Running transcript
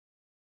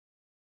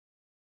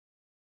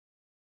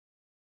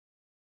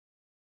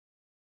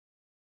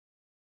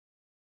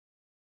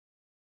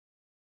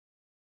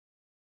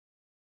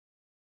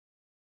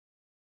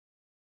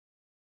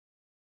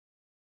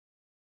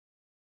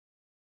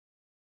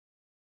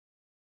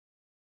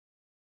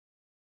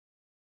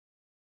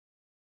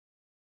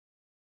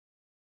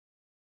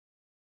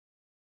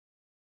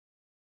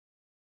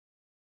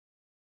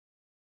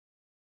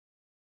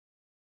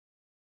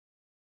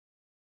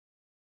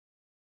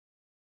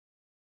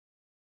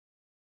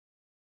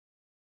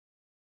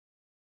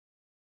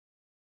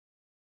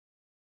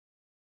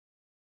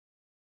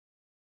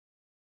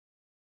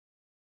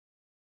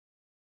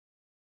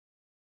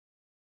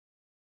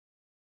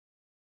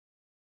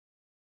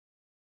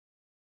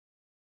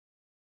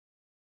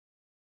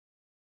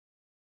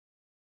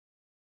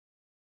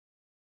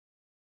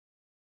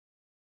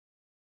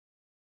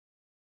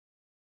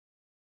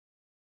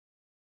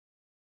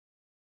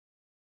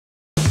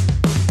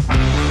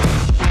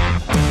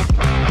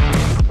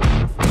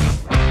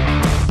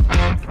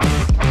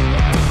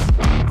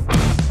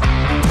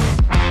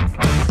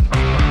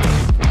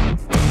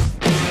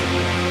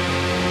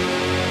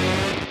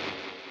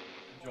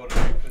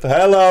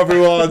Hello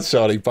everyone.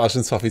 Sorry, Baz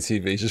and Toffee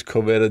TV just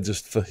come in and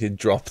just fucking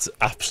dropped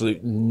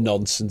absolute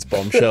nonsense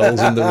bombshells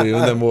in the room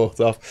and then walked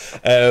off.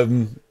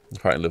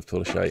 Apparently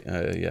Liverpool are shite.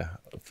 Yeah,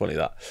 funny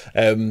that.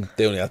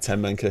 They only had 10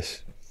 men,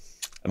 Chris.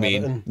 I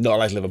mean, Everton. Not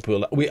like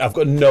Liverpool. I've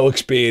got no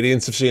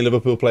experience of seeing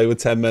Liverpool play with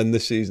 10 men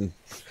this season.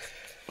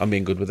 I'm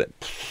being good with it.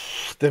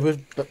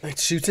 It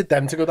suited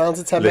them to go down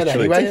to 10 men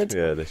anyway.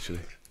 Yeah, literally.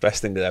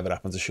 Best thing that ever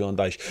happened to Sean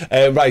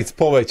Dyche. Right,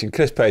 Paul Machin,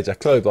 Chris Page,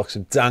 Chloe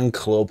Bloxham, Dan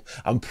Clubb,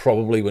 and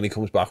probably when he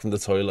comes back from the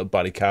toilet,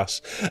 Barry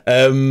Cass,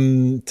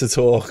 to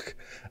talk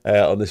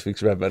on this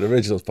week's Redmen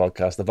Originals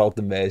podcast about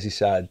the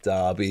Merseyside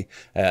Derby,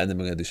 and then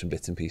we're going to do some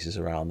bits and pieces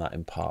around that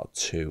in part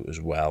 2 as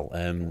well.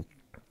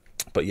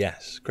 But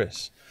yes,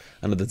 Chris,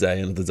 another day,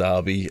 another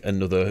derby,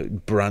 another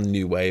brand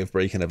new way of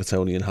breaking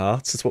Evertonian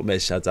hearts. That's what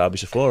Merseyside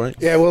derbies are for, right?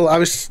 Yeah, well, I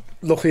was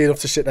lucky enough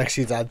to sit next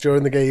to your dad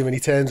during the game, and he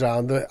turns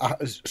around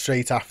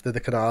straight after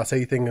the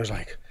KONATE thing. I was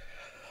like,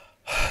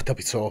 they'll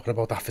be talking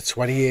about that for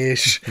 20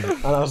 years.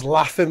 And I was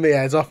laughing my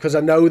head off because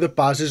I know that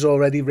Baz has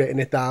already written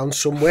it down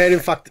somewhere. In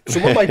fact,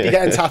 someone might be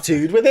getting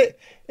tattooed with it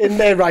in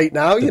there right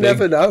now. You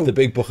never know. The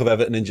big book of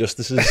Everton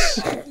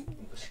injustices.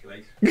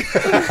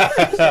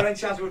 VAR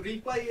was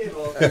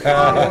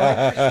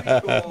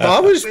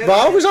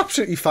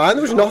absolutely fine.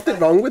 There was nothing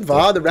wrong with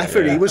VAR. The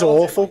referee was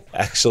awful.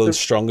 Excellent,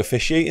 strong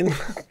officiating.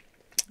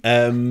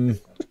 Finally,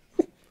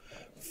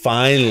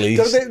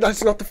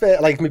 that's not the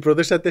fair. Like my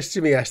brother said this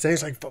to me yesterday.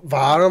 He's like,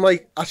 VAR. I'm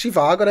like, actually,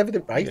 VAR got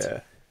everything right.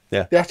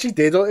 Yeah, they actually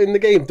did in the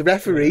game. The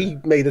referee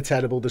made a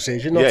terrible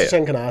decision not to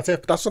send KONATE,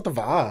 but that's not the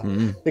VAR.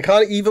 They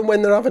can't, even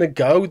when they're having a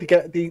go,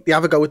 they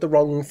have a go at the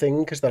wrong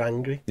thing because they're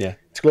angry. Yeah,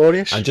 it's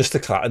glorious. And just to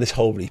clarify, this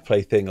whole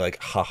replay thing,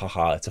 like, ha ha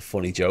ha, it's a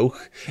funny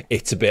joke.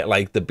 It's a bit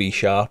like the B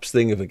Sharps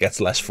thing. If it gets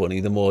less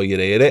funny, the more you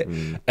hear it.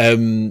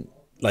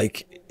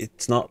 Like,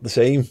 it's not the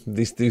same.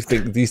 These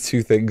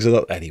two things are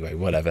not. Anyway,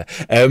 whatever.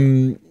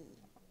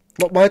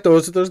 Look, my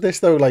daughter does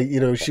this though, like, you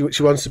know, she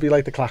wants to be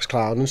like the class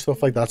clown and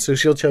stuff like that, so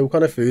she'll choke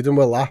on her food and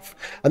we'll laugh,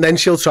 and then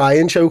she'll try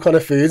and choke on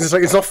her food. It's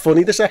like, it's not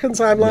funny the second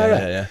time, Lara.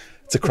 Yeah.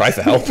 It's a cry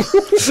for help.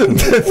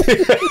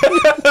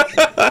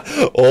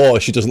 Or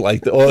she doesn't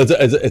like it, or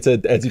it's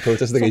a Eddie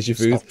protesting against your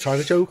food. Stop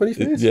trying to choke on your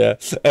food. Yeah.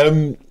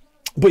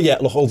 But yeah,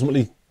 look,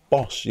 ultimately,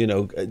 Boss, you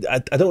know,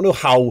 I don't know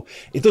how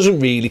it doesn't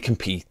really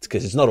compete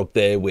because it's not up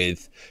there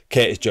with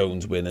Curtis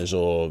Jones winners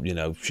or, you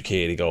know,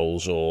 Shaqiri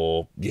goals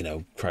or, you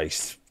know,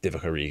 Christ,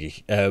 Divock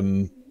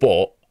Origi.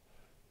 But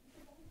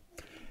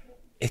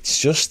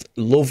it's just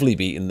lovely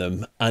beating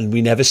them, and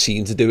we never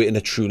seem to do it in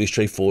a truly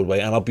straightforward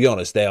way. And I'll be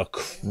honest, they are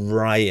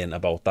crying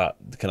about that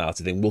KONATE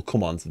thing. We'll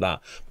come on to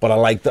that, but I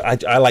like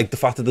the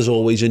fact that there's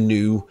always a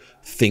new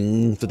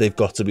thing that they've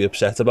got to be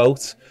upset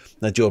about.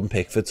 Now Jordan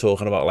Pickford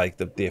talking about like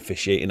the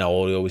officiating,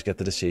 how they always get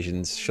the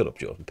decisions. Shut up,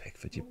 Jordan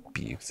Pickford, you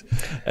beaut.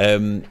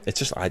 It's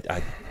just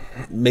I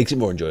makes it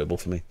more enjoyable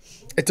for me.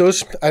 It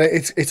does, and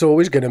it's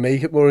always going to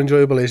make it more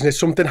enjoyable, isn't it?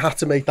 Something had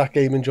to make that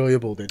game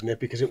enjoyable, didn't it?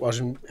 Because it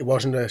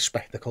wasn't a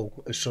spectacle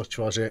as such,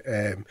 was it?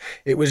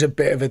 It was a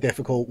bit of a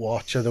difficult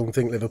watch. I don't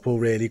think Liverpool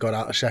really got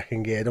out of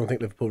second gear. I don't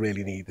think Liverpool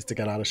really needed to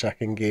get out of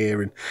second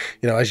gear. And,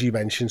 you know, as you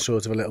mentioned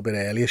sort of a little bit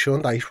earlier,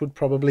 Sean Dyche would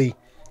probably,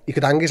 he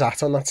could hang his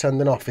hat on that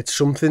sending off. It's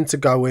something to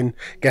go and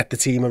get the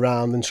team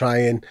around and try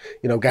and,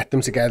 you know, get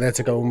them together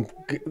to go and,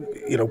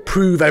 you know,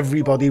 prove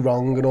everybody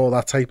wrong and all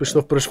that type of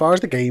stuff. But as far as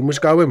the game was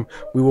going,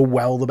 we were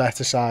well the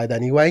better side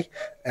anyway.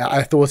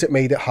 I thought it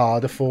made it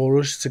harder for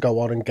us to go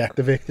on and get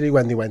the victory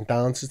when they went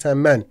down to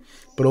 10 men.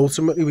 But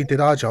ultimately we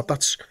did our job.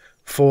 That's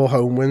 4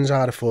 home wins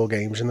out of 4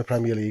 games in the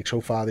Premier League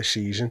so far this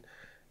season.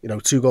 You know,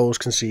 2 goals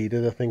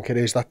conceded, I think it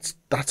is.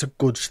 That's a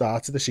good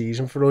start to the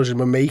season for us, and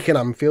we're making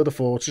Anfield a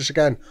fortress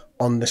again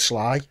on the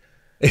sly.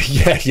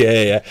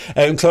 Yeah.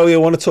 Chloe, I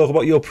want to talk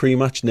about your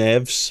pre-match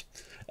nerves.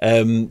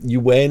 You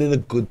weren't in a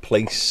good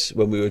place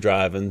when we were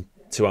driving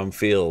to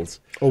Anfield.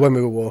 Or when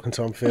we were walking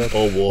to Anfield.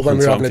 Or when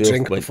we were having a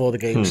drink before the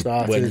game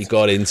started. When you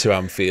got into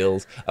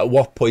Anfield. At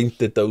what point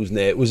did those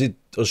nerves... Was it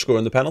us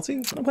scoring the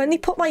penalty? When they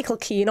put Michael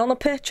Keane on the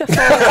pitch, I thought,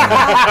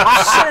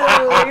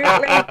 absolutely.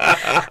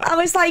 I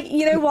was like,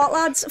 you know what,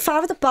 lads?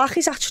 5 at the back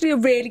is actually a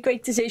really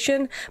great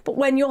decision. But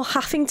when you're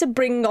having to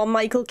bring on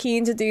Michael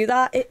Keane to do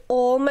that, it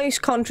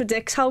almost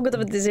contradicts how good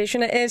of a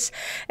decision it is.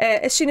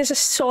 As soon as I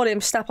saw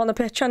him step on the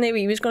pitch, I knew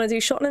he was going to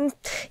do something. And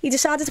he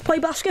decided to play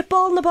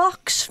basketball in the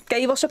box,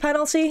 gave us a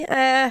penalty.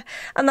 And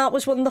that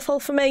was wonderful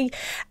for me.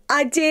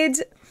 I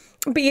did,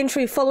 being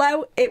truthful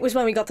though, it was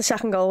when we got the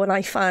second goal when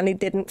I finally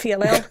didn't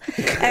feel ill.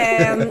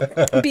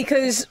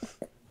 Because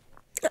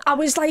I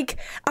was like,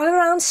 at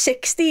around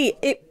 60,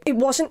 it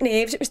wasn't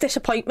nerves, it was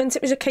disappointment.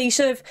 It was a case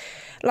of,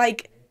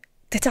 like,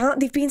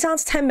 they've been down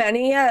to 10 men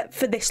here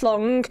for this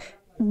long.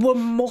 We're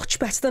much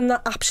better than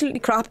that. Absolutely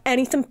crap.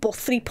 Anything but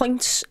 3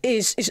 points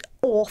is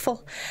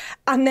awful.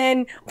 And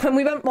then when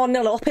we went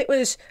 1-0 up, it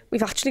was,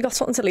 we've actually got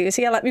something to lose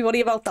here, let me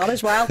worry about that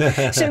as well.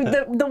 So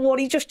the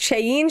worry just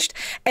changed.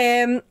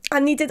 And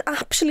they did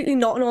absolutely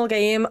nothing all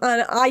game.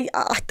 And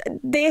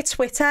their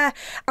Twitter,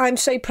 I'm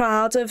so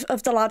proud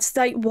of the lads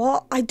today.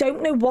 I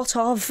don't know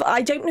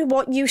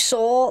what you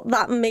saw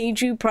that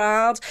made you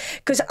proud,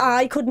 because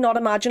I could not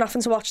imagine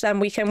having to watch them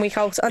week in, week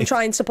out and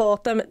try and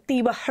support them.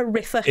 They were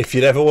horrific. If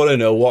you ever want to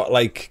know what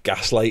like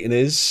gaslighting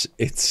is,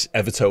 it's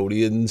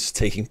Evertonians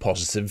taking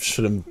positives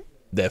from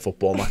their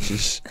football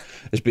matches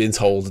as being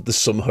told that there's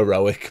some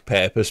heroic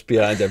purpose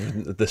behind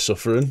everything that they're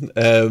suffering.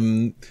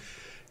 Dan,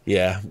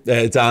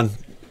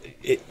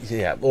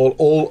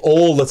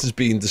 all that has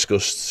been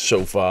discussed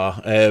so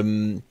far.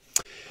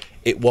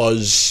 It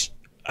was.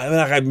 I mean,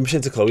 I'm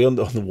saying to Chloe on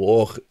the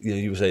walk,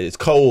 you were saying it's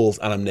cold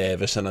and I'm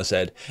nervous, and I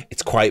said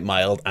it's quite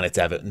mild and it's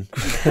Everton.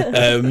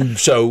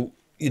 So,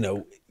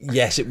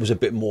 yes, it was a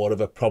bit more of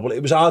a problem.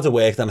 It was harder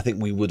work than I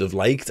think we would have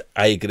liked.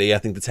 I agree. I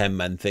think the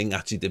 10-men thing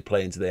actually did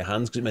play into their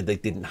hands, because it meant they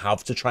didn't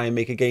have to try and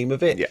make a game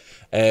of it. Yeah.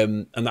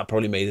 And that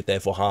probably made it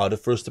therefore harder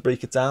for us to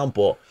break it down.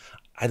 But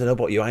I don't know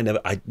about you,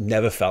 I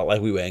never felt like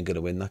we weren't going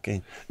to win that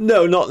game.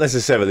 No, not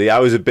necessarily. I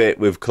was a bit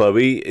with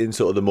Chloe in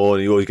sort of the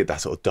morning. You always get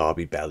that sort of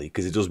derby belly,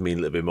 because it does mean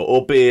a little bit more.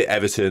 Albeit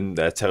Everton,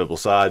 they're a terrible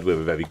side,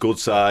 we're a very good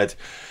side.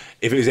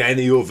 If it was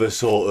any other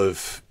sort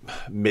of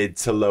mid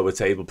to lower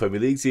table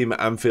Premier League team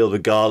at Anfield,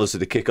 regardless of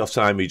the kick-off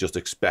time, we just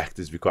expect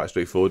it to be quite a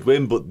straightforward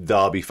win. But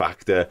derby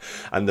factor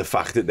and the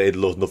fact that they'd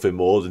love nothing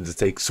more than to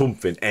take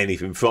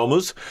anything from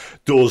us,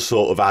 does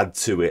sort of add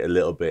to it a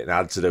little bit, and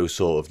add to those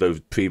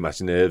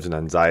pre-match nerves and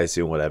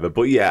anxiety and whatever.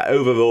 But yeah,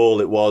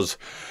 overall it was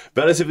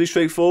relatively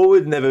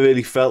straightforward. Never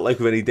really felt like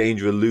we were any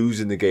danger of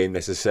losing the game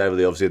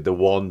necessarily. Obviously had the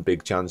one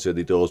big chance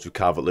early doors with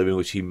Calvert-Lewin,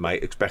 which he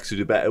might expect to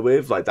do better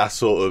with. Like, that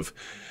sort of,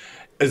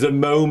 as a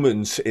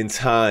moment in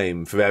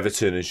time for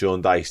Everton and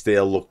Sean Dyche,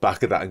 they'll look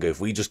back at that and go,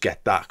 if we just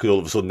get that, because all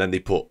of a sudden then they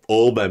put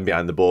all men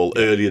behind the ball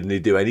earlier than they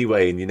do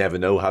anyway, and you never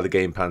know how the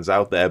game pans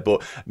out there.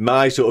 But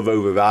my sort of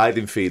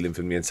overriding feeling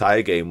from the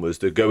entire game was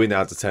that going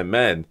down to 10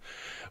 men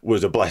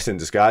was a blessing in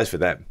disguise for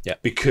them. Yeah.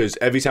 Because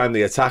every time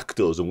they attacked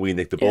us and we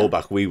nicked the ball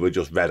back, we were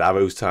just red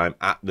arrows time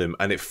at them.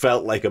 And it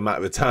felt like a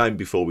matter of time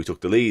before we took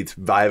the lead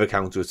via a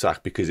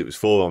counter-attack, because it was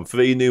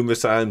 4-on-3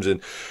 numerous times, and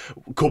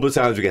a couple of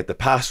times we get the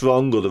pass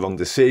wrong or the wrong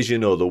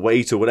decision or the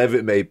weight or whatever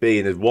it may be,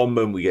 and there's one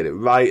moment we get it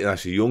right, and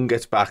actually Young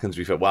gets back, and to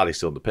be fair, while he's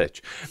still on the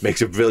pitch,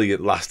 makes a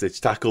brilliant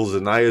last-ditch tackle as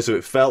Anaya. So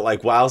it felt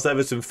like, whilst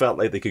Everton felt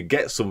like they could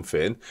get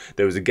something,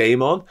 there was a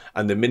game on,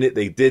 and the minute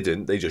they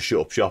didn't, they just shut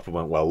up shop and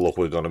went, well, look,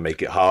 we're going to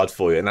make it hard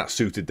for you. And that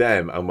suited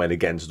them and went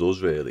against us,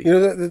 really.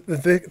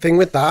 The thing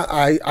with that,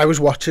 I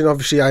was watching,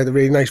 obviously I had a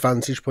really nice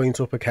vantage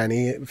point up at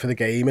Kenny for the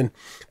game, and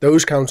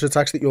those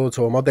counter-attacks that you're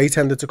talking about, they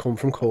tended to come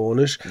from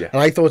corners. Yeah.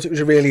 And I thought it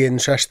was a really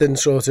interesting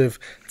sort of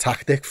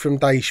tactic from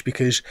Dyche,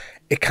 because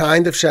it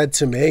kind of said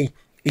to me,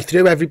 he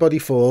threw everybody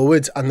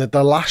forward, and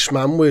the last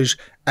man was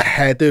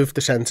ahead of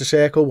the centre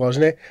circle,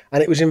 wasn't it?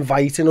 And it was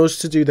inviting us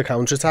to do the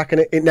counter-attack,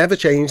 and it never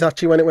changed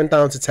actually when it went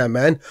down to 10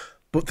 men.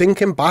 But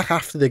thinking back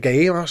after the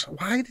game, I was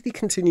like, why did he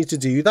continue to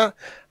do that?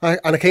 And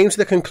I came to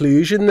the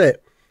conclusion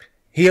that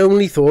he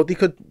only thought he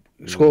could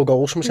score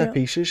goals from set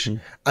pieces.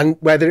 And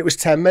whether it was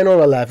 10 men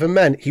or 11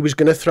 men, he was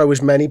going to throw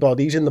as many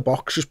bodies in the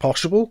box as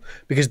possible,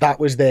 because that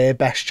was their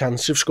best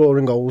chance of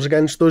scoring goals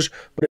against us.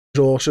 But it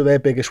was also their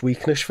biggest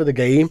weakness for the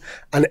game.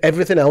 And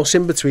everything else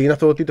in between, I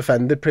thought he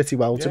defended pretty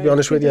well, to be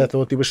honest with you. I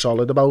thought he was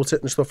solid about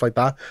it and stuff like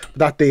that. But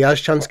that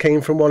Diaz chance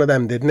came from one of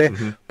them, didn't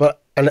it?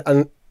 But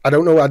and I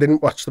don't know, I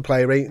didn't watch the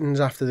player ratings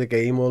after the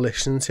game or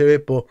listen to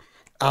it, but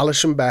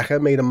Alisson Becker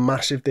made a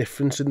massive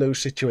difference in those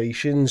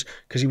situations,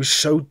 because he was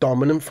so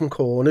dominant from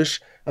corners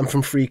and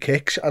from free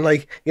kicks. And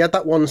like, he had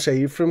that one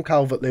save from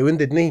Calvert-Lewin,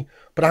 didn't he?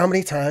 But how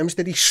many times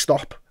did he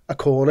stop a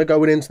corner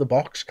going into the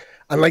box?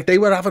 And like, they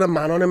were having a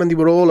man on him and they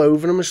were all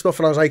over him and stuff.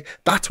 And I was like,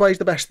 that's why he's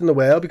the best in the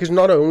world, because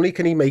not only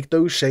can he make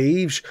those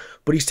saves,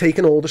 but he's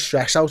taken all the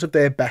stress out of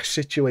their best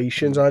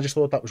situations. And I just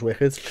thought that was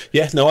wicked.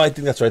 Yeah, no, I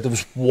think that's right. There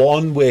was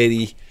one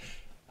where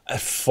a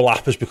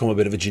flap has become a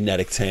bit of a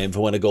generic term for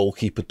when a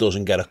goalkeeper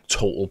doesn't get a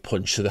total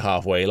punch to the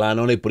halfway line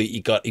on it, but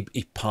he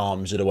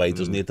palms it away,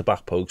 doesn't he, at the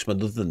back post. But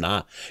other than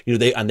that,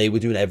 they were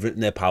doing everything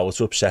in their power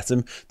to upset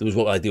him. There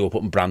was they were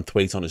putting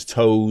Branthwaite on his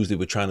toes. They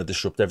were trying to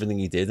disrupt everything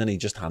he did, and he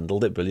just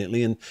handled it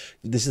brilliantly. And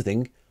this is the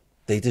thing.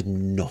 They did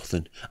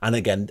nothing. And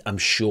again, I'm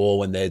sure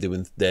when they're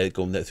going through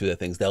their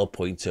things, they'll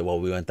point to, well,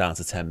 we went down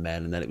to 10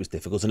 men and then it was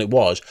difficult. And it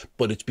was,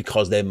 but it's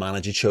because their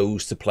manager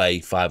chose to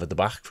play 5 at the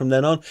back from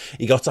then on.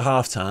 He got to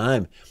half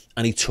time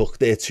and he took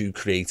their 2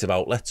 creative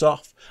outlets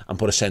off and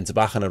put a centre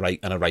back and a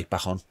right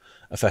back on,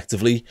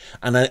 effectively.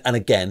 And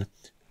again,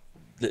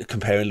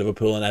 comparing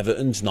Liverpool and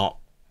Everton's not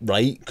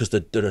right, because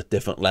they're at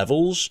different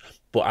levels.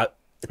 But I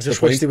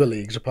just wish they were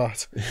leagues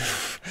apart.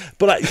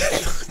 But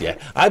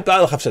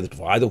I've said this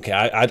before, I don't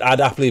care. I'd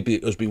happily be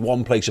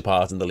 1 place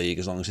apart in the league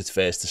as long as it's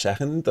first to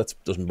second. That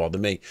doesn't bother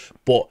me.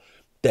 But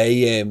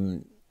they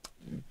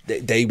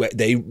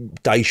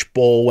Dyche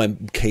ball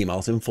came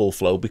out in full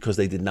flow because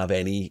they didn't have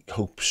any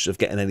hopes of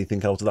getting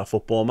anything out of that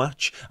football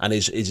match, and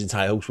his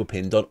entire hopes were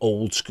pinned on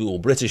old school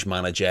British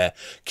manager,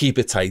 keep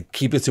it tight,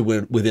 keep it to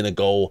within a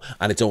goal,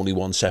 and it's only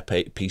one set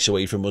piece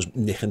away from us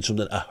nicking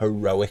something, a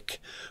heroic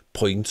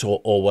point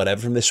or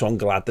whatever from this. So I'm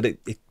glad that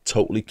it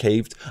totally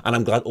caved, and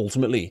I'm glad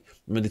ultimately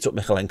when they took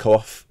Mykolenko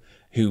off,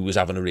 who was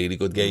having a really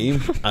good game,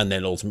 and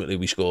then ultimately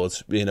we scored,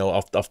 you know,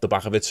 off the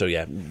back of it. So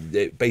yeah,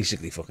 it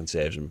basically fucking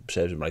serves him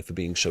right for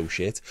being so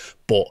shit.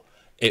 But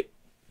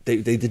they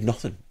did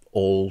nothing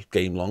all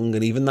game long,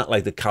 and even that,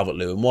 like the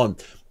Calvert-Lewin one,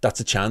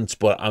 that's a chance.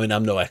 But I mean,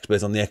 I'm no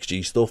expert on the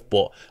XG stuff,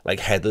 but like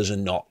headers are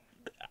not,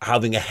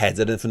 having a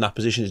header from that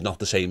position is not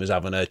the same as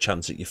having a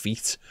chance at your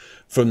feet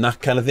from that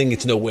kind of thing.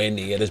 It's nowhere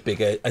near as big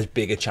a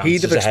chance.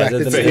 He'd have as a header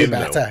expected than to it do is.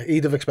 better.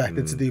 He'd have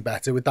expected to do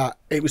better with that.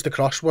 It was the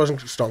cross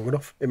wasn't strong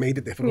enough. It made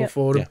it difficult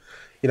for him. Yeah.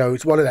 You know,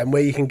 it's one of them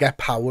where you can get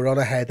power on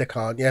a header,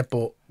 can't you?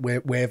 But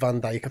where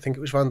Van Dijk, I think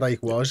it was Van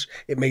Dijk was,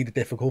 it made it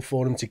difficult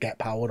for him to get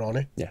power on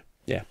it.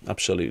 Yeah,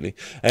 absolutely.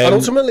 And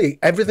ultimately,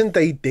 everything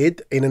they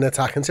did in an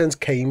attacking sense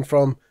came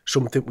from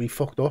something we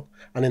fucked up.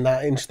 And in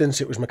that instance,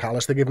 it was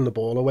McAllister giving the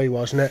ball away,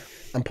 wasn't it?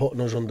 And putting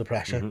us under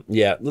pressure.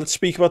 Yeah, let's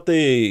speak about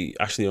the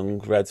Ashley Young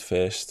red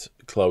first,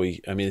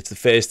 Chloe. I mean, it's the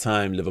first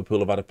time Liverpool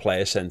have had a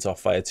player sent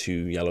off via 2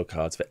 yellow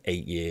cards for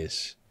 8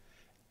 years.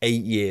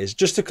 8 years.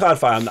 Just to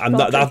clarify,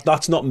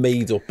 that's not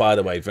made up, by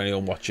the way, for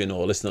anyone watching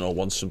or listening or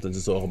wants something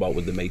to talk about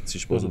with the mates who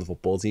suppose of the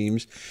football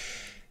teams.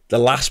 The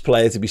last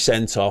player to be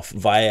sent off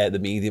via the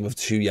medium of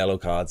 2 yellow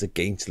cards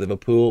against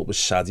Liverpool was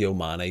Sadio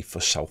Mane for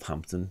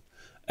Southampton,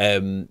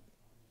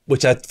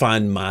 which I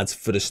find mad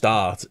for the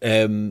start.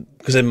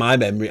 Because in my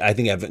memory, I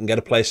think Everton get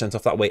a player sent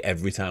off that way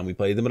every time we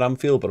play them at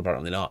Anfield, but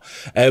apparently not.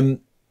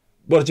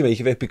 What did you make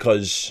of it?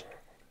 Because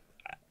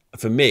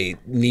for me,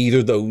 neither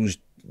of those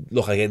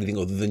look like anything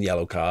other than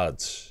yellow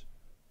cards.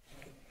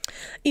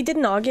 He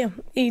didn't argue.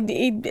 He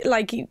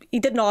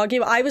didn't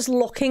argue. I was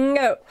looking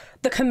at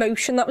the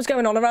commotion that was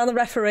going on around the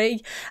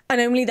referee,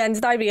 and only then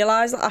did I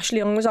realise that Ashley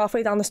Young was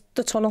halfway down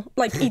the tunnel.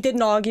 Like, he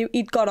didn't argue.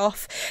 He'd got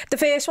off. The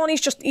first one,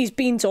 he's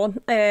been done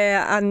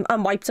and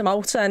wiped him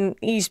out, and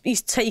he's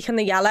taken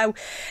the yellow.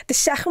 The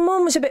second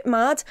one was a bit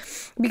mad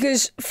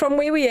because from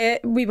where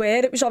we were,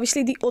 it was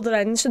obviously the other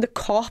end, so the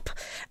cop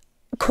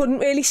couldn't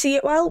really see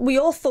it well. We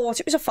all thought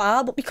it was a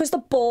foul, but because the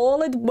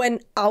ball had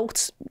went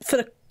out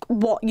for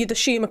what you'd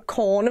assume a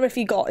corner if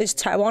he got his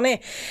toe on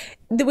it,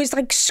 there was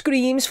like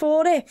screams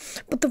for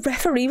it, but the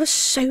referee was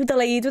so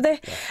delayed with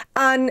it.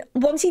 And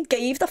once he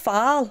gave the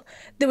foul,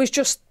 there was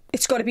just,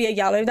 it's got to be a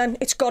yellow then.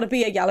 It's got to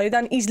be a yellow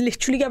then. He's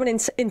literally going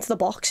into the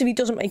box if he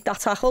doesn't make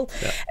that tackle.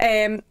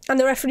 And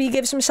the referee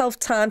gives himself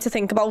time to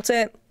think about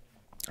it.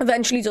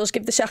 Eventually does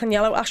give the second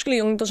yellow. Ashley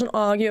Young doesn't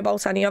argue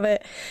about any of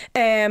it.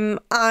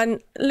 And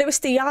Luis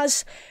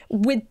Diaz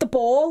with the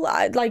ball,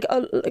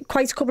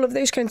 quite a couple of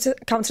those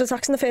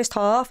counter-attacks in the first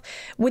half.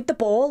 With the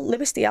ball,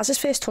 Luis Diaz's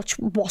first touch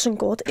wasn't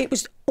good. It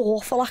was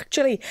awful,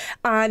 actually.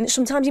 And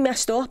sometimes he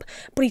messed up,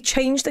 but he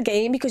changed the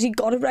game because he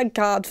got a red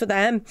card for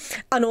them.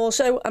 And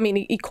also, I mean,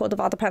 he could have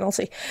had a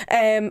penalty.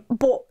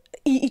 But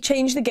he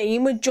changed the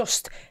game with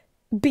just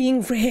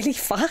being really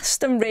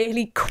fast and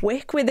really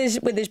quick with his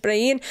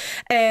brain,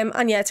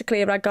 and yeah, it's a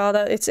clear red card.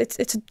 It's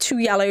 2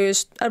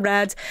 yellows, a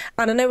red,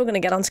 and I know we're going to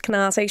get onto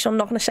KONATE, so I'm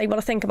not going to say what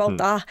I think about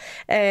that.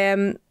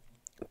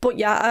 But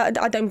yeah,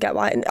 I don't get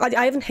why.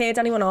 I haven't heard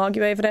anyone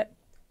argue over it.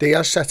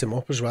 Diaz set him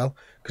up as well,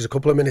 because a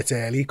couple of minutes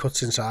early he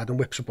cuts inside and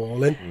whips the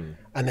ball in,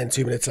 and then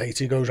 2 minutes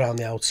later he goes round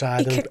the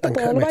outside and kicked the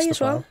ball away as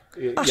well.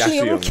 Ashley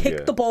Young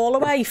kicked the ball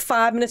away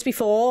 5 minutes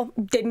before,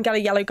 didn't get a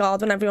yellow card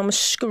when everyone was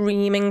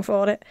screaming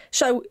for it.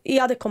 So he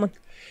had it coming.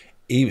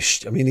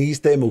 He's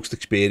their most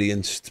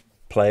experienced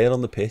player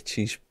on the pitch.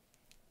 He's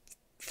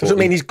doesn't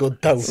mean he's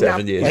good though.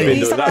 7 years.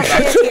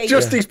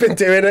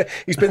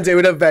 He's been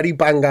doing a very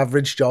bang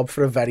average job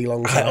for a very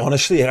long time.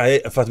 Honestly,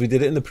 in fact, we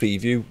did it in the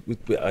preview.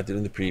 I did it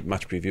in the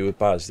match preview with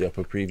Baz, the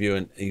upper preview,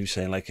 and he was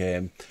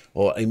saying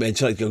or he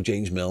mentioned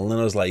James Milner,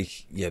 and I was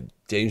like, yeah,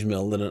 James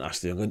Milner and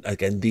Ashley Young,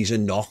 again, these are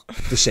not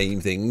the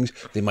same things.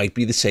 They might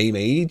be the same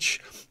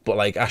age, but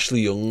like Ashley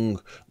Young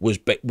was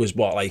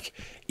what, like,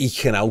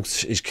 eking out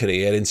his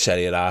career in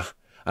Serie A.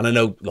 And I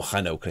know,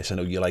 Chris, I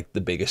know you're like the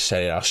biggest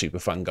Serie A super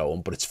fan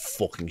going, but it's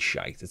fucking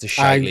shite. It's a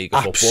shite league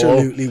of football. I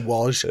absolutely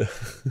was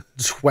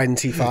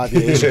 25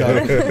 years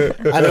ago.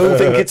 I don't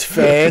think it's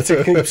fair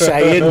to keep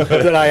saying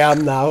that I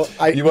am now.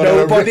 You want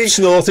a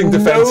snorting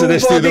defence of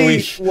this through the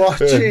week.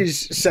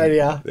 Watches Serie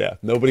A. Yeah,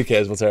 nobody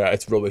cares about Serie A.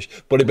 It's rubbish.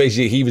 But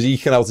basically, he was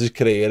eking out his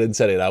career in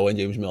Serie A when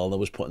James Milner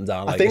was putting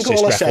down like assist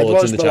records in the Champions League. I think all I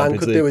said was Milan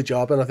could do a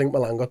job, and I think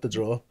Milan got the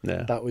draw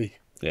that week.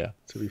 Yeah,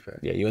 to be fair.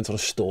 Yeah, you went on a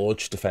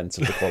staunch defence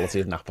of the quality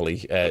of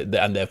Napoli, and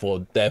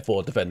therefore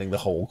defending the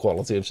whole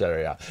quality of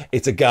Serie A.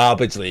 It's a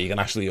garbage league, and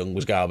Ashley Young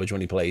was garbage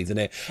when he played in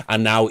it.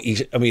 And now he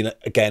was a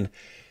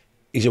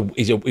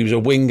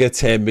winger,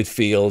 turn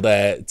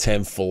midfielder,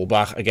 turn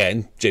fullback.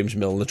 Again, James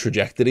Milner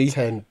trajectory.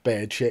 Turn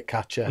bird shit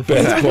catcher.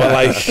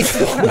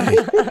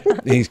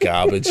 He's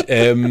garbage.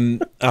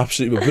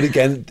 Absolutely. But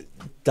again,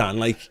 Dan,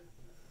 like,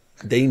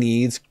 they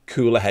need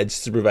cooler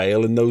heads to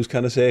prevail in those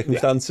kind of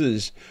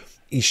circumstances. Yeah.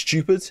 He's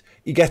stupid.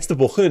 He gets the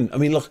booking. I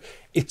mean, look,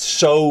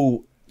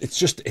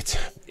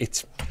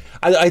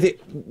 I think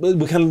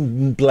we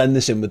can blend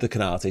this in with the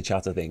Konate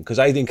chatter thing, because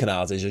I think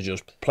Konates are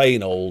just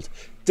plain old,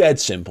 dead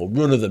simple,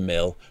 run of the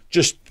mill.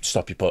 Just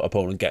stop your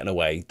opponent getting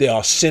away. They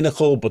are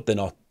cynical, but they're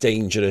not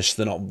dangerous.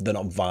 They're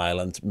not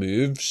violent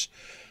moves.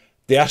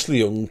 The Ashley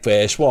Young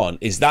first one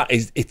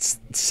it's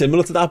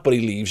similar to that, but he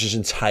leaves his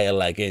entire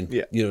leg in.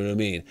 Yeah. You know what I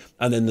mean?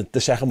 And then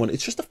the second one,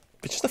 it's just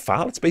a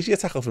foul. It's basically a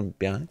tackle from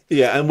behind.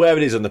 Yeah, and where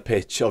it is on the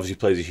pitch obviously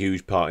plays a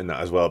huge part in that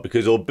as well,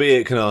 because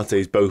albeit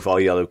Konate's both are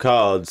yellow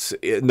cards,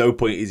 at no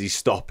point is he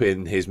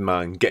stopping his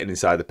man getting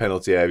inside the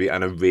penalty area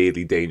and a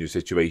really dangerous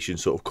situation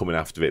sort of coming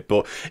after it.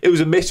 But it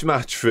was a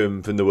mismatch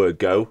from the word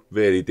go,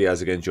 really,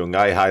 Diaz against Young.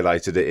 I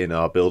highlighted it in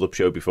our build-up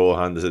show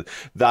beforehand. I said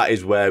that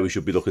is where we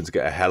should be looking to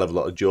get a hell of a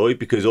lot of joy,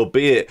 because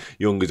albeit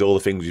Young is all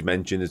the things we've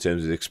mentioned in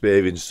terms of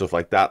experience and stuff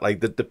like that, like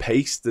the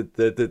pace, the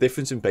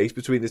difference in pace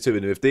between the two,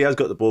 and if Diaz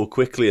got the ball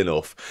quickly enough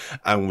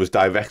and was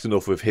direct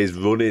enough with his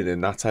running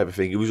and that type of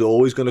thing, he was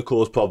always going to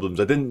cause problems.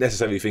 I didn't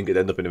necessarily think it'd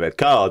end up in a red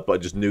card, but I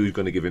just knew he was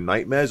going to give him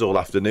nightmares all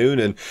afternoon.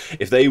 And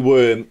if they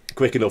weren't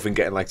quick enough in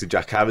getting like to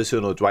Jack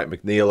Harrison or Dwight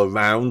McNeil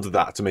around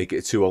that to make it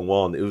a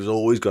 2-on-1, it was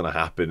always going to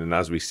happen. And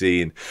as we've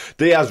seen,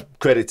 Diaz,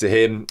 credit to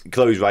him,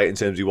 Chloe's right in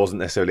terms of he wasn't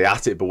necessarily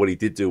at it, but what he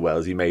did do well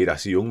is he made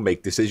Ashley Young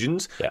make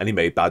decisions, and he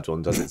made bad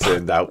ones, as it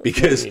turned out.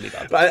 Because really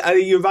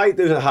and you're right,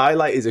 there's a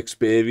highlight his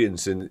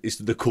experience and it's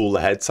the cooler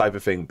head type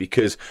of thing,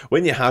 because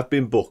when you have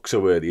been booked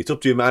so early, it's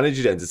up to your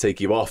manager then to take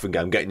you off and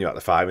go, I'm getting you at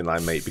the firing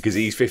line, mate, because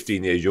he's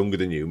 15 years younger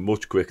than you,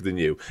 much quicker than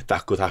you.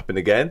 That could happen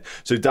again.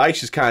 So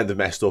Dyche has kind of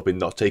messed up in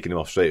not taking him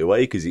off straight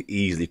away, because he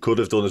easily could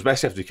have done,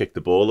 especially after he kicked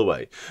the ball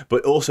away.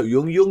 But also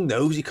Young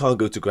knows he can't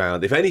go to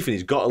ground. If anything,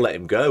 he's got to let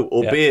him go,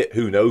 albeit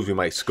who knows, we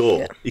might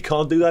score. He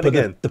can't do that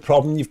again. The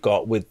problem you've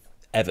got with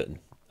Everton,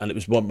 and it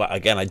was one,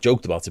 again, I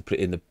joked about it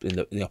in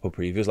the upper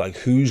previews, like,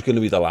 who's going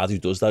to be the lad who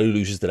does that, who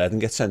loses the head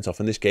and gets sent off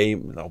in this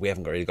game? No, we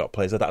haven't really got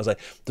players like that. I was like,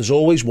 there's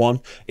always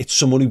one. It's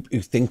someone who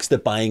thinks they're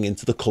buying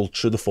into the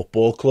culture of the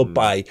football club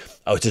by,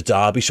 it's a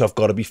derby, so I've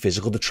got to be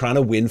physical. They're trying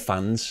to win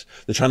fans.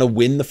 They're trying to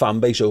win the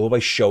fan base over by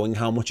showing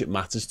how much it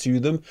matters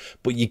to them.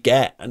 But you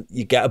get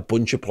a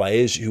bunch of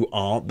players who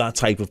aren't that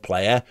type of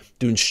player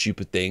doing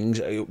stupid things.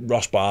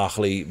 Ross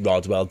Barkley,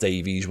 Rodwell,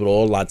 Davies were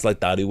all lads like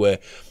that who were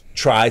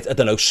tried, I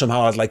don't know,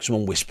 somehow I'd like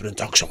someone whispering,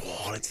 dogs of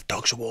war, it's the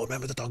dogs of war,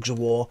 remember the dogs of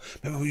war,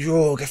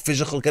 remember, get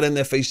physical, get in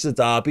their face to the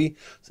derby.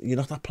 You're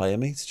not that player,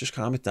 mate, just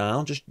calm it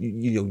down, just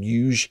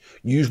use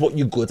what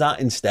you're good at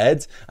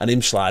instead. And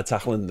him slide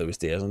tackling Luis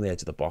Diaz on the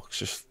edge of the box,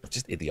 just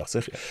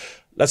idiotic.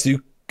 Let's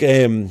do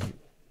Konate,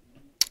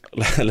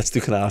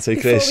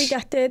 Chris. Before we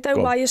get there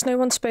though, why has no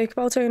one spoke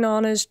about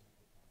Onana's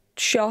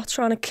shot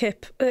trying to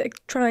chip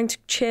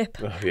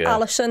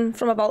Alisson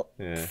from about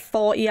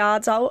 40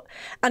 yards out,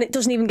 and it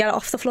doesn't even get it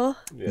off the floor?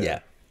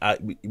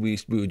 We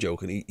were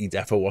joking. He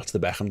definitely watched the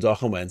Beckham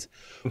doc and went,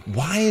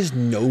 why has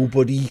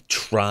nobody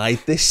tried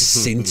this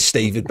since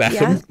David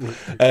Beckham?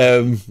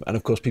 And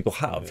of course people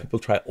have. People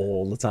try it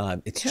all the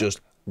time. It's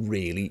just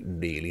really,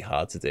 really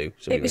hard to do.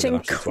 So it was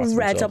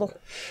incredible.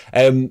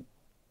 Ibu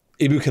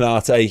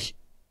Konate,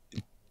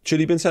 should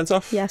he have been sent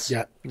off? Yes.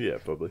 Yeah,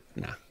 probably.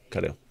 Nah,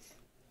 carry on.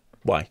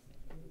 Why?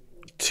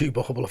 2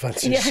 bookable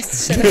offences.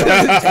 Yes.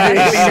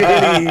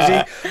 really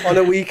easy. On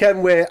a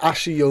weekend where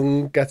Ashley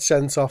Young gets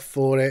sent off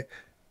for it,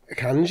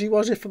 Kanji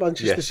was it for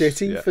Manchester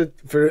City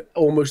for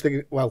almost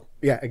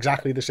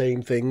exactly the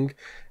same thing.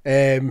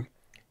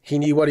 He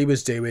knew what he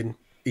was doing.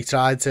 He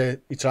tried to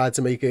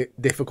make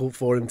it difficult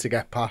for him to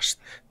get past.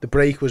 The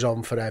break was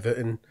on for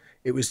Everton.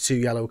 It was 2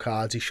 yellow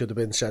cards. He should have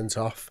been sent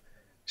off.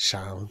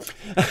 Sound.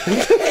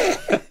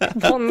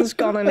 One's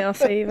gone in our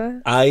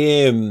favour.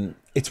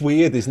 It's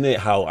weird, isn't it,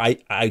 how I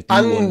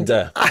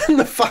wonder. And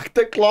the fact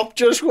that Klopp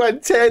just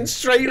turned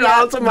straight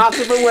round to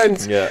Matip and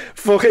went,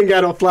 fucking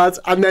get up, lads.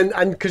 And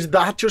because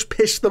that just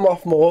pissed them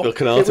off more. Well,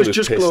 Konate was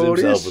just pissing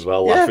himself as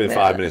well, laughing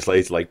 5 minutes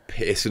later, like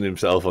pissing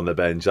himself on the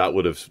bench. That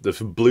would have, the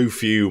blue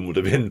fume would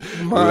have been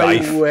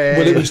rife.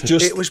 But it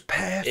was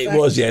perfect. It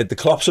was, the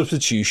Klopp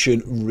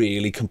substitution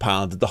really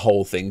compounded the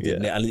whole thing,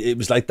 didn't it? And it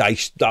was like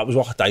Dyche, that was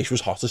what Dyche was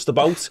hottest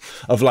about.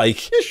 Of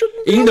like,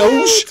 he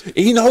knows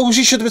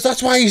he should have,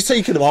 that's why he's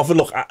taking him off.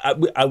 And look,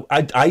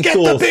 I get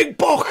thought, the big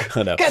book.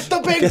 I know. Get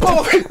the big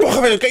book.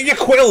 Get your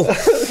quill.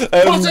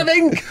 Pot of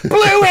ink.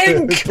 Blue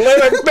ink.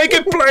 Make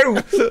it blue.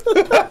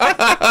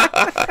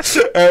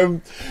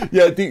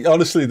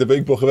 Honestly, the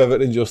big book of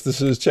Everton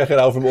Injustices. Check it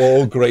out from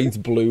all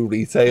great blue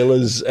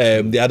retailers.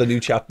 They had a new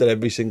chapter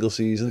every single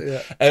season.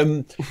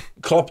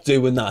 Klopp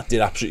doing that did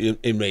absolutely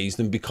enrage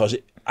them, because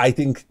I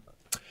think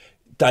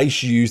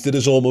Dyche used it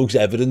as almost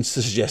evidence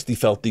to suggest he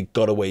felt he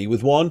got away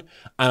with one,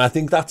 and I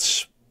think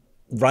that's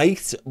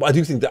right. I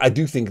do think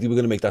they were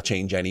going to make that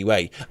change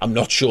anyway. I'm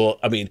not sure.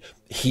 I mean,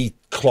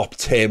 Klopp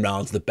turned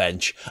round to the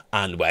bench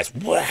and went,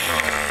 wah!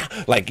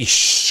 Like he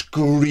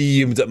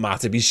screamed at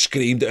Matip. He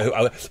screamed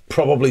at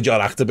probably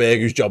John Achterberg,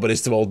 whose job it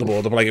is to hold the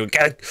board up. Like, hurry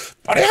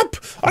up,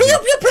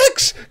 you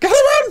pricks, get him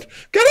on.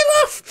 Get him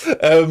off!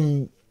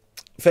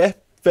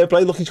 Fair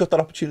play. Look, he's got that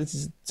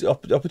opportunity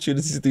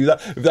to do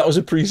that. If that was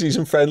a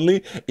pre-season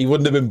friendly, he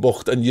wouldn't have been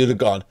booked, and you'd have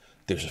gone,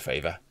 do us a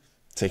favour,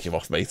 take him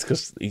off, mate,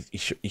 because he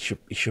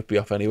should be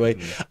off anyway.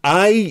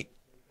 I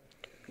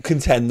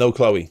contend, though,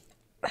 Chloe,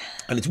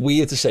 and it's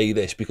weird to say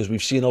this because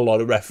we've seen a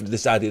lot of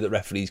this idea that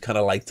referees kind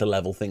of like to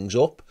level things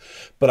up,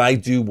 but I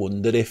do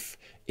wonder if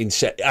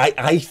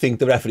I think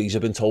the referees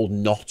have been told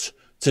not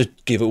to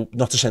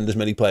send as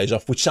many players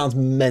off, which sounds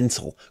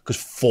mental because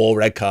 4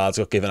 red cards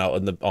got given out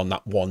on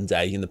that one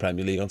day in the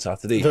Premier League on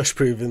Saturday. Thus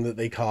proving that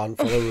they can't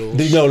follow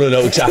rules. No,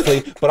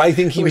 exactly. But I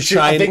think he was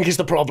trying. I think is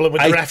the problem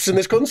with the refs in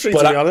this country, to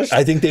be honest.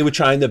 I think they were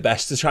trying their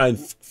best to try and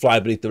fly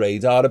beneath the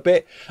radar a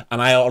bit.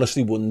 And I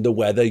honestly wonder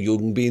whether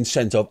Young being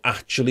sent off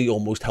actually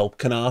almost helped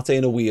Konate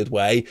in a weird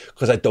way,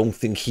 because I don't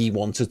think he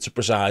wanted to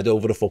preside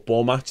over a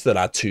football match that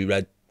had 2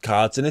 red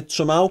cards in it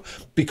somehow,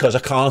 because I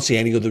can't see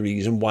any other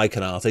reason why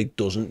Konate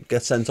doesn't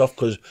get sent off,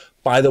 because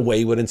by the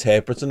way we're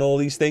interpreting all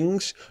these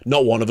things,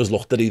 not one of us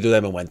looked at either of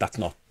them and went,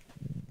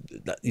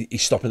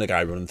 he's stopping the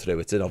guy running through.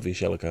 It's an obvious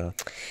yellow card.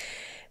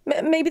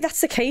 Maybe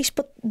that's the case,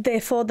 but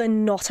therefore they're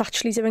not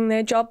actually doing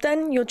their job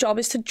then. Your job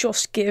is to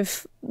just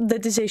give the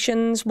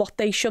decisions what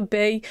they should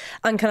be,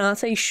 and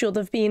Konate should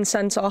have been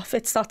sent off.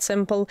 It's that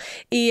simple.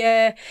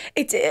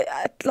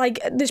 Like,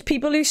 there's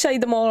people who say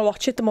the more I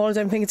watch it, the more I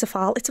don't think it's a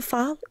foul. It's a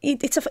foul.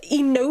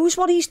 He knows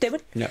what he's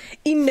doing. Yeah.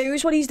 He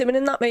knows what he's doing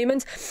in that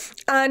moment.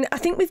 And I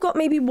think we've got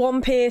maybe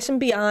one person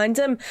behind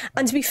him.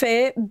 And to be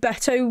fair,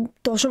 Beto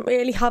doesn't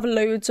really have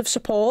loads of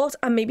support,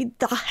 and maybe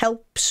that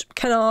helps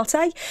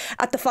Konate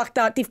at the fact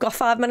that they've got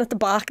 5 men at the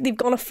back. They've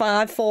gone a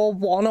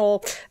 5-4-1 or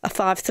a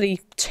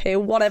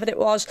 5-3-2, whatever it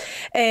was.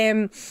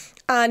 And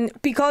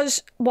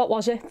because, what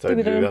was it? So they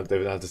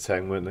were down to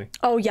 10, weren't they?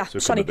 Oh, yeah, so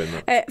sorry.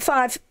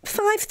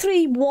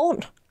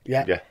 5-3-1.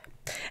 Yeah.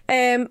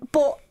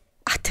 But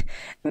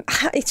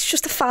it's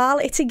just a foul.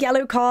 It's a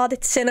yellow card.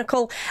 It's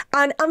cynical,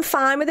 and I'm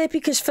fine with it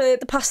because for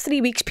the past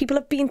 3 weeks people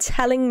have been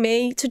telling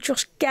me to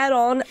just get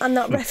on and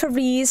that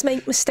referees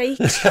make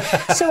mistakes.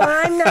 So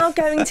I'm now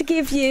going to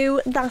give you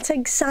that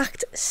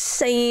exact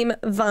same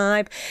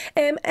vibe.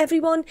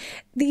 Everyone,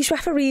 these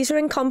referees are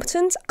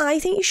incompetent. I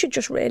think you should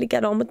just really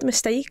get on with the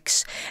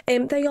mistakes.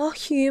 They are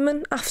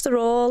human after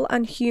all,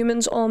 and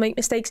humans all make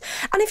mistakes.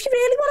 And if you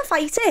really want to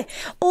fight it,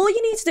 all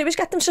you need to do is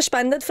get them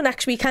suspended for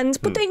next weekend.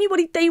 But don't you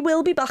worry, they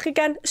will be back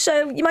again,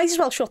 so you might as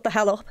well shut the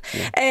hell up.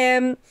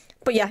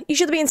 But yeah, he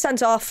should have been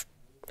sent off.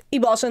 He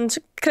wasn't.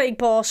 Craig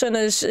Pawson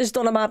has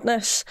done a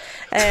madness.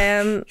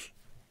 But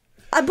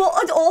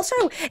also,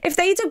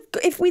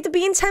 if we'd have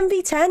been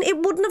 10v10, it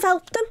wouldn't have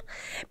helped them,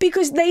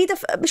 because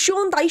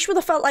Sean Dyche would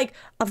have felt like,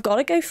 I've got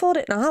to go for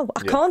it now.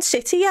 I can't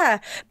sit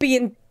here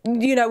being,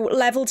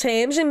 level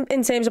terms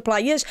in terms of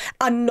players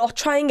and not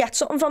try and get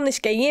something from this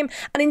game.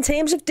 And in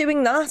terms of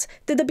doing that,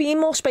 did there be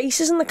more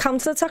spaces and the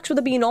counter-attacks would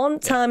have been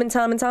on time and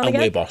time again? And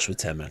we're boss with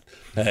 10 men.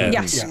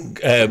 Yes.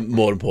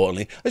 More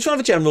importantly, I just want to have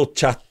a general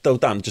chat though,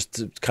 Dan, just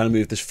to kind of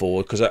move this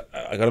forward, because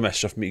I got a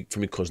message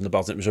from my cousin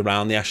about it. It was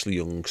around the Ashley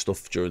Young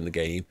stuff during the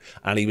game,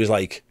 and he was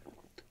like,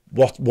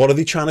 what are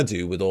they trying to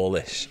do with all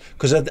this?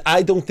 Because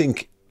I don't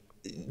think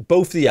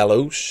both the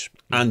yellows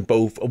and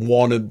both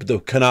one of the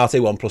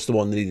Konate one plus the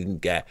one that he didn't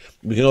get,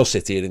 we can all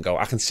sit here and go,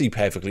 I can see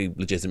perfectly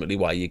legitimately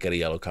why you get a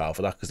yellow card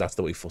for that, because that's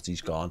the way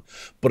footy's gone.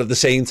 But at the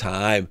same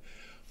time,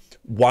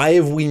 why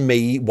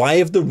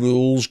have the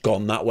rules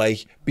gone that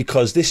way?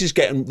 Because this is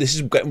getting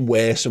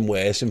worse and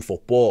worse in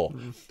football.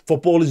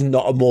 Football is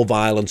not a more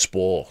violent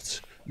sport.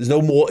 There's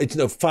no more.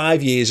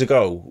 5 years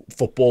ago,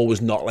 football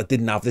was not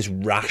didn't have this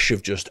rash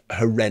of just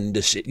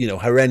horrendous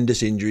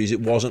injuries.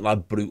 It wasn't like a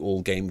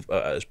brutal game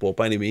sport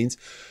by any means.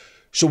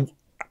 So,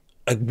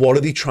 what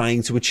are they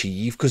trying to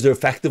achieve? Because they're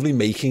effectively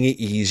making it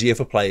easier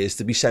for players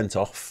to be sent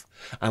off,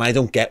 and I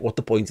don't get what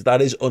the point of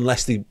that is.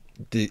 Unless are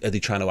they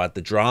trying to add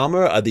the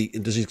drama?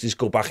 Does it just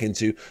go back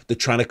into they're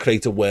trying to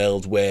create a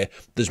world where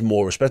there's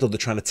more respect, or they're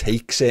trying to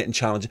take certain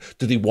challenges?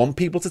 Do they want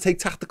people to take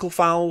tactical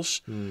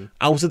fouls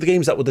out of the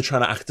game? Is that what they're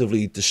trying to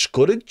actively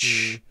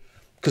discourage?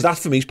 Because that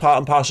for me is part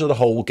and parcel of the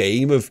whole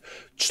game of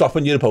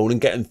stopping your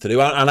opponent getting through.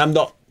 And I'm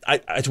not.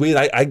 It's weird.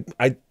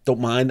 I don't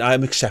mind.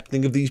 I'm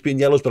accepting of these being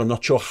yellows, but I'm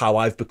not sure how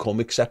I've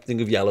become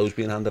accepting of yellows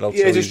being handed out.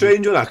 Yeah, it's a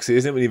strange one, actually,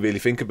 isn't it, when you really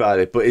think about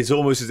it? But it's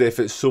almost as if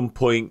at some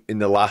point in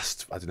the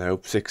last,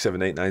 6,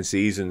 7, 8, 9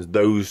 seasons,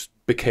 those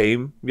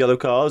became yellow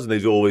cards, and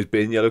they've always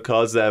been yellow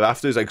cards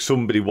thereafter. It's like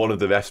one of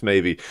the refs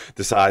maybe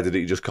decided that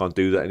you just can't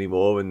do that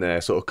anymore, and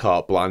they're sort of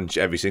carte blanche.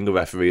 Every single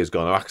referee has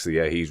gone, actually,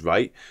 yeah, he's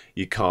right.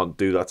 You can't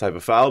do that type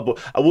of foul. But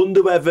I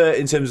wonder whether,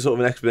 in terms of sort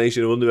of an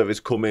explanation, I wonder whether it's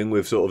coming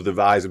with sort of the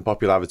rise in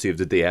popularity of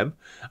the DM,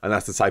 and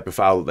that's the type of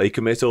foul that they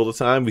commit all the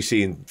time. We've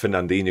seen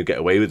Fernandinho get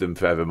away with them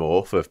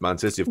forevermore for Man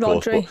City, of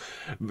course.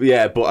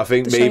 But I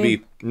think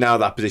maybe now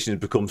that position has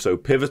become so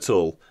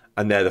pivotal,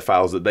 and they're the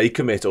fouls that they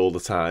commit all the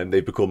time,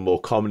 they've become more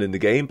common in the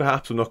game,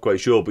 perhaps. I'm not quite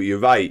sure, but you're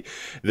right.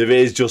 There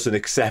is just an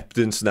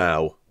acceptance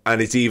now And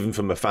it's even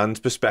from a fan's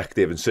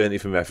perspective, and certainly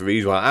from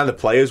referees one and the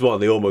players one.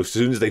 They almost, as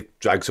soon as they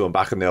drag someone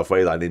back in the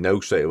halfway line, they know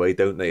straight away,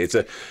 don't they? It's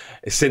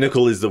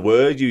cynical is the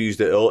word, you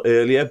used it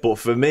earlier. But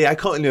for me, I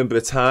can't remember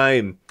a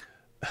time,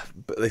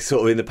 but they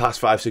sort of in the past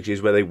 5-6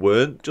 years where they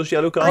weren't just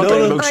yellow cards.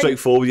 The most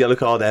straightforward yellow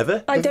card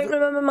ever. I don't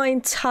remember my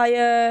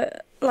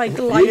entire life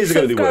years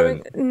ago of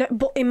growing. No,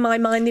 but in my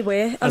mind they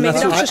were. And maybe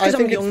that's just because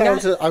I'm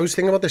younger. I was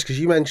thinking about this because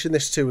you mentioned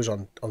this to us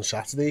on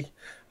Saturday,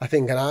 I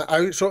think, and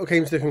I sort of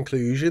came to the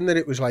conclusion that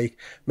it was like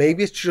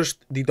maybe it's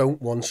just they don't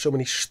want so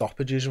many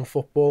stoppages in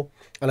football.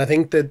 And I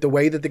think that the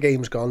way that the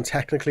game's gone,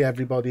 technically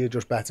everybody are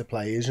just better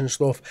players and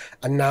stuff.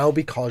 And now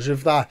because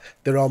of that,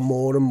 there are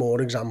more and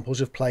more examples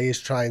of players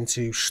trying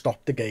to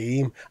stop the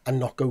game and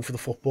not go for the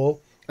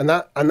football. And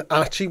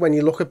actually, when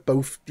you look at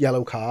both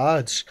yellow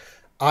cards,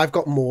 I've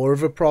got more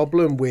of a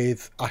problem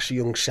with Ashley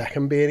Young's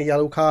second being a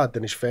yellow card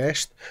than his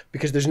first,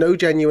 because there's no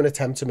genuine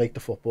attempt to make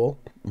the football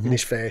in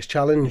his first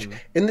challenge.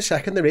 In the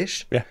second, there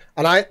is. Yeah.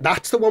 And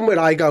that's the one where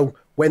I go,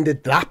 when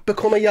did that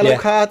become a yellow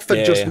card for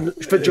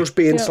just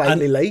being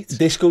slightly late?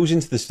 This goes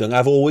into this thing.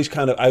 I always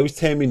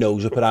turn my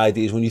nose up at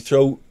ideas when you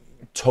throw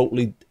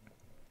totally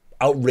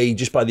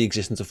outrageous by the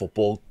existence of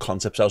football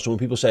concepts out. So when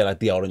people say like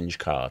the orange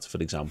card, for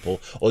example,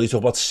 or they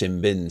talk about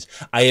sin bins,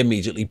 I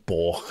immediately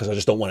balk because I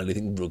just don't want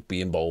anything rugby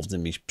involved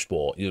in my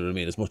sport, you know what I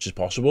mean, as much as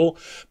possible.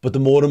 But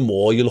the more and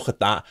more you look at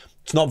that,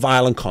 it's not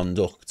violent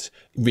conduct,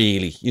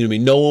 really, you know what I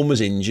mean? No one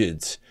was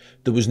injured.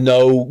 There was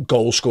no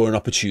goal scoring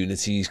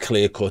opportunities,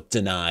 clear cut,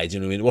 denied, you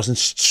know what I mean? It wasn't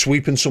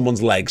sweeping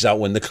someone's legs out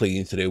when they're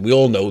clean through. We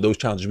all know those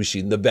challenges we've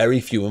seen. They're very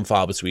few and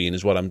far between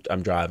is what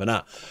I'm driving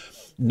at.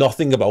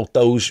 Nothing about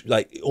those,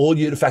 like, all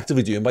you're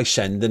effectively doing by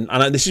sending,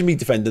 and this is me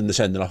defending the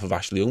sending off of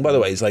Ashley Young, by the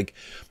way, is like,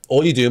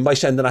 all you're doing by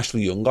sending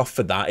Ashley Young off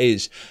for that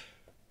is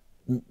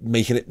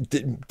making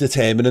it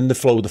determining the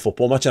flow of the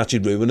football match and actually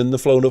ruining the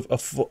flow of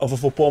a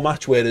football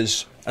match.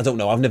 Whereas, I don't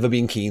know, I've never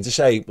been keen to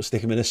say, well,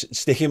 stick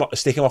him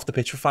off the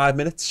pitch for 5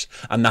 minutes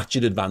and that's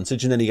your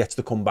advantage, and then he gets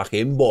to come back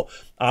in. But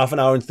half an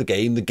hour into the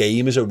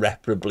game is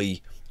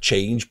irreparably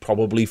changed,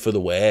 probably for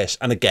the worse.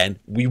 And again,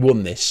 we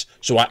won this,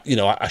 so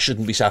I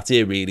shouldn't be sat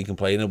here really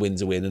complaining. A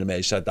win's a win in a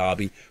Merseyside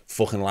Derby,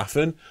 fucking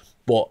laughing.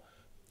 But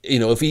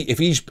if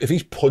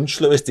he's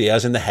punched Luis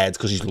Diaz in the head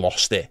because he's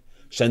lost it,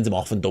 send him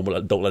off and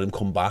don't let him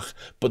come back.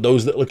 But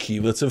those little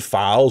accumulative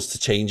fouls to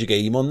change a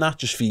game on that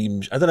just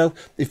seems, I don't know,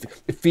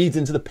 it feeds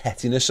into the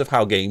pettiness of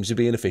how games are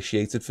being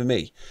officiated for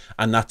me,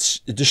 and that's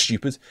just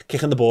stupid.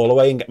 Kicking the ball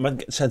away and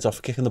getting sent off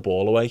for kicking the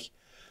ball away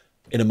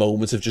in a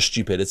moment of just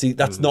stupidity.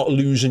 That's not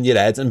losing your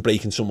head and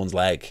breaking someone's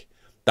leg.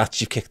 That's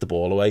you've kicked the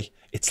ball away.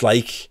 It's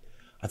like,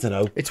 I don't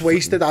know. It's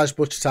wasted as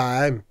much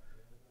time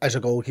as a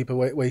goalkeeper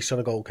wastes on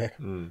a goal kick.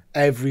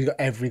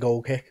 Every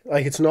goal kick.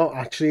 Like, it's not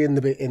actually in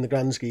the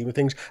grand scheme of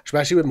things,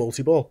 especially with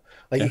multi-ball.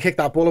 Like, you kick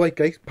that ball away,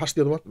 great, pass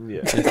the other one.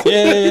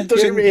 It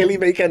doesn't really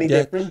make any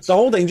difference. The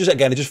whole thing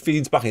it just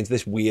feeds back into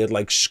this weird,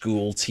 like,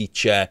 school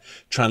teacher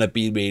trying to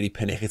be really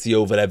pernickety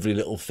over every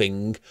little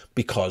thing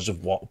because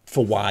of what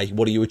are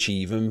you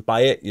achieving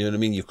by it? You know what I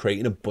mean? You're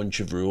creating a bunch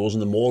of rules,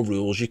 and the more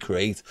rules you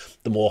create,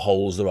 the more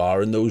holes there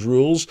are in those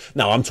rules.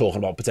 Now, I'm talking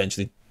about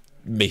potentially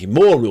making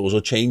more rules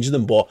or changing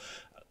them, but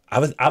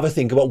have a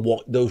think about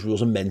what those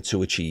rules are meant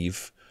to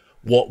achieve.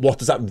 What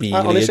does that really?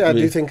 Honestly, I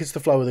do think it's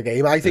the flow of the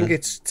game. I think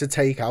it's to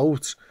take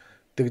out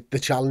the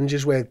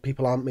challenges where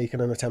people aren't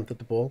making an attempt at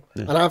the ball,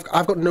 and I've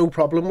got no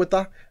problem with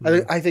that.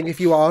 I think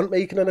if you aren't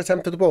making an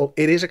attempt at the ball,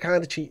 it is a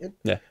kind of cheating.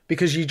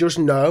 Because you just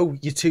know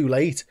you're too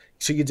late,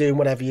 so you're doing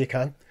whatever you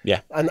can.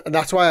 And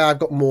that's why I've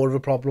got more of a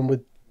drastically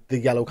with the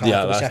yellow card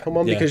for the second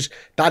one, because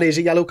that is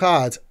a yellow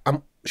card.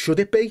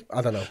 Should it be?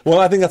 I don't know. Well,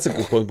 I think that's a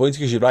good point,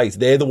 because you're right.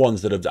 They're the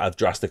ones that have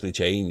drastically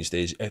changed.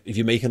 Is if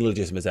you're making a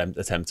legitimate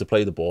attempt to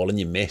play the ball and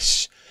you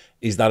miss,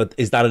 is that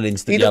an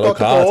instant yellow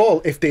card? The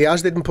ball if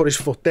Diaz didn't put his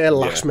foot there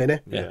last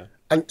minute.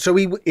 And so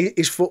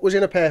his foot was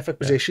in a perfect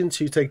position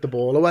to take the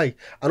ball away.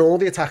 And all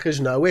the attackers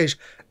know is,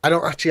 I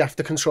don't actually have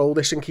to control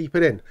this and keep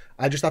it in.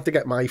 I just have to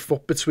get my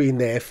foot between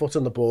their foot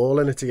and the ball,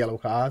 and it's a yellow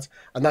card.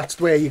 And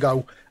that's where you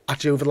go,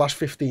 actually, over the last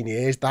 15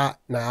 years, that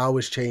now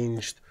has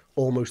changed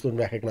almost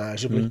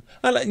unrecognisably.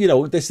 And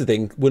this is the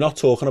thing, we're not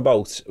talking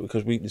about,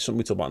 because something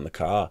we talked about in the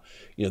car,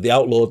 they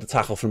outlawed the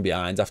tackle from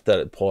behind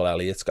after Paul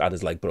Elliott's had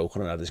his leg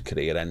broken and had his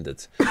career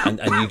ended.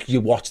 and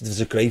you watch,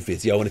 there's a great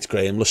video, and it's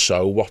Graham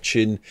Lasso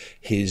watching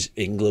his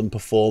England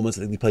performance.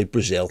 I think he played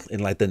Brazil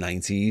in like the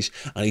 90s,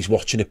 and he's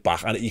watching it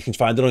back, and you can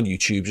find it on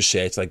YouTube. Just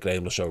search like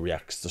Graham Lasso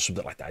reacts to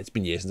something like that. It's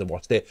been years since I've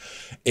watched it.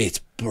 It's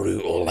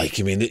brutal. Like,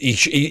 I mean,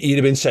 he'd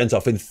have been sent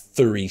off in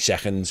 3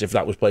 seconds if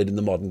that was played in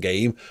the modern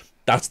game.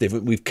 That's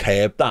different. We've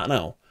curbed that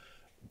now.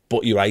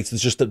 But you're right.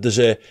 It's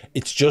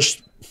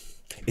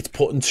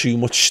putting too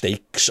much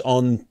stakes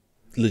on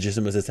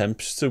legitimate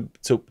attempts to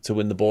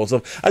win the balls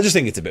off. I just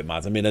think it's a bit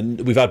mad. I mean,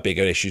 and we've had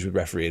bigger issues with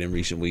refereeing in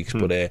recent weeks.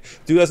 But do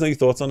you guys know your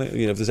thoughts on it?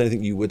 If there's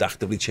anything you would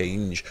actively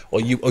change, or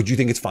do you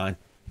think it's fine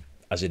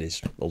as it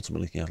is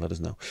ultimately? Yeah, let us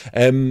know.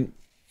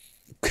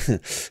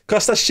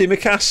 Kostas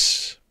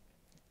Tsimikas,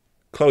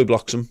 Chloe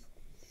blocks him.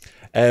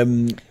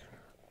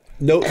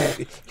 No,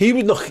 he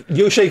would not.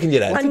 You're shaking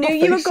your head. I knew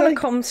you were going to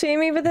come to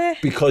me with it.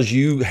 Because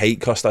you hate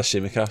Kostas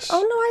Tsimikas.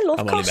 Oh, no, I love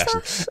I'm only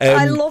Kostas. messing.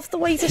 I love the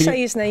way to say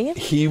his name.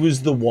 He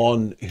was the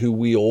one who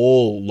we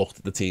all looked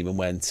at the team and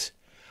went,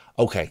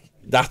 okay,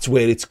 that's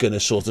where it's going to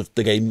sort of,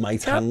 the game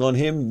might hang on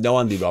him. No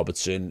Andy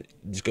Robertson.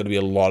 There's going to be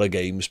a lot of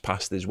games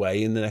passed his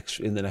way in the next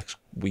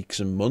weeks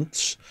and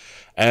months.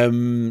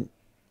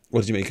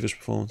 What did you make of his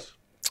performance?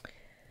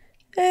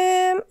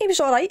 He was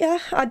all right, yeah.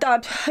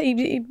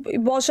 He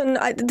wasn't.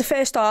 The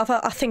first half,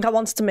 I think I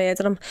wanted to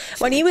murder him.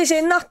 When he was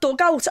in that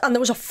dugout and there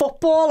was a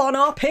football on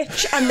our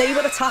pitch and they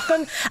were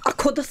attacking, I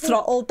could have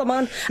throttled the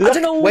man. I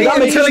don't know. Wait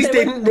until he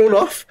didn't run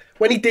off.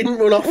 When he didn't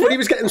run off, when he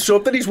was getting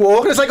subbed and he's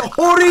walking, it's like,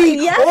 hurry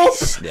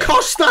yes. up,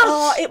 Kostas!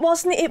 Oh, it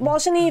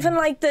wasn't even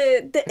like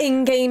the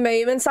in-game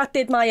moments that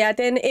did my head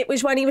in. It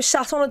was when he was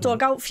sat on a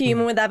dugout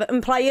fuming with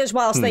Everton players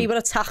whilst they were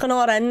attacking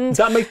our end.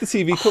 Did that make the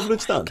TV coverage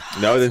stand?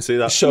 No, I didn't see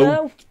that. So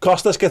No.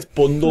 Kostas gets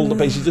bundled.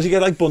 Does he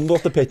get like bundled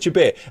off the pitch a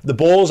bit? The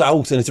ball's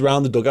out and it's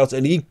around the dugout,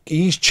 and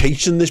he's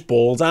chasing this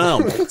ball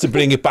down to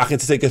bring it back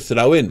and to take a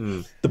throw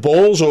in. The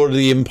ball's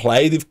already in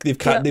play. They've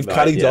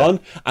carried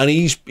on, and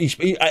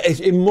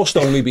it must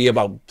only be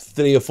about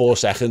 3 or 4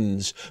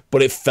 seconds,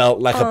 but it felt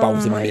like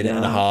about a minute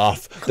and a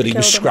half that he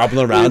was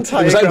scrabbling around. It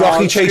was like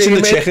Rocky chasing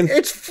the chicken.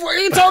 It's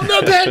on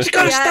the pitch,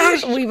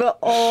 Kostas! Yeah, we were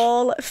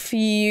all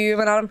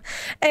fuming at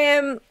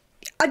him.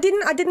 I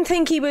didn't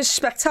think he was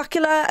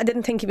spectacular. I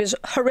didn't think he was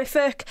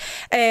horrific.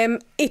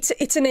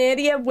 It's an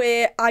area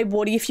where I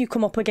worry if you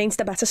come up against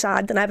a better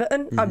side than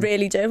Everton. I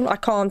really do. I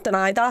can't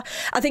deny that.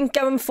 I think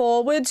going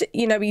forward,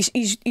 you know,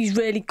 he's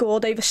really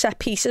good over set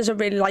pieces. I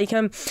really like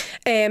him.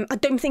 I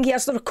don't think he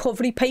has the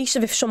recovery pace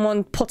of if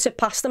someone puts it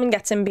past him and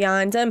gets in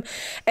behind him.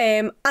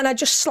 And I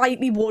just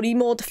slightly worry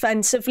more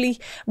defensively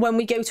when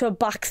we go to a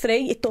back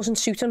three. It doesn't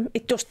suit him.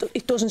 It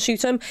doesn't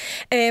suit him.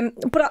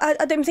 But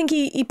I don't think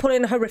he put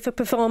in a horrific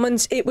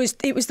performance. It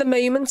was the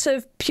moment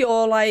of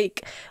pure,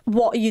 like,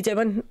 what are you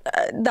doing?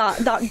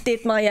 That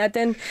did my head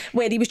in,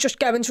 where he was just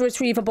going to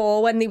retrieve a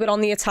ball when they were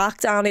on the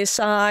attack down his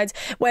side,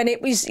 when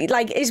it was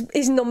like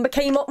his number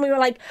came up and we were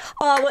like,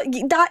 oh,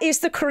 that is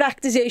the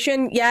correct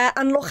decision, yeah,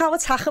 and look how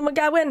attacking we're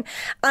going.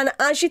 And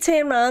as you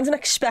turn around and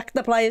expect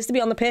the players to be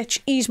on the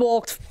pitch, he's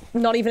walked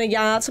not even a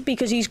yard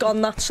because he's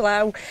gone that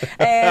slow.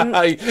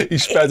 He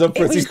sped up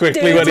pretty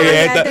quickly when he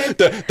hit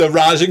the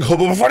rising hub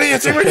before he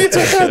hit him.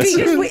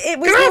 It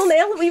was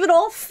 0-0. We were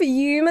all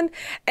fuming.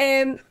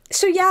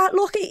 So yeah,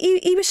 look,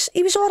 he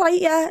was all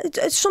right. Yeah,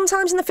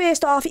 sometimes in the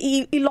first half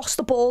he lost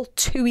the ball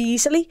too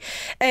easily.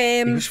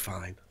 He was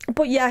fine.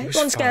 But yeah,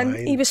 once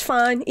again, he was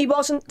fine. He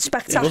wasn't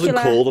spectacular. He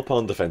wasn't called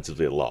upon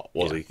defensively a lot,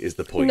 was he? Is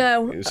the point?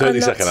 No, certainly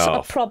and second that's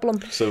half. a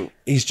problem. So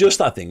he's just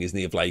that thing, isn't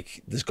he? Of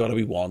like, there's got to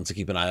be one to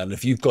keep an eye on.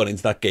 If you've gone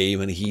into that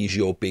game and he's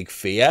your big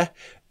fear,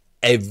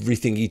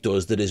 everything he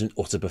does that isn't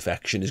utter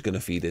perfection is going to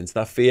feed into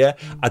that fear.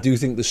 I do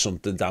think there's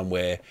something down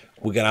where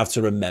we're going to have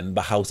to remember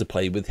how to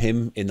play with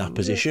him in that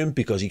position,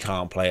 because he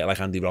can't play it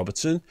like Andy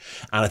Robertson.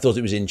 And I thought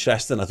it was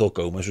interesting. I thought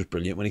Gomez was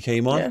brilliant when he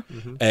came on.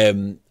 Yeah.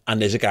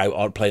 And there's a guy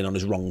playing on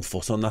his wrong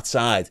foot on that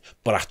side,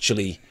 but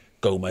actually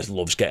Gomez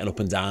loves getting up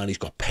and down. He's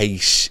got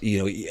pace.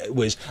 You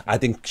know, I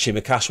think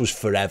Tsimikas was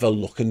forever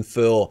looking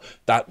for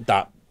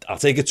that I'll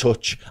take a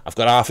touch, I've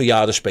got half a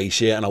yard of space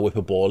here and I'll whip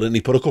a ball in. And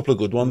he put a couple of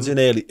good ones in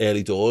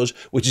early doors,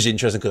 which is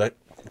interesting because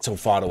it's so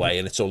far away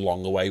and it's so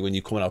long away when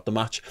you're coming out the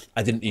match.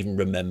 I didn't even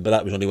remember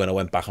that. It was only when I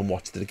went back and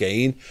watched it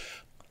again.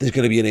 There's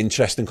going to be an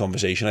interesting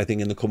conversation, I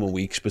think, in the coming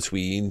weeks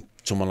between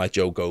someone like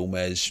Joe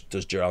Gomez.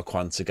 Does Gerald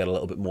Quanta get a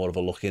little bit more of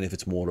a look in if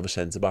it's more of a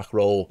centre-back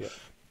role? Yeah.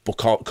 But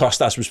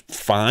Kostas was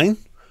fine.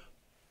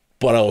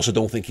 But I also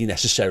don't think he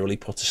necessarily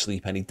put to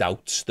sleep any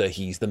doubts that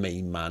he's the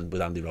main man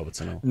with Andy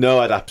Robertson. No,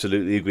 I'd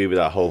absolutely agree with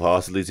that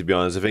wholeheartedly, to be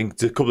honest. I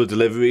think a couple of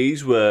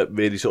deliveries were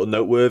really sort of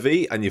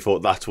noteworthy, and you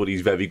thought that's what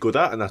he's very good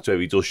at, and that's where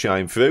he does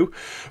shine through.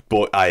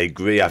 But I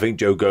agree. I think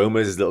Joe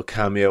Gomez's little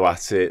cameo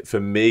at it, for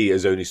me,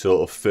 has only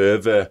sort of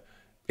further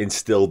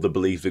instilled the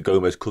belief that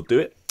Gomez could do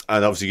it.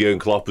 And obviously Jurgen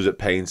Klopp was at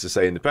pains to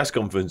say in the press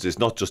conference, it's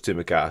not just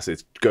Tsimikas,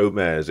 it's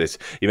Gomez.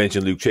 You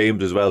mentioned Luke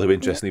Chambers as well, who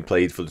interestingly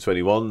played for the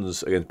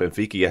 21s against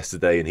Benfica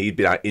yesterday, and he'd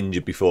been out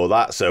injured before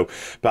that. So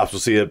perhaps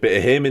we'll see a bit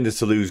of him in the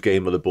Toulouse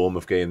game or the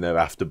Bournemouth game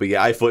thereafter. But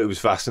yeah, I thought it was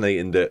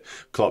fascinating that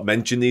Klopp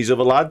mentioned these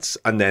other lads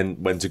and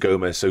then went to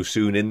Gomez so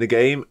soon in the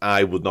game.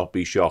 I would not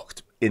be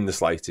shocked in the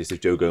slightest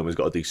if Joe Gomez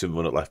got a decent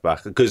run at left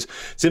back, because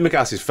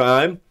Tsimikas is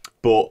fine.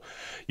 But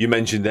you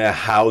mentioned there,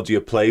 how do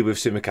you play with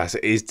Tsimikas?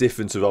 It is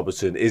different to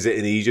Robertson. Is it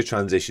an easier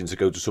transition to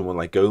go to someone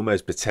like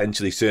Gomez?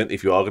 Potentially, certainly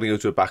if you are going to go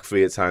to a back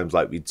three at times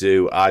like we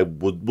do,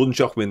 wouldn't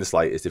shock me in the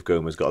slightest if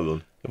Gomez got a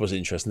run. It was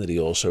interesting that he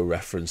also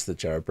referenced that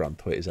Jared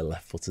Brandthwaite is a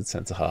left-footed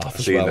centre-half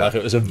as well. Like,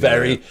 it was a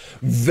very,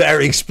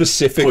 very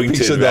specific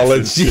piece of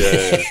knowledge. He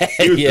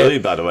was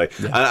brilliant, by the way.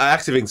 And I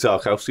actually think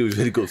Tarkowski was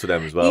really good for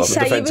them as well.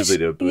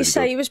 You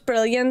say he was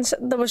brilliant.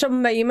 There was a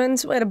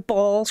moment where the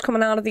ball's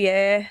coming out of the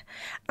air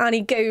and he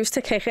goes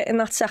to kick it in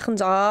that second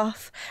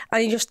half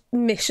and he just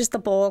misses the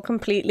ball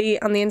completely,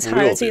 and the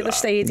entirety of the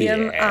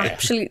stadium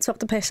absolutely took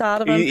the piss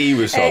out of him. He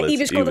was solid. He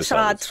was good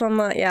aside from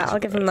that. Yeah, I'll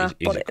give him that.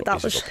 But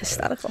that was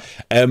hysterical.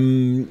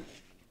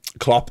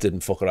 Klopp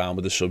didn't fuck around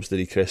with the subs, did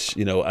he, Chris?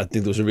 You know, I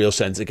think there was a real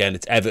sense, again,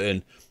 it's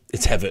Everton.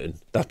 It's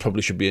Everton. That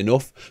probably should be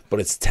enough, but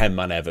it's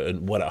 10-man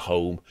Everton. We're at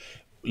home.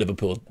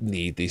 Liverpool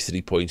need these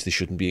 3 points. They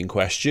shouldn't be in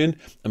question.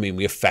 I mean,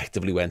 we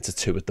effectively went to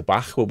 2 at the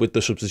back with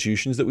the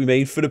substitutions that we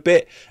made for a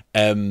bit.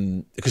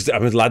 Because I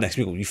mean, the lad next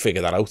week, you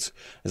figure that out.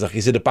 It's like,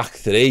 is it a back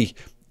 3?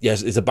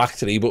 Yes, it's a back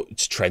 3, but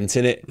it's Trent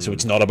in it, so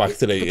it's not a back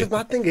 3. But the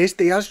bad thing is,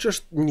 Diaz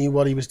just knew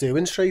what he was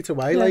doing straight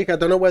away. Like, I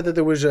don't know whether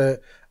there was a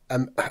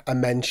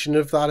mention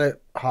of that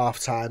at half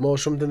time or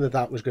something,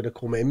 that was going to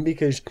come in,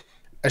 because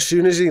as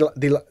soon as he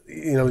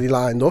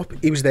lined up,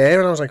 he was there,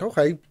 and I was like,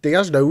 okay,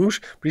 Diaz knows,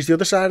 but he's the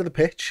other side of the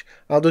pitch.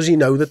 How does he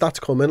know that that's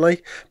coming?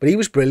 Like, but he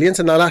was brilliant,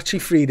 and that actually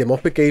freed him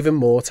up. It gave him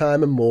more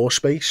time and more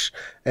space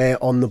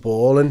on the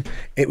ball, and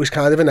it was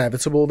kind of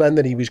inevitable then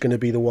that he was going to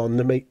be the one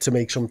to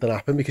make something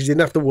happen, because he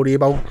didn't have to worry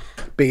about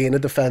being a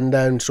defender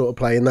and sort of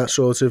playing that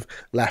sort of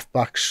left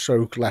back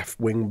stroke left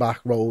wing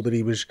back role that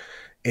he was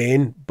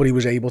in, but he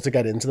was able to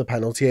get into the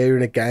penalty area.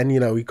 And again, you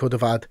know, he could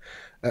have had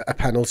a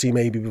penalty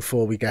maybe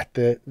before we get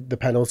the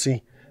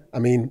penalty. I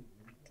mean,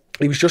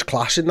 he was just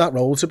class in that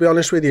role, to be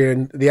honest with you,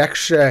 and the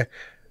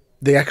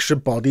extra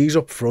bodies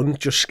up front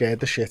just scared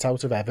the shit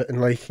out of Everton.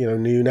 Like, you know,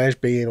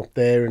 Núñez being up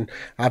there and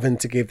having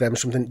to give them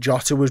something.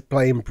 Jota was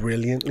playing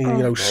brilliantly,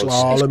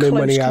 slaloming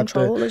when he had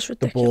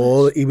the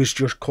ball. He was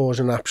just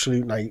causing an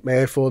absolute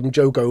nightmare for them.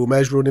 Joe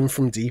Gomez running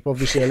from deep,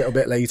 obviously a little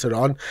bit later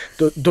on,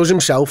 does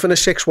himself in a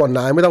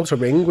 6-1-9 without a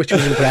ring, which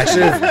was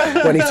impressive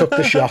when he took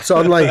the shot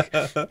on. Like,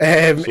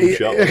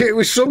 it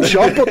was some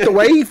shot, but the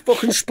way he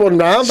fucking spun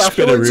round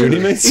afterwards,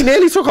 he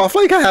nearly took off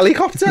like a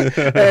helicopter.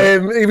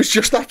 He was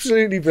just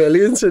absolutely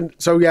brilliant. And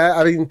so, yeah,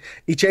 I mean,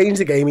 he changed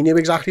the game. He knew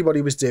exactly what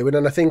he was doing.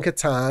 And I think at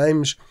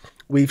times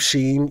we've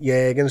seen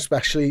Jürgen,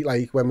 especially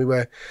like when we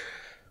were,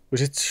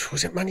 was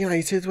it Man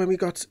United when we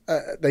got,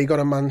 they got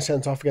a man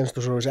sent off against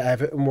us, or was it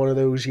Everton one of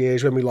those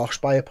years when we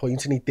lost by a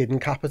point and he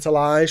didn't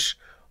capitalise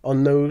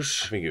on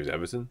those? I think it was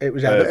Everton. It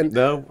was Everton.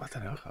 No, I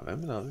don't know. I can't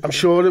remember now. I'm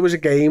sure there was a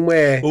game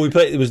where... Well, we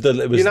played. It was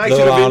United with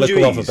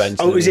injuries. Off a bench.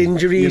 Oh, it was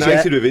injuries.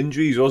 United with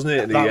injuries, wasn't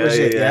it? That was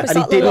it. Yeah. Was And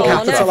he that didn't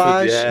Lallana?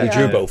 capitalise. We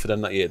drew both of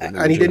them that year.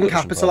 And he didn't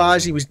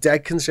capitalise. He was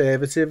dead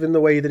conservative in the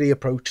way that he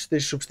approached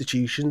his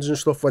substitutions and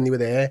stuff when they were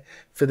there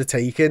for the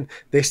taking.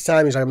 This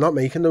time he's like, I'm not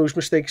making those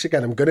mistakes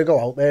again. I'm going to go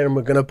out there and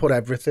we're going to put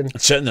everything.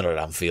 Certainly not at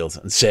Anfield,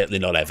 and certainly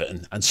not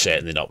Everton, and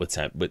certainly not with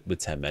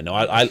 10 men. No,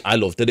 I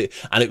loved it,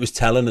 and it was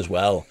telling as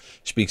well.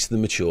 Speaks to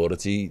the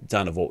maturity,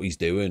 Dan, of what he's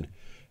doing.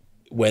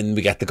 When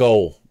we get the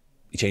goal,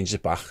 he changes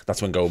it back.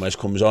 That's when Gomez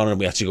comes on, and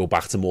we actually go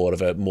back to more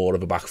of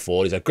a back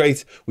four. He's like,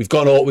 great, we've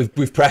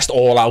we've pressed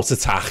all out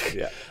attack,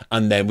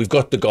 and then we've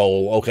got the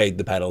goal. Okay,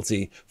 the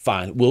penalty,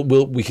 fine.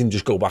 We can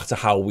just go back to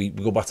how we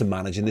go back to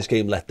managing this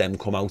game. Let them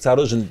come out at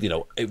us, and you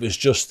know, it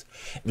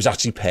was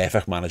actually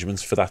perfect management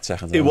for that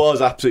second. It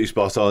was absolutely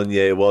spot on.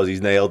 Yeah, it was.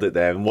 He's nailed it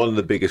there. And one of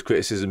the biggest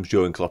criticisms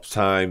during Klopp's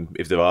time,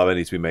 if there are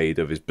any to be made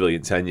of his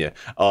brilliant tenure,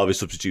 are his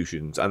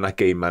substitutions and that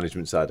game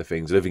management side of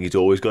things. I don't think he's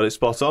always got it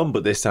spot on,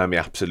 but this time he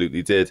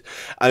absolutely did.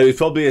 And it was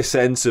probably a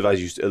sense of,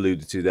 as you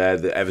alluded to there,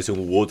 that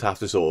Everton would have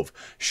to sort of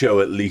show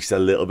at least a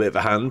little bit of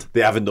a hand.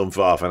 They haven't done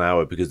for half an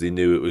hour because they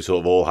knew it was sort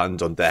of all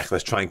hands on deck.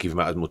 Let's try and keep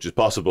them out as much as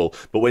possible.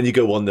 But when you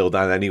go 1-0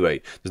 down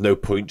anyway, there's no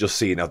point just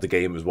seeing out the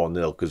game as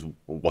 1-0, because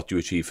what do you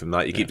achieve from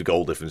that? You keep the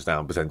goal difference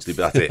down potentially,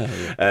 but that's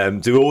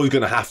it. So we're always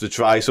going to have to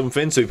try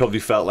something. So he probably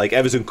felt like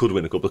Everton could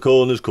win a couple of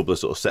corners, a couple of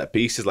sort of set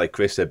pieces, like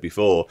Chris said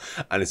before.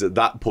 And it's at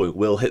that point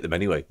we'll hit them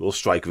anyway. We'll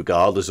strike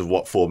regardless of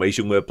what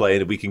formation we're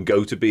playing. If we can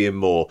go to being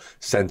more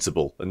sensible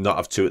and not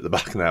have two at the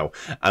back now,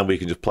 and we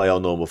can just play our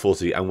normal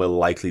footy, and we're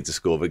likely to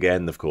score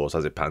again, of course,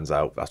 as it pans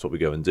out. That's what we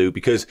go and do,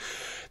 because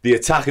the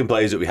attacking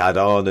players that we had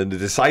on and the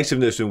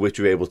decisiveness in which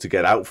we were able to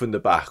get out from the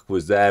back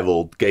was their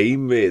old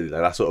game, really.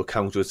 Like that sort of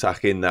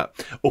counter-attacking,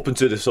 that up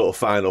until the sort of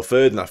final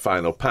third and that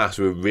final pass,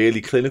 we were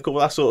really clinical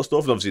with that sort of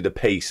stuff. And obviously the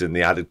pace and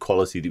the added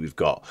quality that we've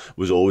got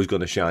was always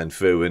going to shine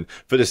through. And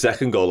for the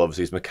second goal,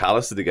 obviously it's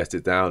McAllister that gets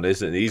it down,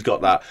 isn't it? He's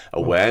got that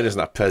awareness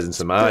and that presence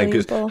of mind,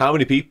 because how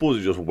many people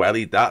have just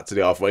wellied that to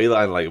the halfway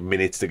line like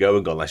minutes to go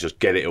and gone, let's just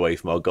get it away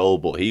from our goal?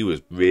 But he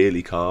was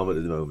really calm at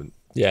the moment.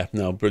 Yeah,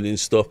 no, brilliant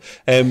stuff.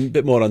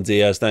 Bit more on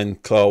Diaz then,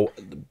 Chloe.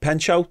 Pen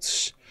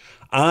shouts.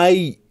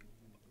 I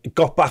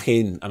got back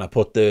in and I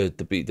put the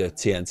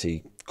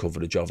TNT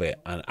coverage of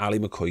it, and Ali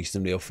McCoist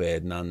and Rio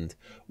Ferdinand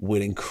were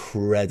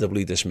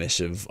incredibly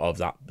dismissive of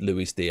that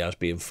Luis Diaz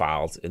being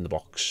fouled in the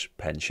box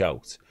pen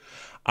shout.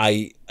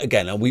 I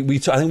think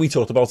we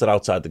talked about it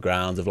outside the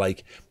ground of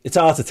like, it's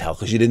hard to tell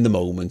because you're in the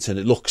moment and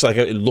it looks like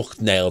it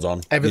looked nailed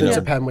on. Everything's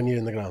a pen when you're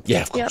in the ground.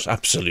 Yeah, of course,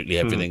 absolutely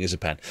everything is a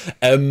pen.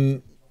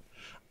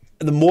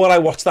 The more I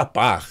watch that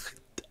back,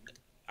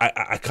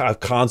 I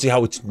can't see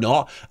how it's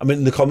not. I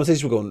mean, the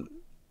commentators were going,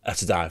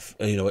 that's a dive,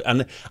 you know,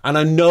 and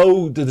I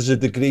know that there's a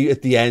degree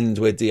at the end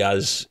where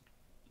Diaz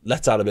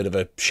lets out a bit of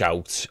a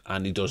shout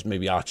and he does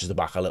maybe arches the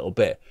back a little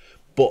bit,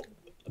 but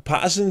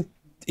Patterson,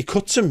 he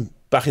cuts him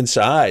back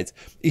inside,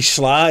 he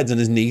slides and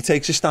his knee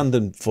takes his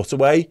standing foot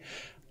away.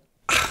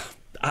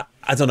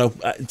 I don't know,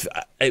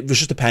 it was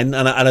just a pen,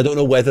 and I don't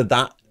know whether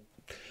that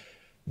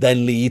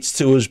then leads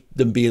to us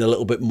them being a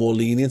little bit more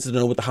lenient. I don't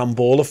know what the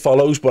handballer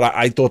follows, but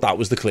I thought that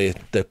was the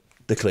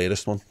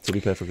clearest one, to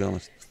be perfectly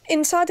honest.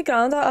 Inside the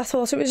ground, I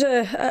thought it was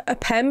a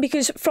pen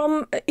because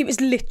it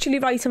was literally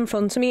right in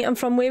front of me, and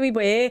from where we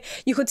were,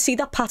 you could see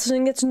that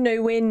Patterson gets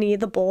nowhere near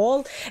the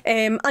ball,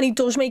 and he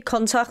does make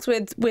contact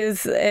with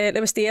Luis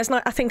Diaz.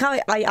 And I think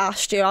I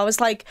asked you, I was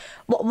like,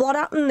 what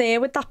happened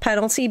there with that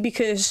penalty?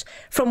 Because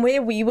from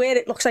where we were,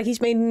 it looks like he's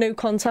made no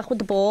contact with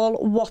the ball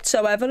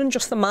whatsoever, and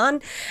just the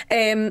man.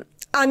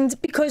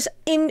 And because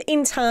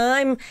in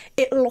time,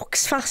 it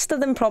looks faster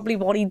than probably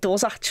what he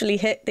does actually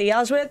hit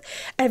Diaz with.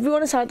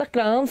 Everyone inside that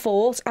ground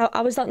thought,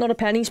 how is that not a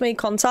pen? He's made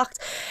contact.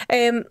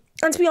 And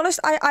to be honest,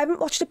 I haven't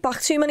watched it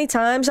back too many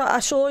times. I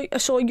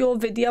saw your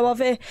video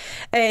of it.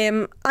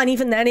 And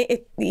even then,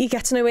 he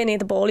gets nowhere near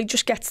the ball. He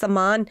just gets the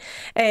man.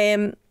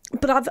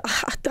 But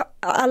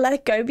I let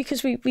it go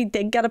because we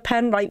did get a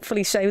pen,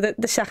 rightfully so,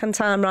 the second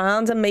time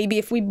round, and maybe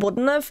if we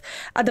wouldn't have,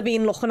 I'd have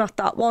been looking at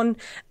that one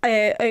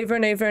over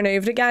and over and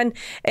over again.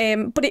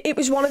 But it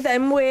was one of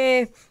them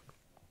where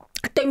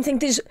I don't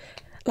think there's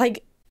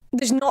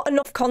not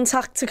enough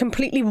contact to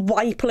completely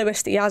wipe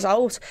Luis Diaz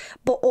out,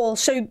 but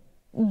also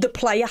the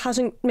player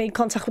hasn't made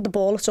contact with the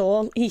ball at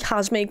all. He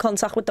has made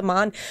contact with the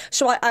man.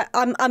 So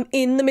I'm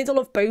in the middle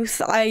of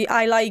both.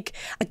 I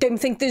don't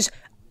think there's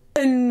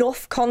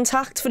enough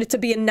contact for it to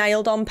be a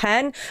nailed on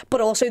pen,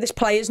 but also this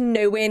player's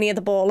nowhere near the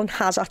ball and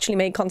has actually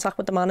made contact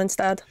with the man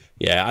instead.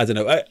 Yeah, I don't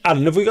know.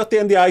 Adam, have we got the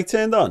NDI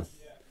turned on?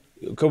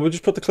 Can we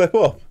just put the clip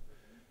up?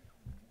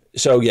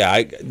 So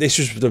yeah, this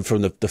was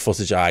from the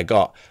footage I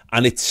got,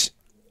 and it's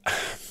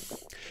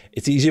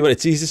easy, but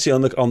it's easy to see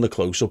on the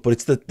close up, but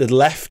it's the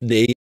left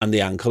knee and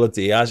the ankle of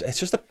Diaz. It's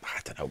just I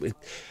don't know.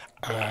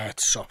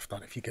 It's soft,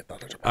 that if you get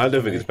that as a penalty. I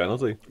don't think it's a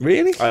penalty.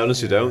 Really? I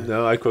honestly don't.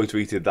 No, I quote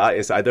tweeted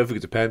that. I don't think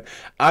it's a pen.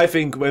 I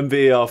think when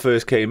VAR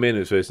first came in, it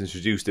was first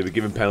introduced, they were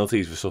giving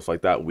penalties for stuff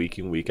like that week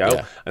in, week out.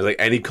 Yeah. And like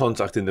any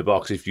contact in the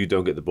box, if you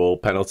don't get the ball,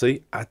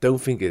 penalty. I don't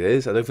think it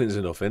is. I don't think there's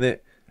enough in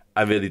it.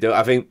 I really don't.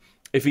 I think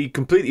if he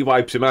completely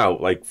wipes him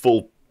out, like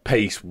full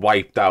pace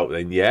wiped out,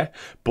 then yeah.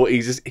 But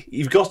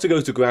you've got to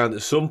go to ground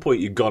at some point.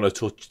 You're gonna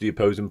touch the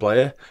opposing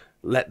player.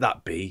 Let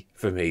that be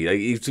for me. Like,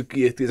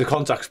 it's a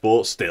contact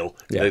sport still,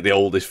 like the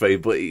oldest phrase,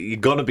 but you're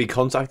gonna be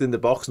contacting the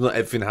box. Not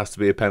everything has to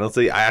be a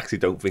penalty. I actually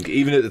don't think,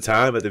 even at the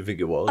time, I didn't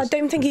think it was. I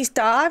don't think he's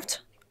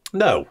dived.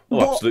 No,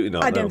 absolutely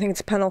not. I don't think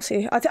it's a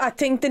penalty. I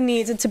think there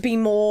needed to be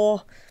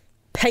more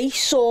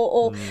pace,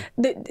 or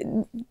there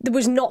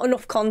was not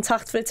enough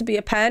contact for it to be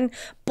a pen,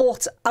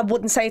 but I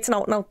wouldn't say it's an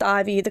out-and-out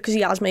dive either because he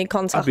has made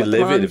contact. I'd be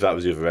livid if that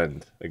was the other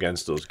end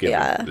against us.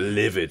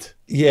 Livid.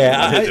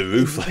 Yeah, I hit the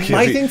roof.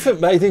 My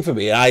thing for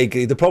me, I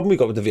agree. The problem we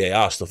got with the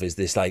VAR stuff is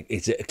this, like,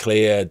 it's a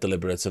clear,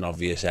 deliberate, and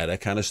obvious error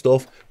kind of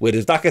stuff. Whereas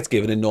if that gets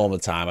given in normal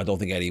time, I don't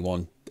think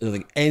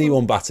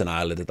anyone bats an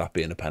eyelid at that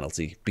being a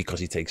penalty,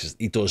 because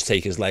he does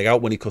take his leg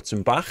out when he cuts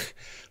him back.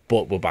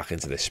 But we're back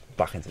into this,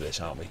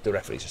 aren't we? The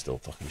referees are still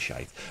fucking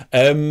shite.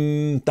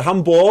 The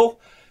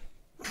handball,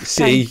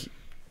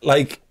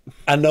 like,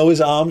 I know his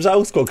arm's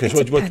out. Go on, Chris,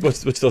 what's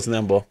your thoughts on the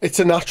handball? It's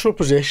a natural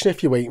position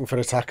if you're waiting for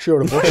a taxi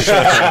or a bus.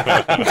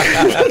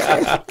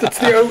 That's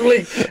the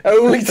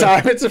only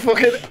time it's a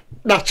fucking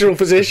natural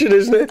position,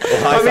 isn't it?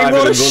 Well, I mean,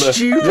 what a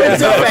stupid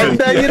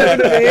defender, you know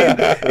what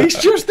I mean? He's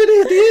just an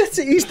idiot.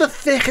 He's the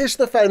thickest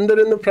defender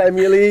in the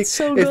Premier League.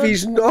 So if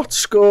he's not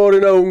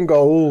scoring own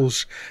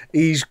goals,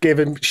 he's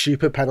giving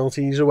stupid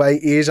penalties away.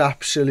 He is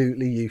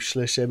absolutely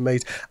useless,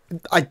 mate.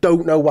 I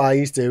don't know why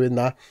he's doing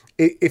that.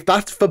 If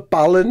that's for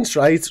balance,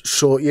 right,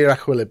 sort your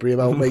equilibrium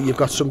out, mate. You've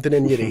got something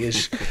in your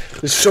ears.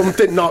 There's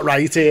something not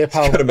right here,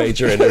 pal. Got a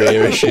major inner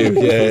ear issue.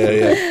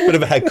 Yeah. Bit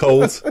of a head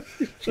cold.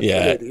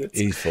 Yeah,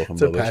 he's fucking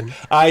rubbish.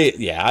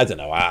 I don't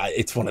know.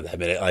 It's one of them,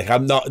 innit? Like,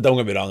 don't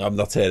get me wrong, I'm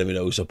not turning my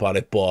nose up at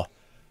it, but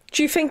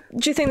do you think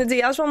the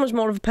Diaz one was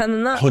more of a pen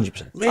than that?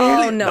 100%. Really?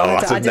 Oh no,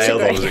 that's I as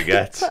nailed on disagree. as it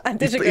gets. I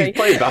disagree. He's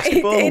playing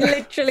basketball.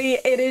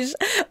 It is.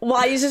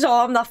 Why is his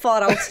arm that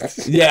far out?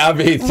 Yeah, I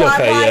mean,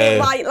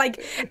 why?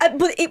 Like,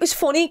 but it was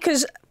funny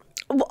because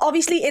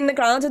obviously in the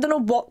ground, I don't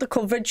know what the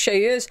coverage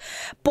shows,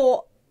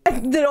 but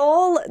they're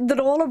all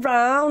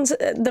around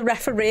the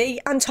referee,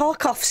 and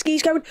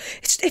Tarkovsky's going,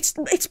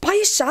 it's by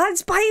his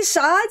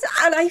side,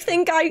 and I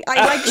think I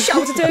like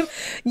shouted to him,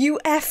 you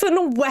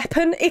effing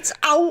weapon, it's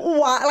out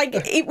wide. Like,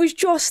 it was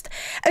just,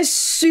 as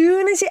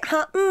soon as it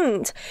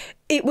happened,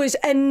 It was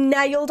a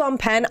nailed-on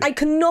pen. I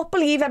could not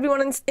believe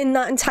everyone in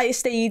that entire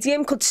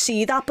stadium could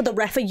see that, but the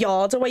ref a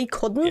yard away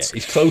couldn't. Yeah,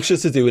 he's closer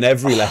to doing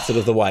every letter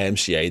of the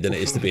YMCA than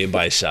it is to being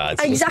by his side.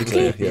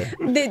 Exactly. Yeah.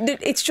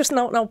 It's just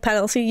no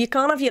penalty. You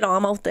can't have your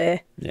arm out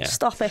there. Yeah.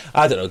 Stop it.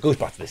 I don't know. It goes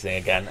back to this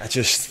thing again.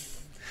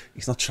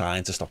 He's not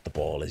trying to stop the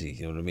ball, is he?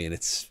 You know what I mean?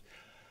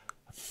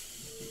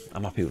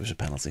 I'm happy it was a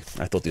penalty.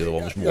 I thought the other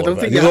one was more. I don't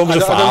think you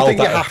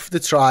have to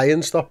try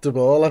and stop the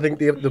ball. I think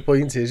the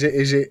point is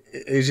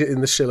it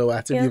in the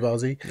silhouette of your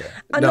body?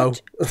 Yeah. No,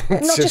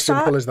 it's as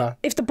simple as that.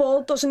 If the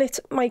ball doesn't hit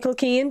Michael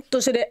Keane,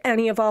 does it hit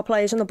any of our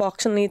players in the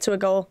box and lead to a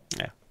goal?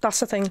 Yeah, that's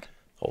the thing.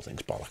 Whole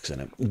thing's bollocks,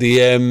 isn't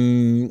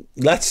it?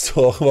 Let's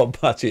talk about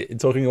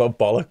talking about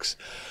bollocks.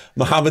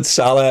 Mohamed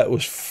Salah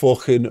was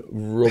fucking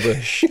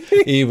rubbish.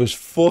 He was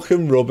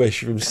fucking rubbish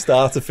from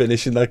start to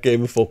finish in that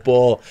game of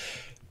football.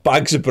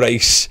 Bags of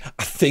brace.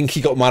 I think he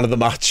got man of the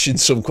match in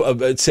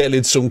certainly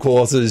in some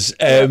quarters.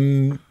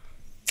 Dan,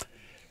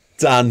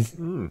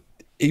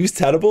 he was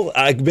terrible.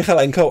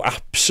 Mykolenko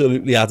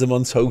absolutely had him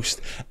on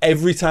toast.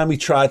 Every time he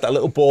tried that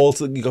little ball,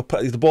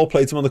 the ball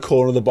played to him on the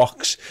corner of the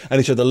box, and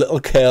he tried a little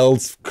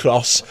curled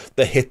cross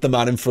that hit the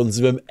man in front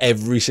of him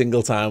every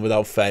single time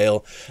without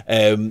fail.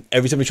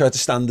 Every time he tried to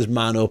stand his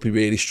man up, he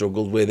really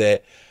struggled with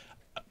it.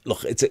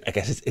 Look, I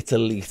guess it's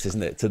elite,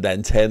 isn't it, to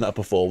then turn that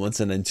performance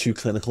and in 2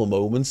 clinical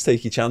moments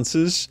take your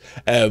chances.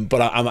 But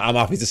I'm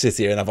happy to sit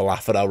here and have a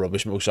laugh at how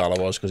rubbish Mo Salah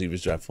was, because he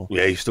was dreadful.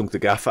 Yeah, he stunk the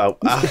gaff out.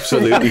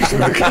 Absolutely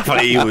stunk the gaff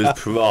out. He was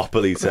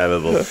properly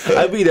terrible.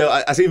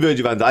 I seen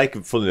Virgil van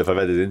Dijk, funny enough, I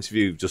read his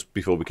interview just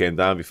before we came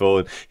down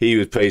before, and he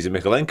was praising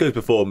Mykolenko's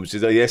performance.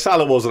 He's like, yeah,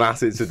 Salah wasn't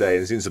at it today.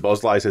 And since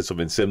Szoboszlai said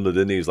something similar,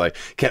 didn't he? He was like,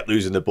 kept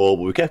losing the ball,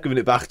 but we kept giving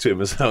it back to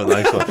him. So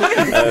nice one.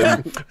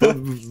 But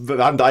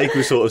Van Dijk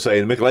was sort of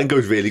saying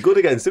Mykolenko's really good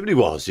against him, and he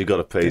was. You've got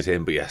to praise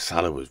him. But yeah,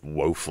 Salah was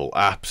woeful,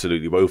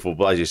 absolutely woeful.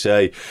 But as you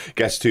say,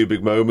 gets 2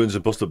 big moments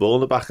and busts the ball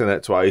in the back of the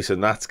net twice,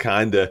 and that's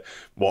kind of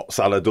what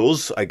Salah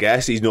does, I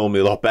guess. He's normally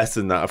a lot better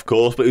than that, of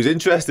course. But it was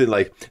interesting,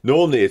 like,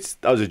 normally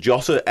that was a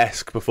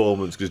Jota-esque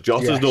performance, because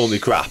Jota's normally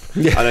crap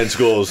and then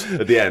scores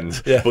at the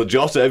end. Yeah. But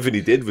Jota, everything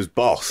he did was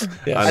boss.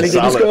 Yeah. And he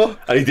didn't score.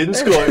 And he didn't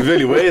score. It was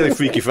really weird, like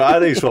Freaky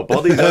Friday, swap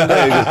bodies, don't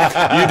they?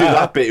 You do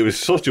that bit, it was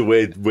such a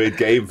weird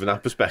game from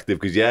that perspective,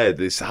 because yeah,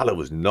 Salah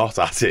was not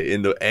at it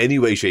in any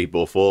way, shape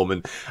or form.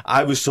 And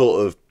I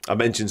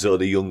mentioned sort of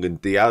the Young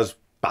and Diaz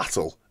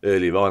battle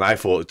earlier on. I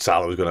thought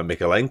Salah was going to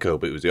Mykolenko,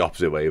 but it was the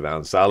opposite way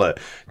around. Salah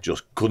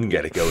just couldn't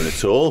get it going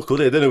at all, could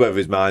he? I don't know whether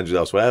his mind was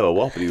elsewhere or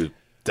what, but he was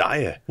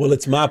dire. Well,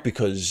 it's mad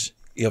because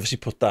he obviously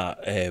put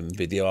that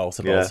video out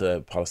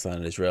about Palestine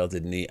and Israel,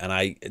 didn't he? And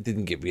I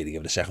didn't really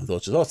give it a second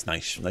thought. I thought, it's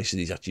nice that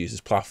he's actually used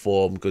his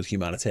platform, good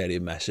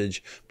humanitarian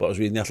message. But I was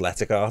reading the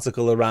Athletic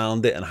article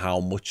around it and how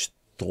much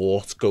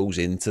thought goes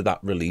into that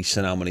release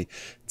and how many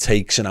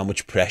takes and how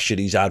much pressure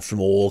he's had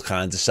from all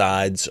kinds of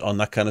sides on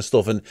that kind of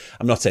stuff. And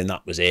I'm not saying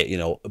that was it, you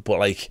know, but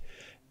like,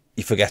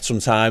 you forget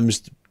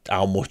sometimes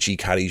how much he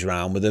carries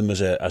around with him as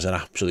an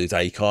absolute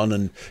icon.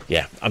 And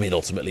yeah, I mean,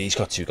 ultimately he's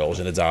got 2 goals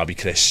in a derby,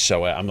 Chris,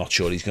 so I'm not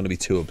sure he's going to be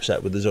too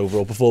upset with his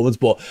overall performance.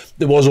 But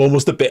there was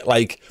almost a bit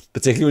like,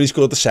 particularly when he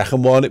scored the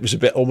second one, it was a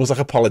bit almost like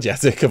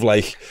apologetic of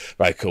like,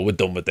 right, cool, we're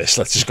done with this,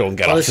 let's just go and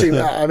get off. Honestly,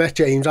 I met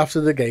James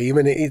after the game,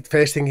 and the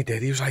first thing he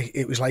did,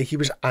 it was like he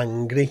was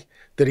angry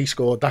that he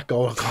scored that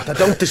goal. God, I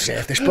don't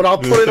deserve this, but I'll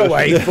put it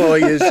away for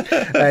you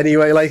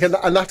anyway. Like,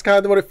 and that's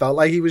kind of what it felt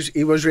like. He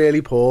was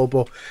really poor,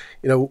 but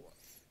you know,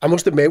 I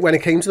must admit, when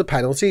it came to the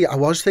penalty, I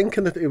was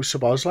thinking that it was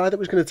Szoboszlai that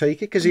was going to take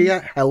it, because he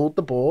held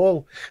the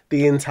ball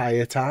the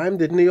entire time,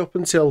 didn't he? Up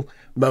until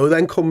Mo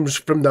then comes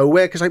from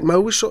nowhere, because like Mo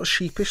was sort of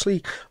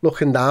sheepishly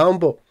looking down,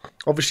 but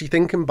obviously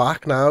thinking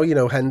back now, you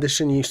know,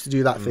 Henderson used to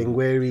do that thing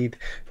where he'd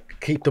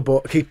keep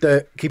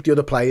the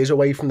other players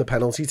away from the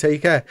penalty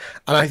taker,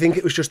 and I think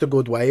it was just a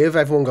good way of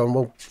everyone going,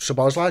 well,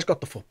 Szoboszlai's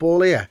got the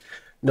football here.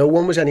 No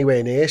one was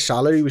anywhere near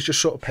Salah. He was just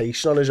sort of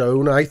pacing on his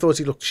own. I thought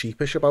he looked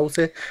sheepish about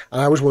it.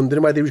 And I was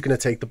wondering whether he was going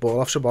to take the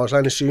ball off Szoboszlai.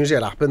 And as soon as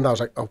it happened, I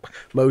was like, oh,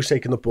 Mo's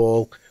taking the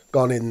ball,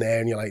 gone in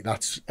there. And you're like,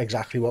 that's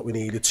exactly what we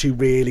needed. 2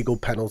 really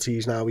good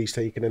penalties now he's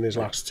taken in his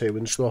last 2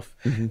 and stuff.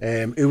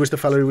 Who was the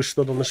fella who was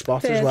stood on the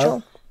spot as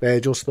well?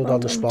 Virgil stood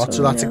on the spot.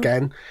 So that's,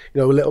 again,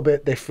 you know, a little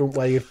bit different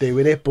way of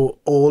doing it, but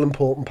all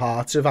important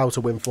parts of how to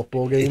win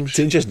football games. It's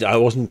interesting. I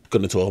wasn't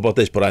going to talk about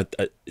this, but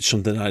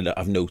something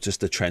I've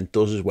noticed that Trent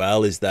does as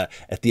well is that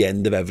at the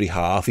end of every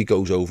half, he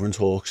goes over and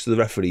talks to the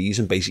referees,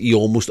 and basically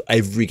almost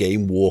every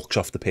game walks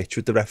off the pitch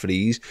with the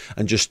referees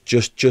and just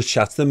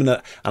chats to them.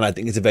 And I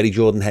think it's a very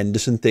Jordan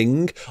Henderson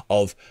thing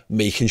of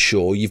making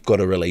sure you've got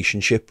a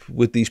relationship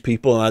with these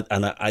people.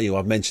 And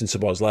I've mentioned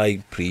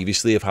Szoboszlai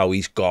previously of how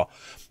he's got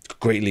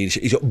great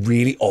leadership. He's got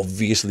really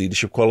obvious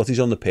leadership qualities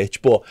on the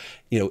pitch, but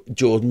you know,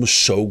 Jordan was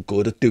so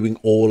good at doing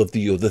all of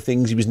the other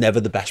things. He was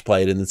never the best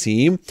player in the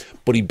team,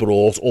 but he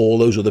brought all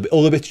those other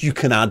bits you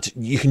can add,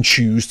 you can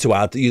choose to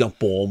add, that you're not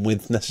born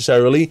with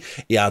necessarily.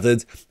 He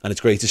added, and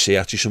it's great to see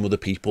actually some other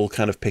people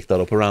kind of pick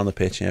that up around the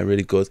pitch. Yeah,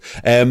 really good.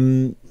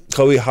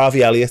 Chloe,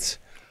 Harvey Elliott,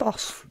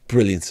 boss.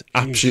 brilliant,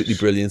 absolutely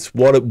brilliant.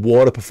 What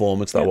a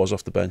performance that was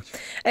off the bench.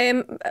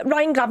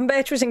 Ryan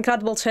Gravenberch was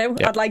incredible too.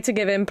 I'd like to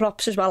give him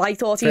props as well. I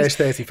thought First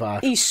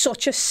 35. He's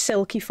such a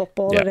silky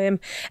footballer, him.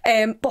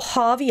 But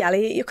Harvey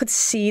Elliott, you could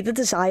see the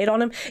desire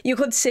on him. You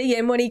could see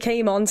him when he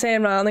came on,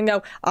 turn around and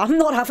go, I'm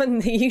not having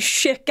these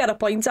shit get a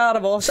point out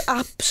of us.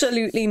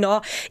 Absolutely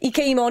not. He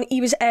came on,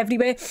 he was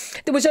everywhere.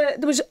 There was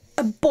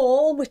a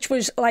ball which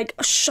was like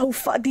so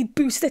far, they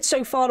boosted it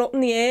so far up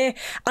in the air,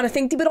 and I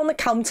think they were on the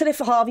counter if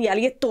Harvey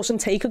Elliott doesn't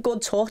take a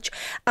good touch,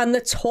 and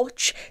the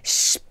touch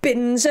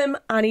spins him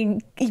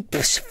and he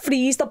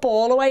frees the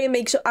ball away and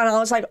makes it, and I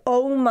was like,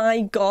 oh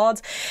my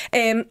god.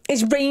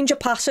 His range of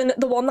passing,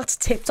 the one that's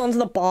tipped onto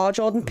the bar,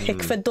 Jordan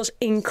Pickford does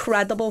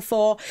incredible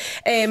for.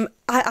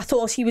 I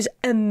thought he was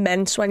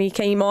immense when he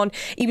came on.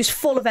 He was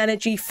full of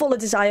energy, full of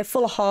desire,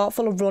 full of heart,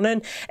 full of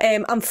running,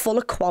 and full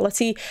of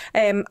quality.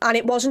 And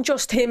it wasn't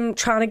just him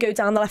trying to go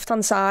down the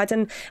left-hand side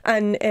and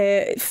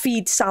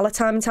feed Salah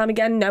time and time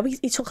again. No,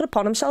 he took it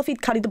upon himself.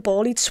 He'd carry the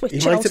ball, he'd switch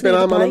out. He might have been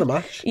our man of the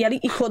match. Yeah,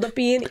 he could have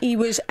been. He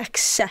was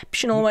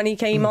exceptional when he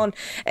came on,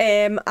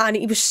 and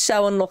he was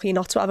so unlucky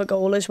not to have a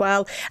goal as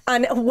well.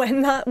 And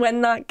when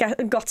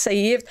that got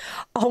saved,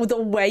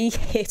 the way he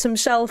hit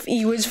himself,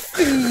 he was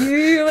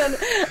fuming.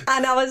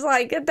 And I was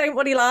like, don't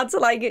worry, lads,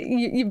 like,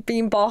 you've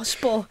been boss,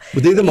 but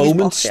they're the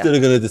moments that are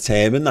going to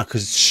determine that,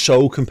 because it's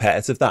so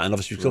competitive, that, and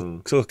obviously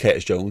we've got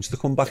Curtis Jones to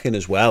come back in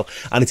as well.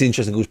 And it's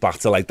interesting, it goes back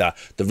to like that,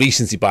 the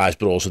recency bias,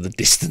 but also the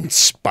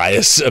distance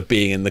bias of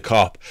being in the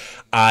Kop.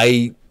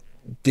 I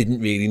didn't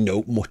really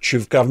know much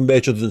of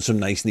Gravenberch other than some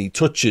nice neat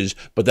touches,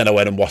 but then I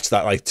went and watched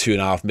that like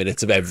 2.5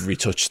 minutes of every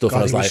touch stuff, and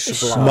I was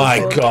like,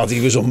 my god,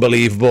 he was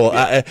unbelievable.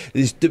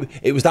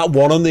 It was that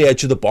one on the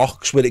edge of the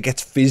box where it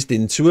gets fizzed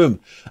into him,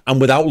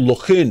 and without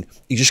looking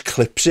he just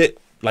clips it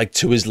like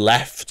to his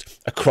left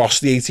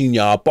across the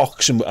 18-yard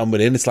box, and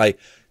we're in. It's like,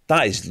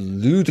 that is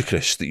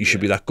ludicrous that you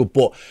should be that good.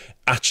 But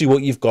actually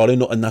what you've got in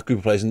that group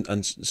of players, and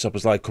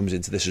Szoboszlai comes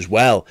into this as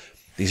well,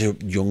 these are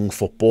young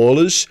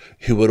footballers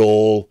who are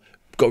all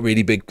got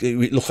really big,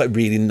 look like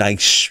really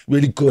nice,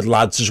 really good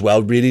lads as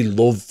well, really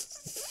love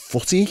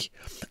footy,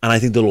 and I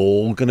think they're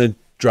all going to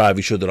drive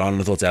each other on.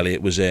 And I thought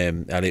Elliott was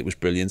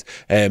brilliant.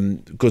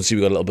 Good to see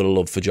we got a little bit of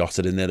love for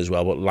Jota in there as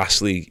well. But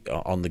lastly,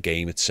 on the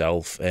game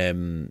itself,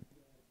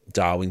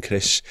 Darwin,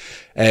 Chris,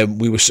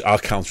 our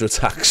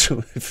counter-attacks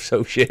were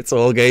so shit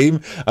all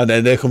game, and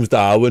then there comes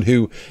Darwin,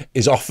 who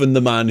is often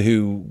the man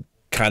who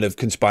kind of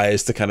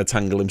conspires to kind of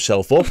tangle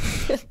himself up.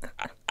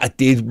 I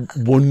did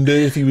wonder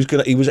if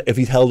if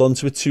he'd held on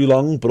to it too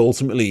long, but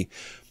ultimately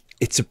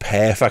it's a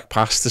perfect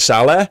pass to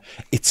Salah.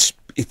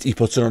 He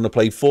puts it on the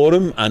plate for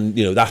him, and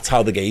that's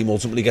how the game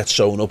ultimately gets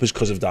sewn up, is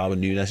because of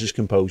Darwin Núñez's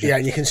composure. Yeah,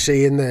 and you can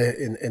see in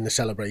the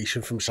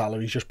celebration from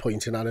Salah, he's just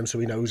pointing at him, so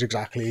he knows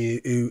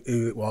exactly who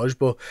it was.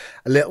 But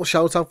a little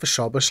shout out for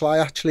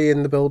Szoboszlai actually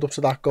in the build up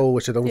to that goal,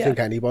 which I don't think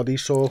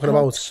anybody's talking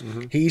about.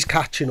 He's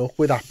catching up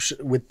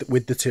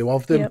with the two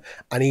of them,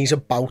 and he's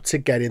about to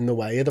get in the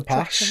way of the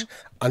pass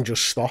and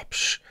just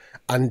stops.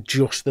 And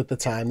just at the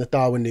time that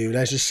Darwin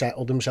Núñez has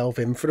settled himself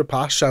in for a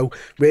pass. So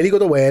really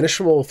good awareness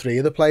from all three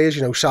of the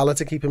players. Salah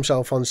to keep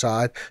himself on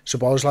side,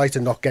 Szoboszlai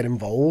to not get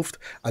involved,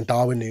 and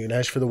Darwin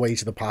Núñez for the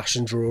weight of the pass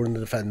and drawing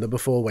the defender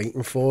before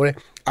waiting for it.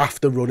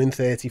 After running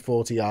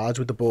 30-40 yards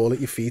with the ball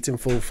at your feet in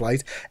full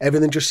flight,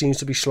 everything just seems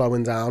to be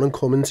slowing down and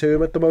coming to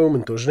him at the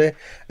moment, doesn't it?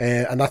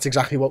 And that's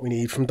exactly what we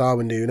need from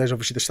Darwin Núñez.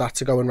 Obviously the stats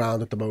are going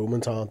round at the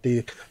moment, aren't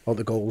they? All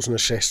the goals and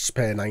assists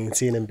per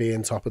 90, and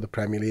being top of the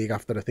Premier League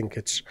after I think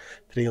it's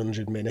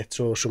 300 minutes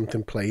or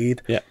something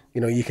played. Yeah,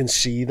 you can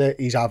see that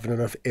he's having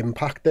enough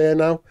impact there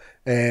now.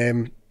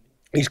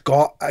 He's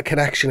got a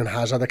connection and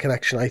has had a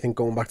connection, I think,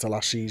 going back to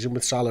last season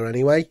with Salah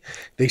anyway.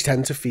 They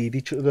tend to feed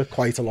each other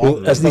quite a lot.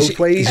 Well, both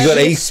ways.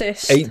 He's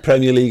got eight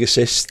Premier League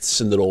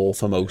assists, and they're all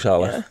for Mo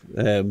Salah.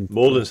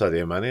 More than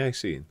Sadio Mane I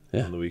seen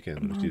on the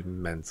weekend, which is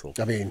mental.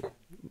 I mean,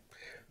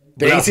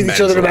 they hated each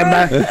other,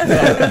 remember?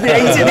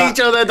 They hated each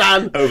other,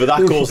 Dan. Over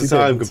that course of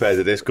time compared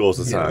to this course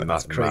of time,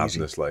 that's crazy.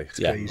 Madness, like. It's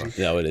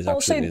crazy. Yeah, it is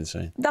absolutely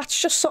insane. That's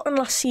just something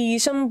last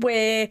season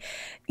where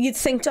you'd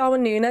think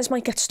Darwin Núñez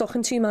might get stuck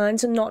in two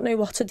minds and not know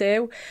what to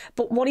do.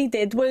 But what he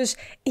did was,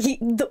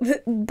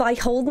 by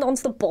holding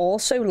onto the ball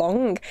so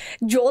long,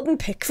 Jordan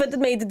Pickford had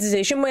made the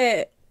decision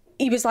where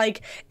he was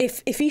like,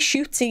 if he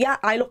shoots here,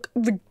 I look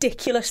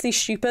ridiculously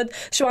stupid,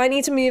 so I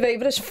need to move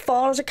over as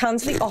far as I can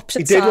to the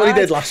opposite side. He did what he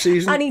did last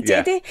season. And he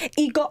did it.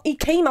 He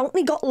came out and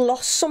he got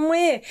lost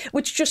somewhere,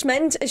 which just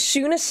meant as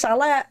soon as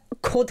Salah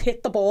could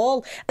hit the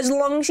ball, as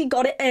long as he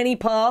got it any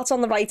part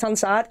on the right-hand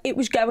side, it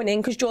was going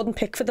in, because Jordan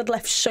Pickford had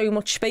left so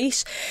much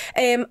space.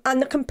 And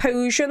the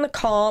composure and the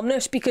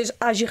calmness, because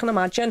as you can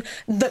imagine,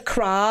 the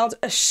crowd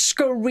are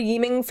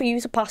screaming for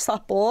you to pass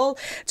that ball,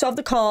 to have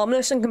the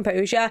calmness and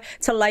composure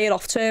to lay it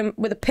off to him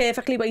with a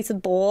perfectly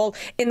weighted ball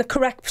in the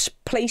correct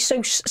place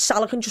so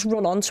Salah can just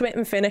run onto it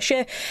and finish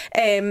it.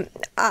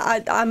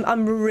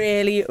 I'm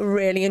really,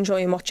 really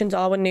enjoying watching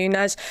Darwin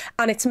Núñez,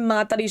 and it's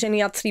mad that he's only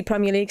had 3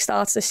 Premier League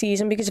starts this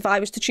season, because if I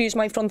was to choose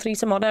my front three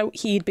tomorrow,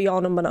 he'd be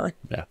our number 9.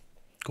 Yeah.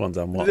 Go on,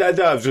 Dan, what?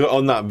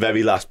 On that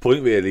very last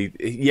point, really,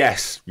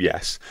 yes,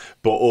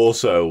 but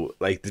also,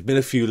 like, there's been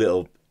a few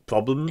little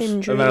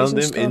problems around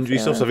him, injury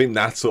stuff. So I think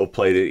that sort of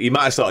played it. He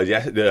might have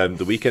started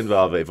the weekend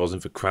rather if it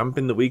wasn't for cramp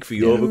in the week for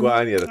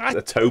Uruguay. He had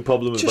a toe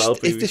problem as well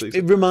previously.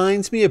 It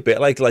reminds me a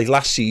bit like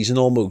last season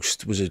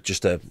almost was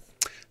just a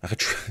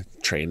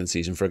training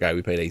season for a guy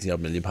we paid £80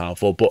 million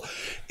for, but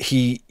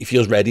he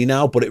feels ready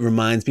now. But it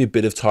reminds me a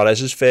bit of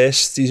Torres's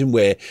first season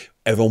where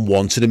everyone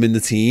wanted him in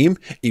the team.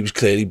 He was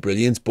clearly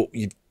brilliant, but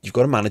you've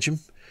got to manage him.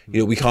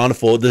 You know, we can't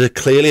afford. There's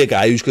clearly a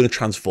guy who's going to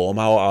transform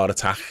how our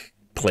attack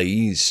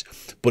plays,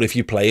 but if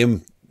you play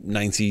him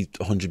 90,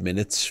 100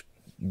 minutes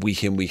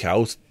week in, week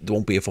out, there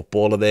won't be a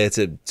footballer there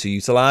to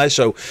utilise.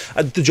 So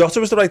the Jota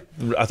was I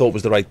thought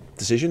was the right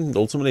decision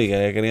ultimately.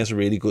 He has a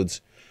really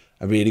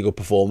good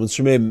performance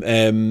from him,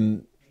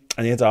 and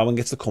yeah, Darwin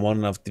gets to come on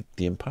and have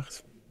the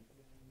impact.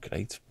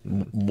 Great,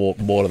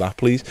 more of that,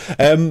 please.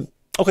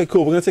 Okay,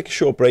 cool. We're going to take a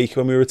short break.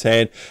 When we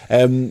return,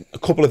 a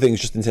couple of things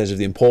just in terms of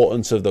the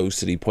importance of those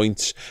 3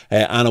 points,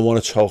 and I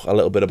want to talk a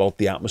little bit about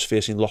the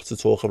atmosphere. Seen lots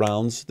of talk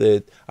around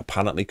the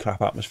apparently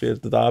crap atmosphere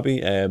of the derby,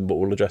 but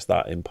we'll address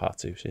that in part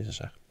 2. See you in a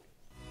sec.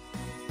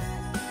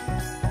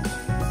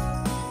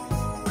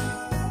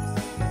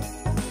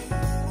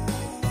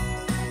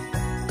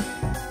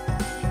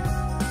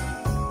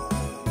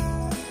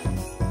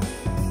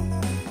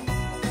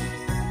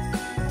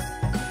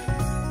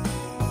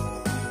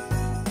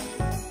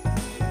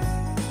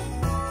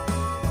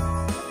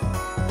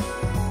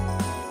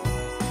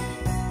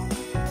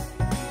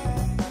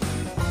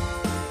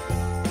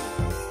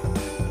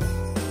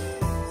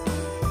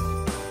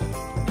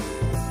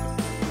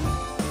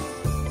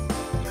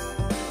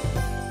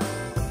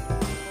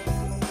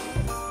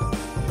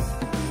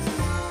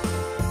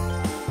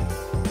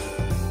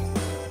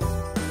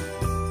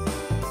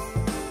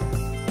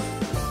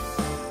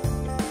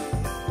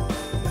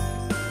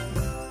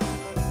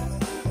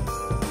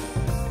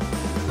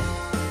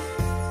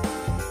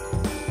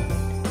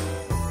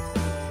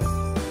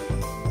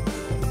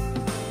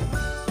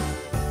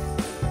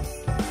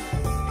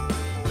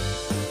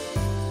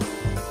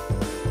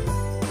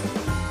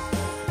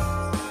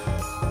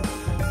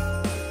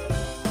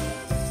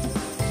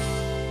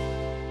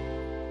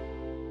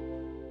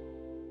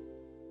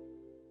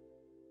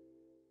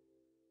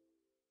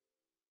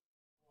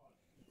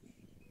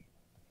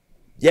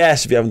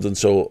 Yes, if you haven't done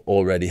so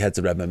already, head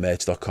to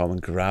redmenmerch.com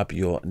and grab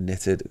your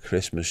knitted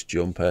Christmas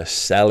jumper.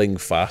 Selling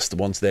fast.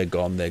 Once they're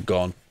gone, they're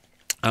gone.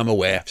 I'm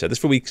aware. I've said this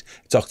for weeks.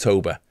 It's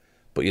October.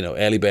 But, you know,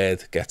 early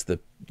bird gets the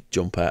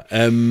jumper.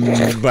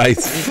 Right.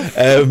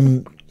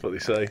 What they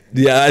say.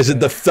 Yeah, is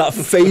it that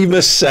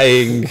famous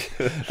saying?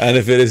 And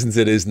if it isn't,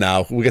 it is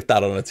now. We'll get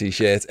that on a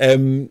T-shirt.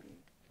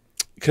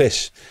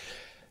 Chris,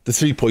 the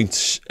 3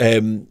 points.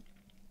 And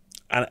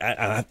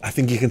I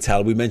think you can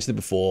tell. We mentioned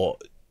it before.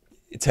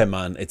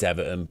 10-man, it's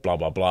Everton, blah,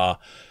 blah, blah.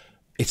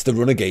 It's the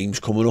run of games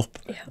coming up.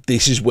 Yeah.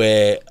 This is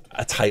where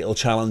a title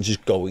challenge is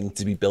going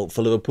to be built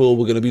for Liverpool.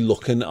 We're going to be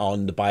looking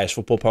on the Bias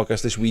Football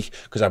Podcast this week,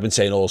 because I've been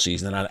saying all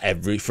season,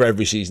 and for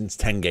every season, it's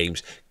 10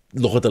 games.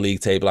 Look at the league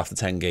table after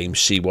 10 games,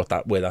 see where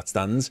that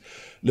stands.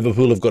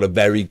 Liverpool have got a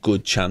very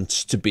good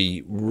chance to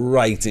be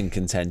right in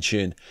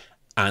contention.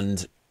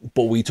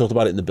 But we talked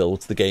about it in the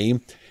build to the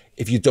game.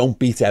 If you don't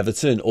beat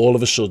Everton, all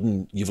of a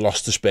sudden you've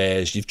lost to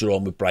Spurs, you've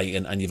drawn with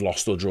Brighton, and you've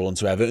lost or drawn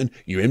to Everton.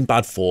 You're in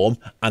bad form,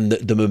 and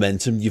the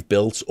momentum you've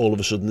built all of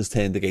a sudden has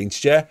turned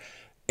against you.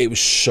 It was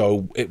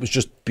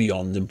just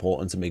beyond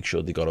important to make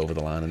sure they got over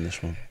the line in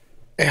this one.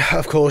 Yeah,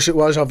 of course it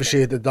was.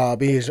 Obviously, the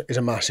derby is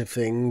a massive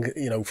thing,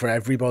 you know, for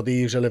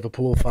everybody who's a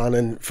Liverpool fan,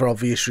 and for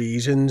obvious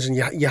reasons. And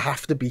you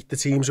have to beat the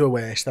teams who are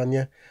worse than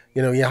you.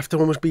 You know, you have to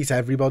almost beat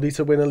everybody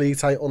to win a league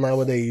title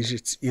nowadays.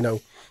 It's, you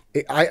know,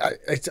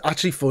 it's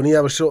actually funny.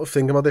 I was sort of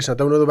thinking about this. I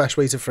don't know the best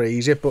way to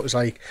phrase it, but it's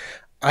like,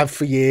 I've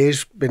for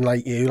years been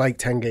like you, like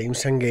 10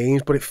 games,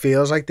 but it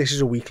feels like this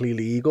is a weekly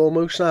league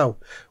almost now,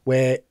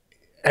 where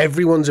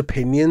everyone's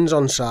opinions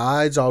on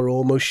sides are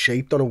almost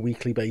shaped on a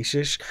weekly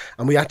basis,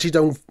 and we actually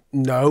don't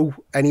know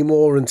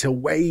anymore until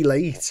way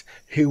late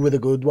who were the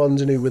good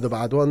ones and who were the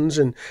bad ones.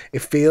 And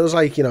it feels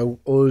like, you know,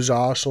 us,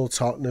 Arsenal,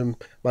 Tottenham,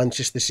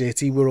 Manchester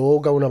City, we're all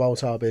going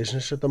about our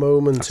business at the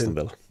moment.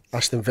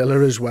 Aston Villa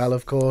as well,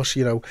 of course,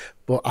 you know,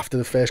 but after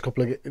the first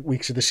couple of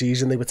weeks of the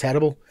season, they were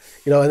terrible,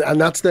 you know,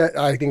 and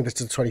I think that's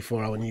the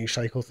 24-hour news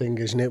cycle thing,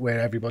 isn't it, where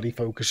everybody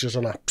focuses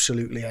on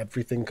absolutely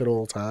everything at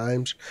all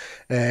times.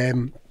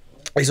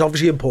 It's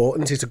obviously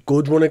important. It's a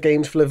good run of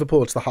games for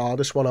Liverpool. It's the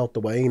hardest one out the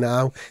way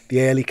now.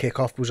 The early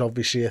kickoff was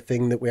obviously a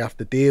thing that we have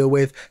to deal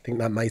with. I think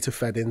that might have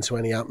fed into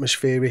any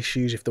atmosphere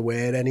issues, if there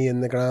were any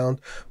in the ground.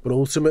 But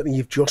ultimately,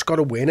 you've just got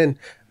to win. And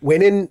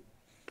winning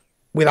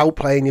without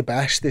playing your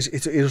best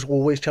is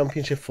always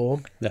championship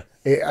form. Yeah.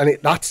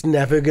 That's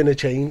never going to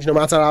change. No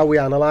matter how we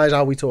analyse,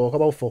 how we talk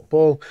about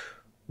football,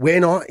 we're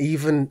not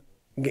even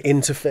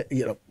into,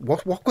 you know,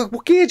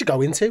 what gear do you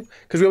go into?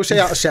 Because we always say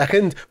out of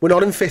second, we're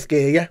not in fifth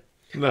gear yet.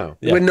 No.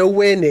 Yeah. We're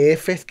nowhere near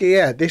fifth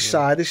gear. This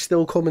side is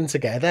still coming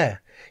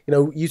together. You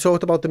know, you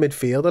talked about the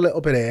midfield a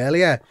little bit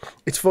earlier.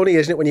 It's funny,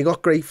 isn't it, when you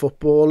got great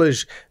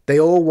footballers, they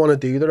all want to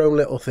do their own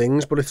little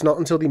things, but it's not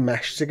until they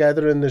mesh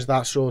together and there's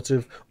that sort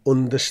of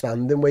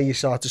understanding where you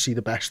start to see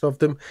the best of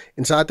them.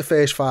 Inside the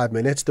first 5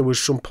 minutes, there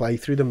was some play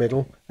through the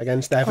middle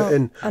against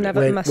Everton,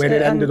 where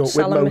it ended up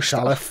with Mo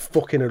Salah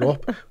fucking it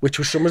up, which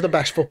was some of the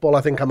best football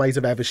I think I might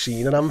have ever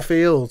seen at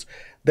Anfield.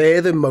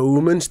 They're the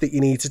moments that you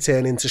need to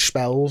turn into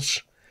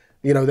spells.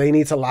 You know, they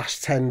need to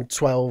last 10,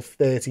 12,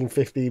 13,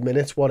 15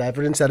 minutes,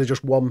 whatever, instead of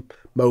just one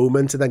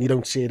moment and then you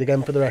don't see it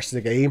again for the rest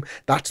of the game.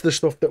 That's the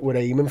stuff that we're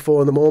aiming for.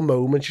 And the more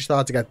moments you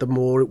start to get, the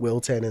more it will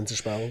turn into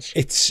spells.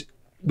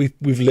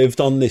 We've lived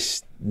on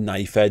this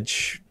knife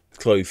edge,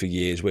 Chloe, for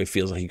years, where it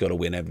feels like you've got to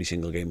win every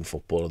single game of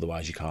football,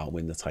 otherwise you can't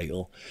win the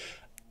title.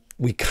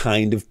 We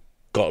kind of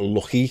got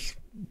lucky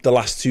the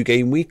last 2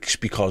 game weeks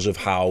because of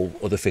how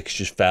other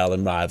fixtures fell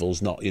and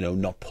rivals not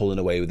pulling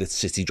away with it.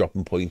 City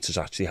dropping points has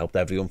actually helped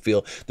everyone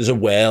feel there's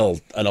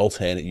an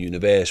alternate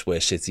universe where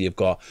City have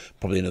got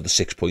probably another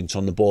 6 points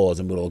on the board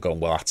and we're all going,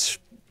 well,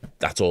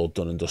 that's all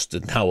done and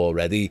dusted now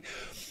already.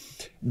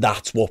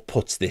 That's what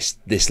puts this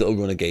little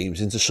run of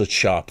games into such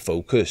sharp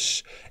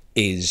focus.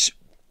 Is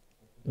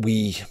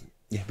we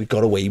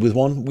got away with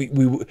one.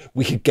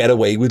 We could get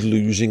away with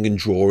losing and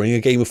drawing a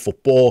game of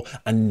football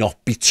and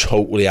not be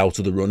totally out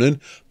of the running.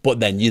 But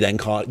then you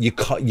can't.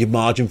 Your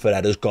margin for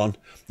error's gone.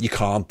 You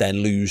can't then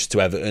lose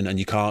to Everton, and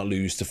you can't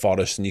lose to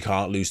Forest, and you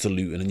can't lose to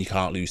Luton, and you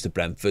can't lose to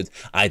Brentford.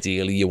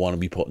 Ideally, you want to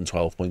be putting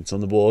 12 points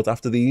on the board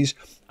after these,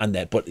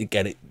 but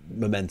again,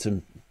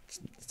 momentum.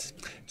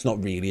 It's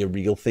not really a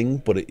real thing,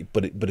 but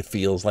it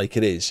feels like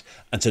it is.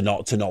 And to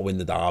not win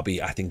the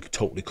derby, I think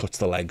totally cuts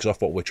the legs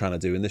off what we're trying to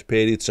do in this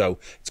period. So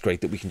it's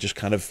great that we can just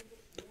kind of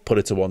put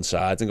it to one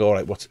side and go, all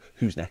right,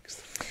 who's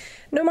next?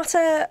 No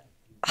matter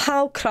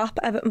how crap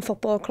Everton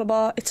Football Club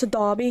are, it's a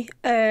derby,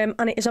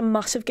 and it is a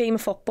massive game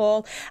of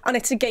football, and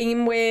it's a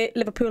game where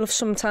Liverpool have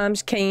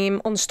sometimes came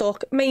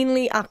unstuck,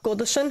 mainly at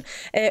Goodison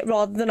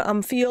rather than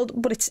Anfield,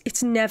 but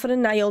it's never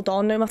nailed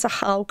on, no matter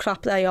how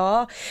crap they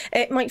are.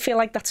 It might feel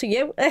like that to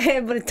you,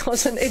 but it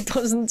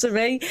doesn't to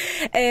me.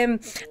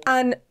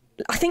 And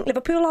I think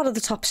Liverpool out of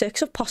the top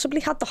 6 have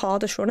possibly had the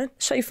hardest running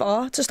so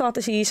far to start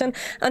the season,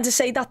 and to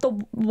say that the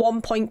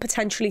 1 point,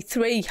 potentially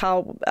 3,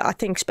 how I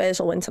think Spurs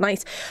will win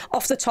tonight,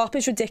 off the top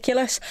is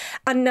ridiculous.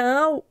 And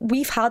now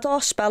we've had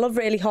our spell of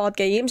really hard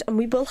games, and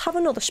we will have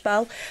another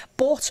spell,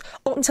 but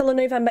up until the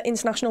November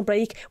international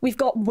break, we've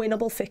got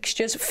winnable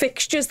fixtures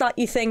that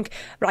you think,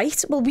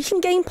 right, well, we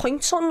can gain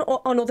points on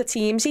other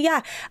teams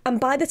here. And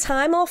by the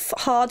time our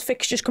hard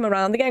fixtures come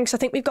around again, because I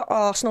think we've got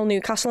Arsenal,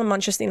 Newcastle and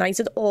Manchester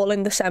United all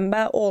in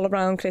December, all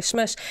around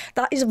Christmas,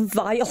 that is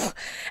vile.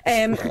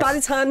 By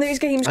the time those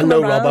games come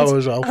around, Robbo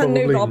as well, and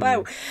no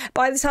Robbo.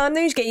 By the time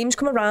those games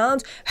come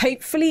around,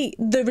 hopefully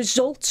the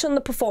results and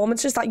the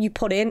performances that you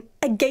put in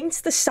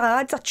against the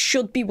sides that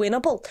should be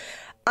winnable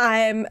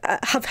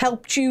have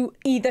helped you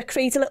either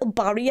create a little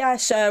barrier,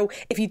 so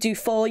if you do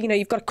fall,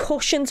 you've got a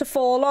cushion to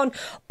fall on,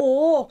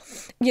 or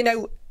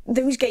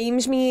those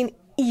games mean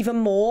even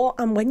more,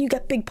 and when you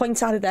get big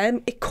points out of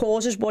them, it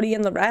causes worry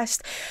in the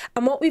rest.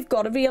 And what we've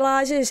got to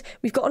realise is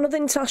we've got another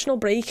international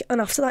break, and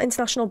after that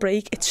international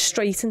break, it's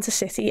straight into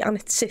City, and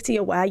it's City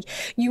away.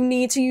 You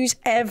need to use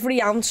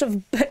every ounce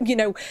of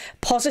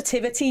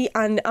positivity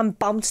and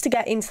bounce to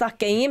get into that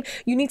game.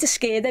 You need to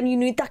scare them. You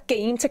need that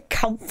game to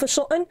count for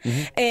something.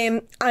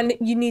 And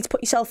you need to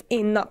put yourself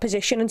in that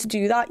position, and to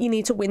do that you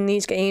need to win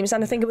these games.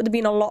 And I think it would have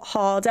been a lot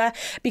harder,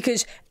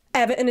 because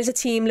Everton is a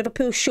team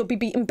Liverpool should be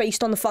beaten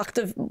based on the fact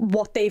of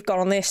what they've got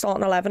on their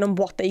starting 11 and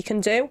what they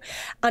can do.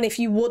 And if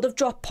you would have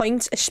dropped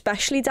points,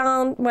 especially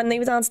down when they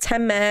were down to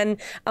 10 men,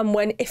 and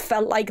when it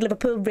felt like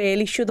Liverpool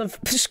really should have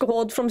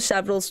scored from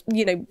several,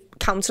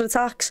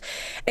 counter-attacks,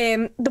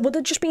 there would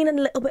have just been a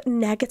little bit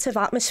negative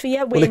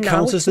atmosphere. Well, it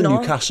counters the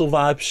Newcastle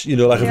vibes,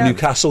 if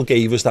Newcastle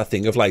gave us that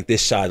thing of like,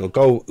 this side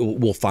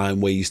we'll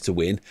find ways to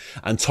win,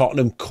 and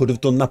Tottenham could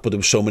have done that, but there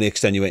were so many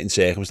extenuating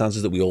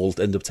circumstances that we all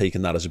end up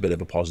taking that as a bit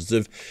of a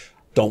positive.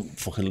 Don't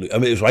fucking lose. I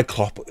mean, it was like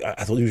Klopp,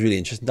 I thought he was really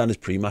interesting down his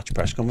pre-match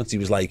press conference. He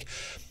was like,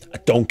 I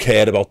don't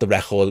care about the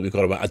record that we've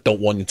got. I don't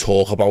want you to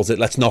talk about it.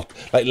 Let's not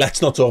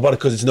talk about it,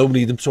 because it's no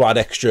need to add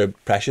extra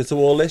pressure to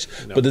all this.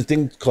 No. But the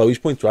thing, Chloe's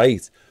point's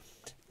right.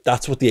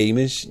 That's what the aim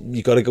is.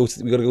 We got to go to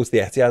the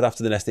Etihad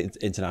after the next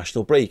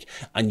international break,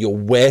 and your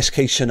worst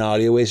case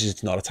scenario is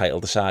it's not a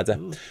title decider.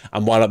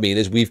 And what I mean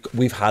is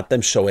we've had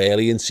them so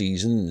early in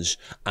seasons,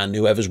 and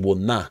whoever's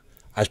won that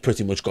has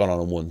pretty much gone on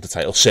and won the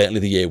title.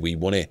 Certainly the year we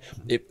won it,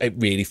 it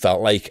really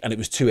felt like, and it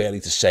was too early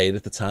to say it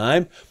at the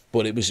time,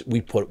 but it was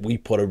we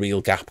put a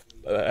real gap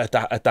at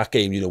that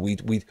game.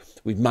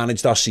 We'd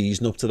managed our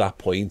season up to that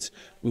point.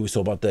 We were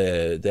talking about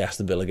the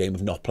Aston Villa game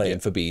of not playing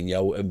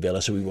Fabinho and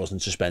Villa, so he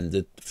wasn't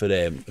suspended for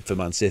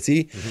Man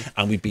City,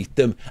 and we beat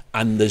them.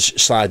 And there's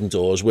sliding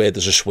doors where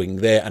there's a swing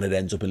there, and it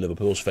ends up in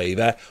Liverpool's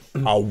favour.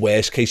 Our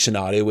worst case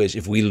scenario is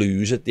if we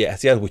lose at the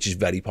Etihad, which is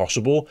very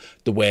possible.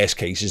 The worst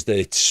case is that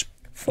it's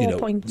 4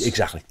 points.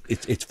 Exactly.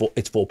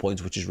 It's 4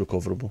 points, which is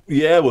recoverable.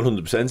 Yeah,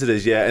 100% it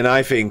is, yeah. And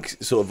I think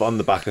sort of on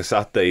the back of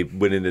Saturday,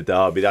 winning the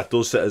derby, that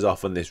does set us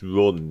off on this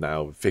run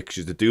now.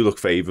 Fixtures that do look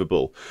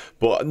favourable.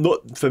 But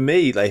not for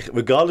me, like,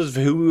 regardless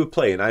of who we were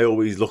playing, I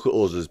always look at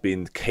us as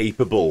being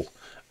capable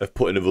of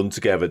putting a run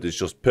together that's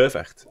just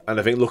perfect. And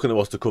I think looking at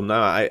what's to come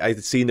now, I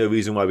see no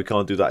reason why we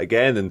can't do that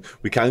again. And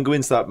we can go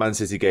into that Man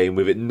City game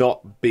with it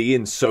not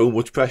being so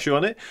much pressure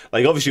on it.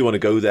 Like, obviously you want to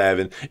go there,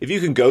 and if you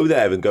can go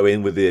there and go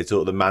in with the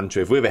sort of the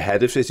mantra, if we're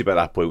ahead of City by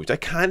that point, which I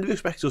kind of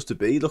expect us to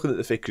be, looking at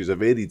the fixtures, I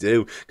really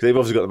do, because they've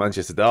obviously got the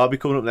Manchester Derby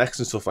coming up next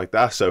and stuff like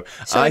that. So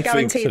I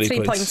guaranteed think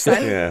 3 points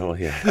then. Yeah, well,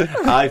 yeah.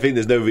 I think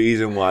there's no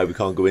reason why we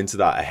can't go into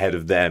that ahead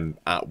of them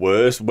at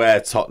worst.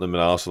 Where Tottenham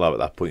and Arsenal are at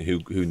that point,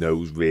 who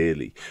knows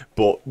really?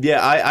 But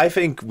yeah, I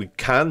think we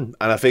can,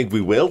 and I think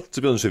we will,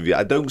 to be honest with you.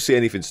 I don't see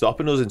anything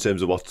stopping us in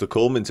terms of what's to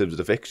come, in terms of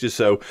the fixtures.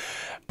 So,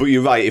 but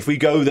you're right, if we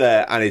go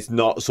there and it's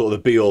not sort of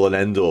the be-all and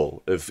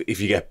end-all of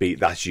if you get beat,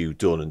 that's you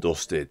done and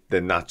dusted,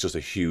 then that's just a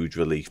huge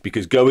relief,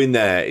 because going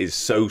there is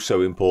so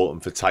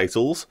important for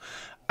titles.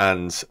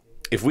 And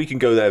if we can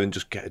go there and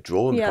just get a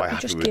draw and quite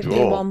happy with a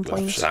draw,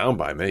 that's sound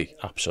by me.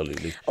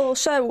 Absolutely.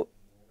 Also,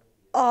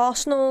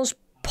 Arsenal's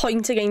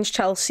point against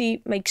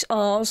Chelsea makes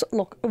ours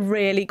look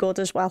really good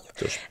as well.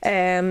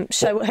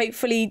 So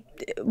hopefully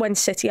when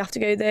City have to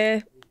go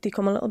there, they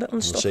come a little bit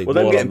unstuck. Well,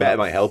 them getting better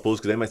might help us,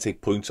 because they might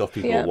take points off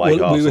people like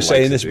Arsenal. We were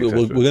saying this, we're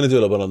going to do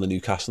a little bit on the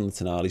Newcastle and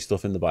Tonali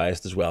stuff in the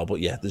biased as well, but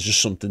yeah, there's just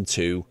something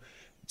to,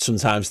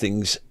 sometimes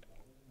things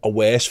are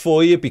worse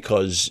for you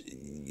because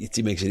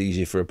it makes it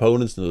easier for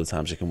opponents, and other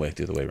times it can work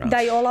the other way around.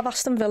 They all have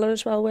Aston Villa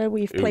as well, where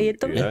we've played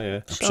them.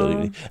 Yeah,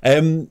 absolutely. I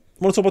want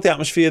to talk about the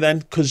atmosphere then,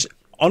 because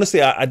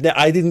honestly, I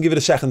didn't give it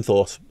a second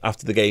thought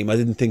after the game. I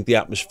didn't think the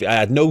atmosphere, I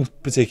had no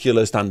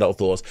particular standout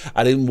thoughts.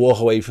 I didn't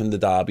walk away from the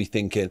derby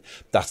thinking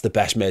that's the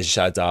best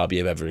Merseyside derby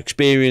I've ever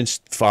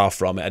experienced. Far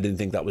from it. I didn't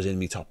think that was in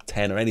my top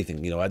 10 or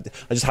anything. You know, I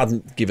just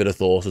hadn't given it a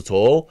thought at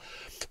all.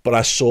 But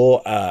I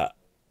saw a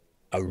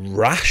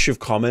rash of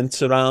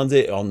comments around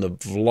it on the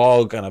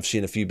vlog, and I've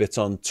seen a few bits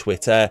on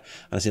Twitter,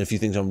 and I've seen a few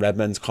things on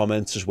Redmen's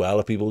comments as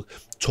well, of people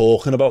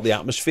talking about the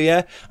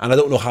atmosphere. And I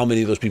don't know how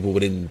many of those people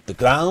were in the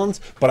ground,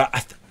 but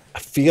I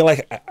feel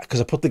like,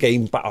 because I put the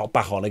game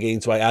back on again,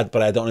 so I had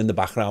it on in the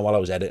background while I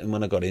was editing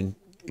when I got in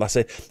last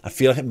night. I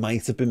feel like it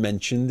might have been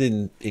mentioned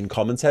in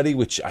commentary,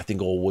 which I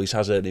think always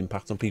has an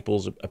impact on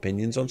people's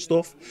opinions on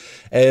stuff.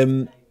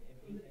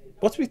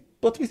 What do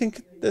we think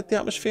of the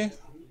atmosphere?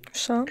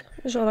 So,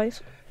 it was all right.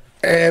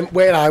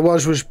 Where I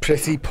was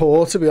pretty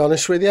poor, to be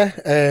honest with you.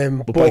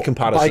 But by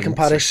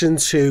comparison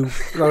to,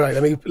 all right,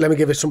 let me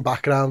give it some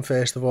background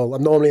first of all.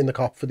 I'm normally in the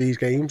Cop for these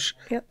games.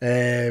 Yep.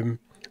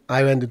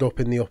 I ended up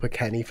in the Upper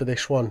Kenny for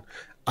this one.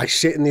 I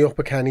sit in the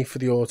Upper Kenny for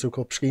the Auto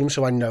Cup scheme,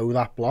 so I know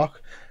that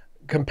block.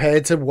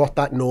 Compared to what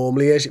that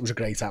normally is, it was a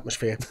great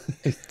atmosphere.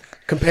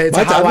 Compared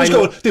to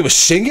how they were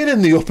singing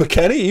in the Upper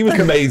Kenny, he was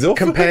made up.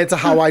 Compared to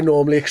how I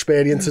normally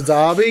experience a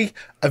derby,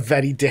 a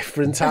very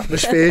different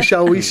atmosphere,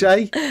 shall we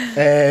say.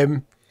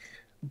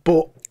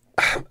 But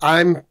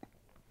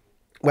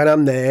when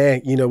I'm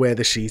there, you know where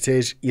the seat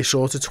is, you're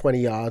sort of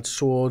 20 yards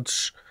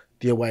towards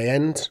the away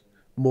end,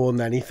 more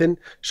than anything.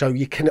 So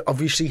you can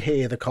obviously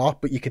hear the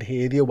Cop, but you can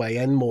hear the away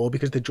end more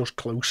because they're just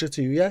closer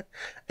to you.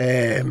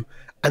 And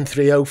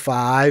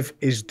 305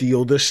 is the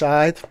other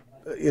side,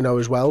 you know,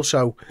 as well.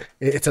 So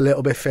it's a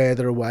little bit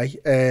further away.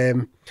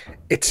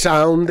 It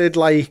sounded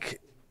like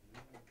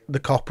the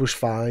Cop was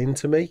fine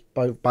to me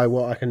by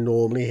what I can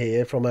normally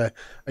hear from a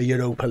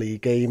Europa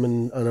League game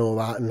and all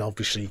that. And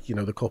obviously, you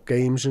know, the Cup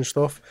games and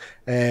stuff.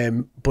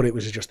 But it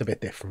was just a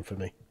bit different for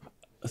me.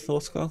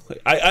 Thoughts, Carl?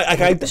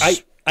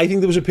 I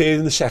think there was a period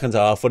in the second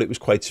half where it was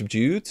quite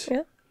subdued.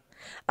 Yeah,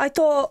 I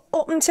thought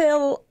up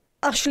until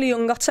Ashley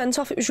Young got sent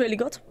off, it was really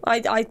good.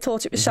 I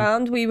thought it was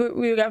sound. We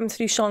were going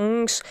through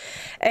songs,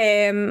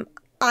 and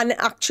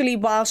actually,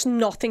 whilst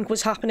nothing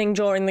was happening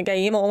during the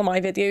game, all of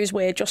my videos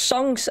were just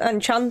songs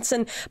and chants.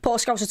 And Paul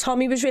Scouser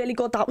Tommy was really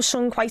good. That was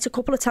sung quite a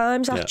couple of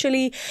times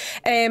actually,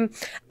 and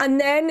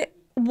then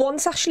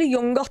once Ashley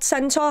Young got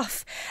sent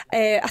off,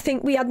 I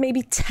think we had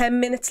maybe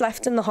 10 minutes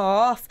left in the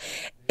half.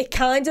 It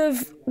kind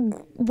of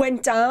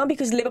went down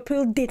because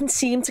Liverpool didn't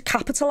seem to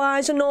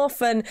capitalise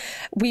enough, and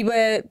we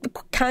were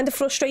kind of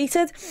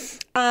frustrated.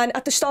 And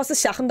at the start of the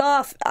second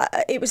half,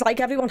 it was like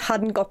everyone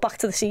hadn't got back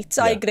to the seats.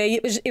 I agree.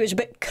 It was a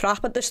bit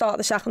crap at the start of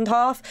the second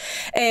half.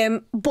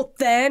 But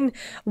then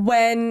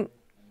when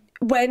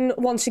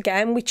once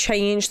again we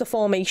changed the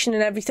formation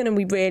and everything and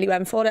we really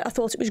went for it, I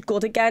thought it was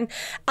good again.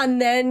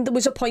 And then there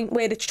was a point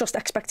where it's just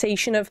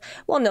expectation of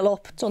 1-0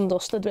 up, it's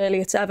undusted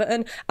really, it's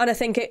Everton, and I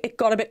think it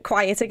got a bit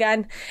quiet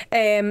again.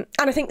 And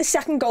I think the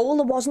second goal,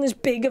 there wasn't as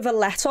big of a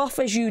let-off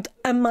as you'd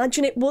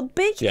imagine it would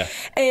be.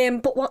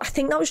 But I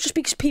think that was just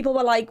because people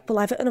were like, well,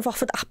 Everton have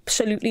offered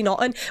absolutely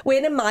nothing.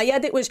 Where in my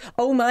head it was,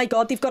 oh my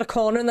God, they've got a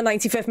corner in the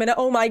 95th minute,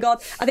 oh my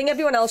God. I think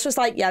everyone else was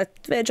like, yeah,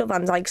 Virgil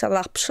van Dijk's had an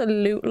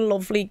absolute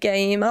lovely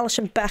game. Grealish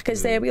and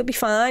Becker's there, we'll be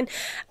fine.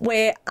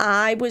 Where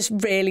I was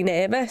really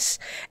nervous.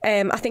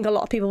 I think a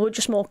lot of people were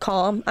just more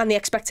calm, and the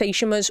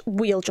expectation was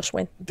we'll just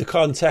win. The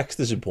context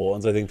is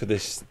important, I think, for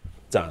this,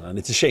 Dan, and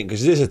it's a shame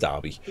because it is a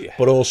derby.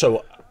 But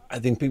also, I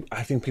think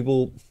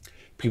people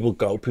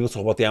talk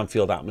about the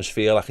Anfield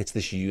atmosphere like it's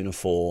this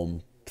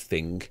uniform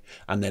thing,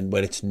 and then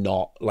when it's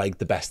not like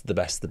the best of the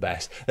best of the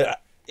best,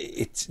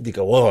 they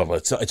go, oh, well,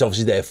 it's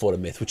obviously there for a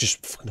myth, which is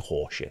fucking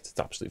horseshit. It's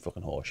absolutely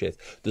fucking horseshit.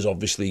 There's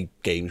obviously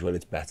games where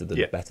it's better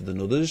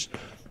than others.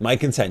 My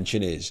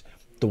contention is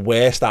the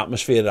worst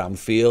atmosphere at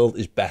Anfield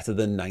is better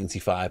than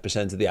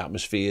 95% of the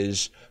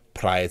atmospheres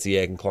prior to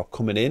Jurgen Klopp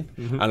coming in,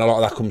 and a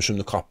lot of that comes from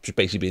the Klopp just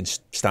basically being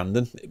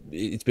standing.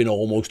 It's been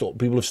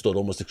people have stood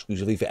almost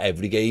exclusively for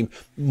every game.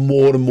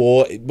 More and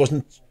more, it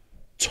wasn't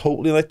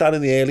totally like that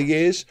in the early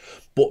years,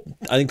 but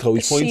I think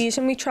Chloe's point. The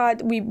season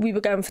we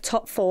were going for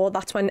top 4.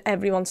 That's when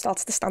everyone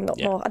started to stand up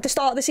more. At the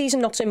start of the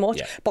season, not so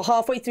much, but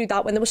halfway through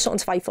that, when there was something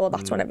to fight for,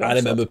 that's when everyone. I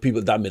remember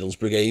people that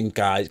Middlesbrough game,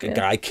 a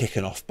guy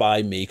kicking off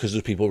by me because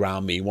there's people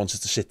around me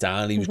wanted to sit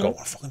down. And he was going,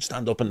 "Oh, fucking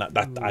stand up!" And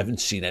that I haven't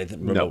seen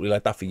anything remotely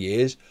like that for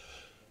years.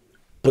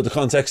 But the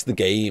context of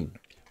the game,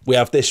 we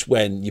have this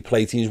when you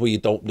play teams where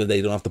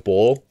they don't have the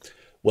ball.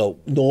 Well,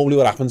 normally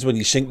what happens when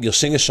you'll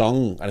sing a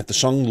song, and if the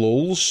song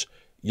lulls,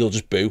 you'll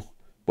just boo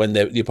when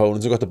the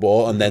opponents have got the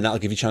ball, and then that'll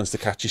give you a chance to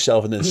catch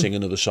yourself and then sing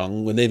another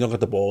song. When they've not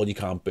got the ball, you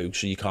can't boo,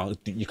 so you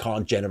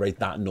can't generate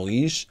that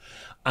noise.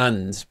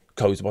 And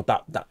codes about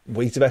that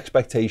weight of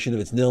expectation of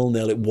it's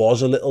 0-0. It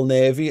was a little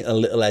nervy and a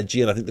little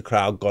edgy, and I think the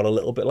crowd got a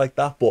little bit like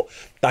that. But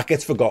that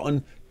gets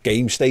forgotten.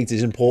 Game state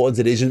is important.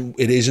 It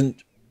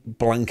isn't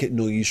blanket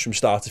noise from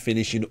start to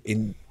finish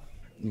in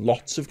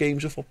lots of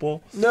games of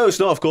football. No, it's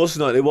not, of course it's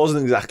not. It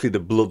wasn't exactly the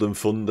blood and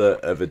thunder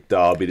of a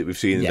derby that we've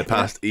seen in the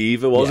past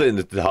either, was it? And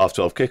the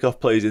half-12 kickoff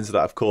plays into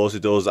that, of course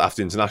it does.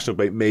 After international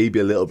break, maybe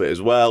a little bit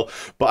as well.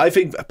 But I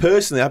think,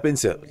 personally, I've been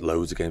to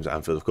loads of games at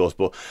Anfield, of course,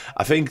 but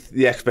I think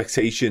the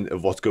expectation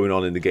of what's going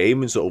on in the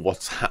game and sort of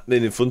what's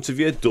happening in front of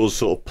you does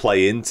sort of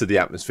play into the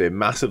atmosphere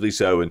massively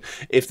so. And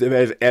if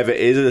there ever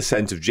is a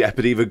sense of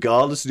jeopardy,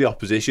 regardless of the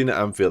opposition at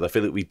Anfield, I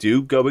feel like we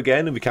do go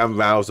again and we can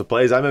rouse the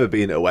players. I remember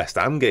being at a West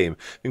Ham game.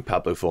 I think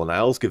Pablo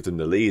Fornals give them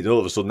the lead, and all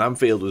of a sudden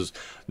Anfield was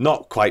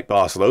not quite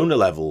Barcelona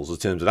levels in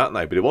terms of that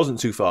night, but it wasn't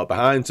too far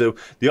behind. So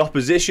the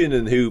opposition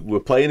and who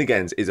we're playing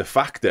against is a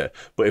factor,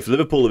 but if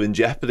Liverpool are in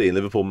jeopardy and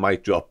Liverpool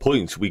might drop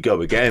points, we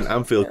go again.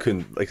 Anfield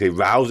can, like they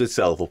rouse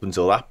itself up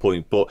until that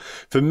point. But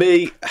for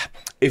me,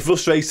 it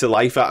frustrates the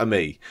life out of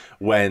me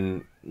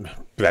when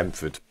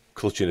Brentford,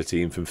 clutching a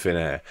team from thin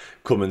air,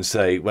 come and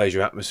say, "Where's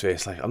your atmosphere?"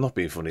 It's like, I'm not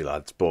being funny,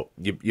 lads, but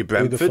you're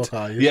Brentford. Who the fuck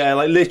are you? Yeah,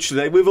 like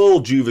literally, with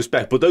all due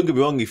respect, but don't get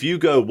me wrong, if you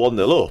go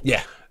 1-0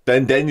 up,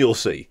 then you'll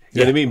see. You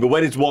know what I mean? But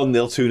when it's 1-0,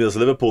 2-0 to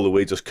Liverpool, the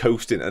way just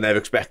coasting and they're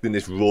expecting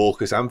this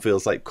raucous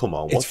Anfield's like, come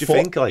on, what do you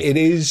think? Like, it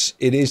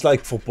is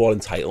like football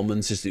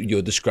entitlements, as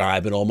you're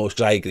describing almost,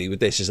 because I agree with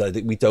this, is I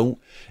think we don't,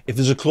 if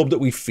there's a club that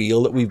we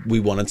feel that we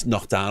want to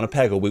knock down a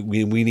peg, or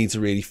we need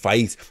to really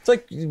fight, it's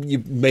like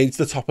you made it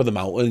to the top of the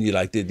mountain, you're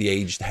like the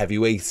aged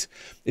heavyweight.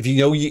 If you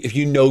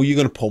know you're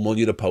going to pummel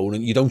your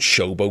opponent, you don't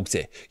showboat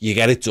it. You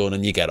get it done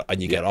and you get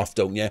off,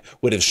 don't you?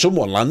 Where if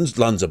someone lands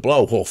a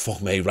blow, oh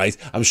fuck me, right?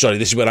 I'm sorry,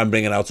 this is where I'm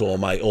bringing out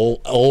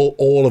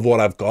all of what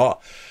I've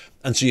got.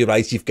 And so you're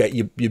right, you've got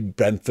your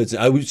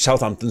Brentfords.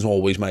 Southampton's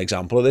always my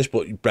example of this,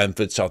 but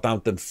Brentford,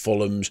 Southampton,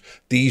 Fulham's,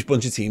 these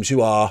bunch of teams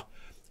who are,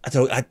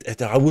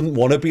 I wouldn't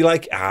want to be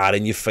like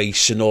in your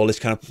face and all this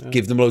kind of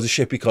give them loads of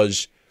shit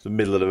because the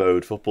middle of the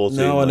road football team.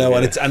 No, I know,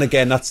 and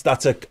again that's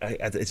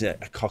it's a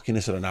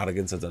cockiness or an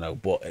arrogance, I don't know,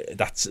 but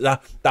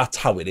that's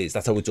how it is.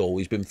 That's how it's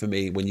always been for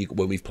me when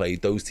we've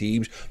played those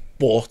teams.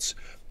 But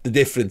the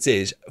difference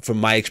is, from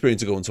my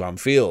experience of going to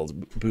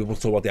Anfield, people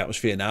talk about the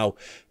atmosphere now.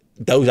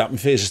 Those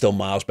atmospheres are still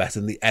miles better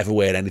than they ever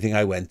were anything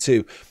I went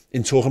to.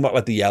 In talking about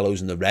like the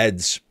yellows and the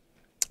reds,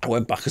 I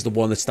went back as the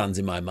one that stands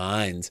in my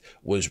mind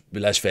was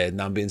Les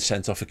Ferdinand being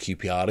sent off for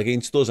QPR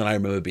against us, and I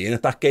remember being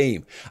at that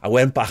game. I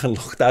went back and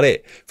looked at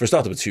it. For a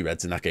start, there were 2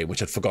 reds in that game,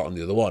 which I'd forgotten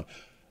the other one.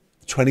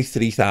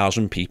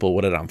 23,000 people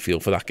were at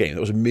Anfield for that game. It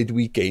was a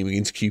midweek game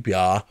against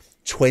QPR.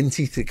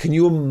 23. Can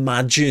you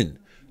imagine?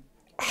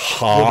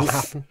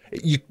 Half.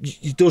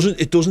 It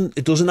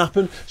doesn't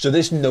happen. So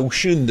this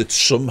notion that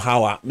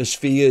somehow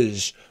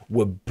atmospheres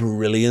were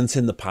brilliant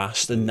in the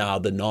past and now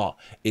they're not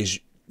is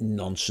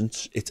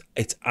nonsense.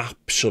 It's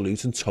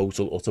absolute and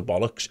total utter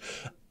bollocks.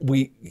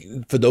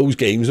 For those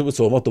games that we're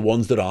talking about, the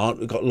ones that aren't,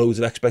 we've got loads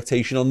of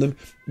expectation on them.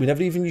 We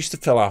never even used to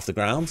fill half the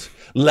ground,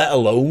 let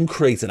alone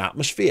create an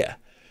atmosphere.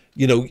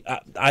 You know,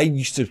 I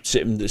used to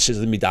sit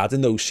with my dad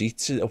in those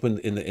seats up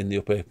in the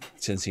upper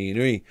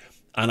centenary,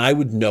 and I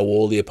would know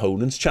all the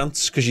opponents'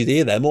 chants because you'd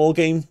hear them all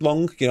game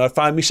long. You know, I'd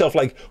find myself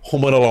like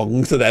humming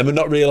along to them and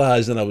not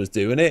realising I was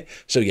doing it.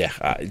 So yeah,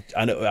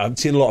 I know I've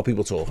seen a lot of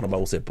people talking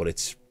about it,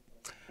 but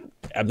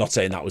I'm not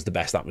saying that was the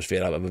best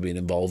atmosphere I've ever been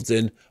involved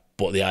in.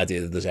 But the idea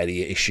that there's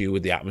any issue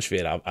with the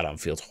atmosphere at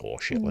Anfield's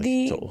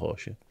horseshit, total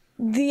horseshit.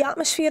 The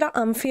atmosphere at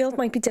Anfield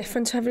might be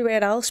different to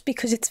everywhere else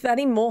because it's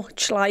very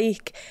much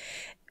like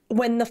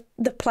when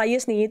the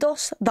players need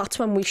us, that's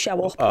when we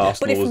show up. Arsenal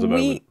but if was the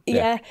moment.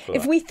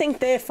 if we think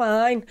they're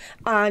fine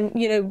and,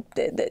 you know,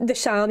 the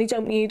sound, they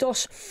don't need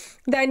us,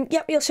 then,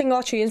 yep, we'll sing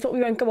our tunes, but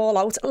we won't go all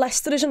out.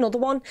 Leicester is another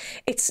one.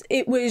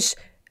 It was...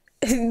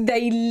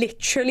 They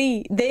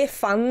literally, their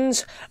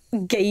fans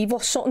gave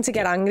us something to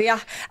get angry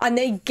at, and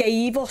they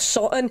gave us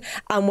something,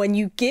 and when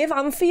you give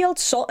Anfield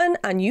something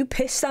and you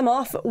piss them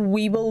off,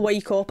 we will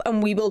wake up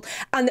and we will,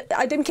 and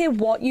I don't care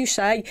what you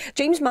say.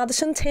 James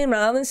Maddison turned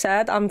around and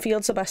said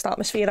Anfield's the best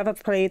atmosphere I've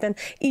ever played in.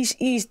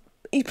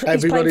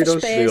 Everybody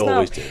does. They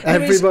always do.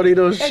 Everybody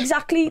does.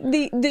 Exactly.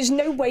 There's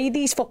no way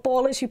these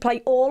footballers who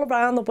play all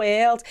around the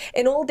world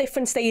in all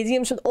different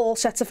stadiums with all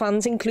sets of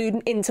fans,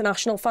 including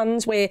international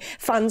fans, where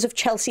fans of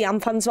Chelsea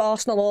and fans of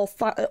Arsenal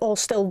all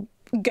still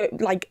go,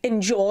 like,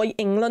 enjoy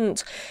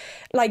England.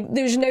 Like,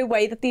 there's no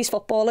way that these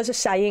footballers are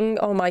saying,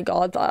 "Oh my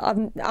God,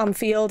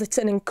 Anfield, it's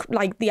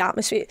like the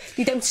atmosphere."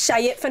 You don't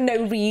say it for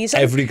no reason.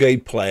 Every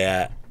great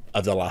player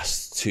of the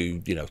last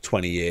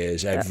 20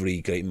 years, every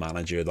great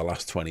manager of the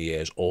last 20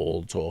 years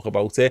all talk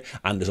about it,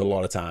 and there's a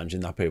lot of times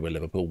in that period where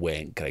Liverpool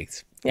weren't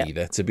great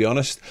either, to be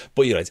honest.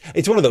 But you're right,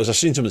 it's one of those, I've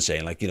seen someone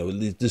saying, like, you know,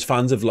 there's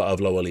fans of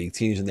lower league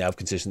teams and they have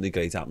consistently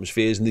great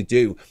atmospheres, and they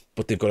do,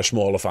 but they've got a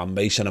smaller fan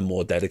base and a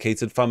more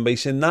dedicated fan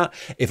base in that.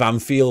 If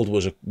Anfield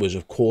was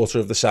a quarter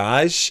of the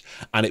size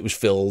and it was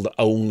filled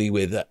only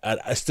with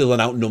still an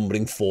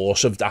outnumbering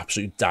force of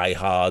absolute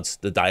diehards,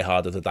 the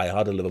diehard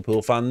of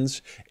Liverpool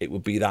fans, it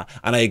would be that.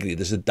 And I agree,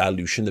 there's a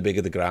dilution the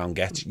bigger the ground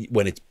gets.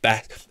 When it's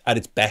at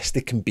its best,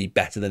 it can be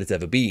better than it's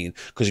ever been,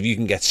 because if you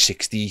can get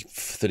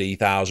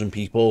 63,000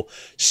 people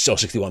or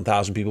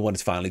 61,000 people when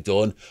it's finally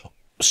done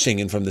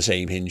singing from the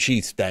same hymn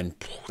sheet, then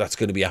that's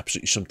going to be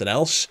absolutely something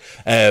else.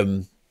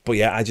 But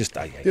yeah,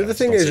 the other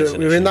thing is,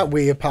 we're in that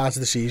weird part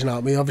of the season,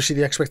 aren't we? Obviously,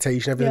 the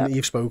expectation, everything that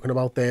you've spoken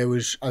about there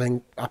was, I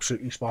think,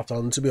 absolutely spot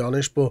on, to be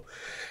honest. But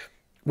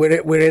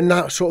we're in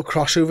that sort of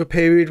crossover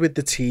period with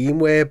the team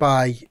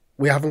whereby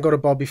we haven't got a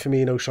Bobby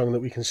Firmino song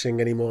that we can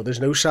sing anymore. There's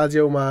no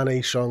Sadio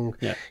Mane song.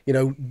 Yeah. You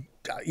know,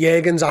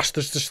 Jurgen's asked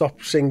us to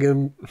stop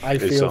singing "I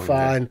Feel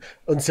Fine"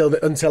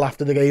 until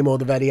after the game or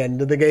the very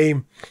end of the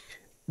game.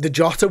 The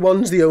Jota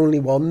one's the only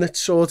one that's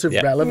sort of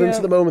relevant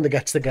at the moment, that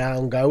gets the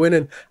ground going.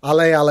 And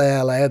Ale, Ale,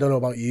 Ale, I don't know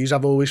about yous,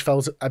 I've always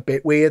felt a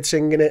bit weird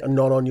singing it and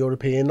not on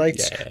European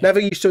nights. Never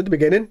used to at the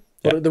beginning,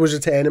 but there was a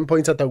turning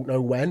point, I don't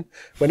know when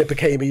it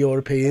became a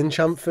European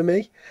chant for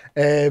me.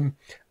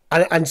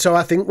 And so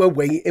I think we're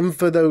waiting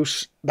for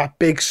that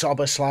big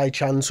sobber slide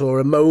chance or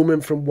a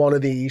moment from one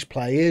of these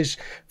players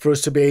for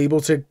us to be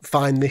able to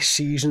find this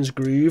season's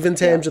groove in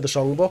terms of the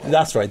songbook.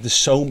 That's right.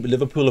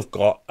 Liverpool have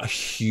got a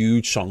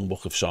huge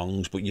songbook of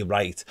songs, but you're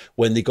right.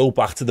 When they go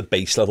back to the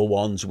base level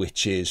ones,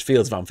 which is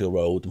Fields of Anfield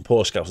Road and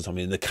Poor Scouts and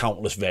Tommy, and the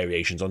countless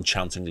variations on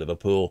chanting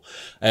Liverpool,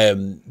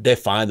 they're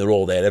fine. They're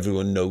all there.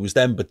 Everyone knows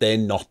them, but they're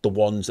not the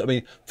ones. I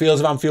mean,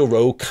 Fields of Anfield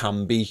Road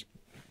can be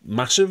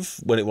massive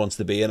when it wants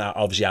to be, and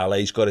obviously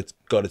LA's got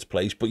its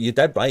place, but you're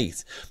dead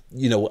right.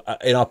 You know,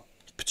 in our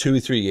 2 or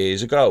 3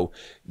 years ago,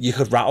 you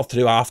could rattle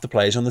through half the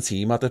players on the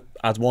team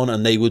had one,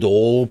 and they would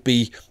all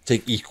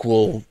take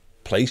equal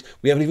place.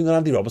 We haven't even got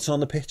Andy Robertson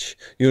on the pitch.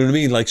 You know what I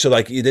mean? Like, so,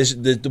 like, there's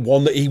the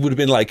one that he would have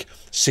been like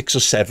 6th or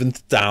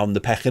 7th down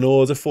the pecking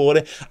order for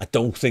it. I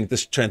don't think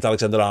this Trent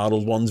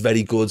Alexander-Arnold one's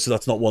very good, so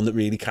that's not one that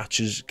really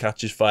catches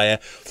fire.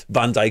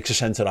 Van Dijk's a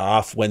centre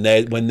half. When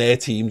their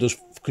team does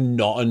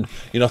nothing,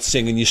 you're not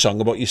singing your song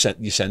about your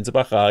centre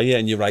back, are you?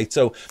 And you're right.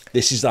 So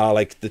this is our,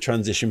 like, the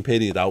transition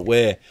period out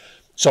where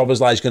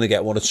Szoboszlai's going to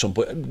get one at some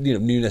point. You know,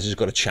 Nunes has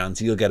got a chance.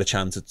 He'll get a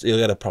chance. He'll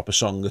get a proper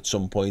song at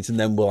some point, and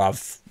then we'll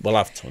have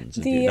tons.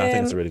 I think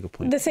that's a really good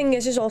point. The thing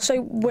is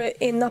also we're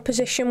in that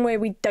position where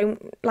we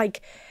don't,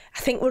 like, I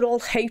think we're all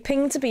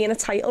hoping to be in a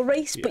title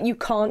race, but you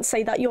can't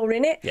say that you're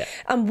in it. Yeah.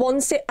 And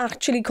once it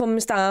actually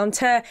comes down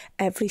to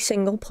every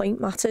single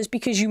point matters,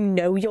 because you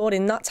know you're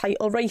in that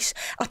title race.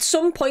 At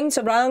some point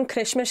around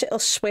Christmas, it'll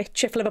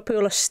switch if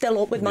Liverpool are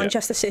still up with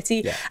Manchester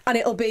City, and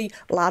it'll be,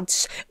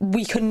 lads,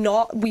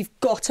 we've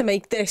got to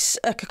make this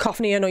a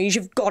cacophony of noise.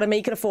 You've got to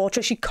make it a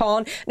fortress. You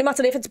can't, no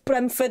matter if it's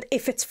Brentford,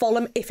 if it's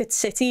Fulham, if it's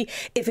City,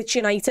 if it's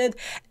United,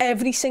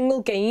 every single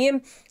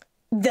game,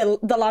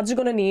 the lads are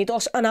going to need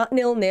us, and at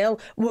 0-0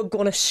 we're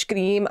going to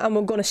scream and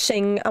we're going to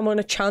sing and we're going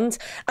to chant,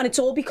 and it's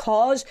all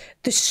because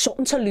there's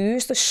something to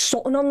lose, there's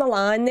something on the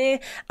line there.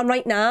 And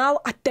right now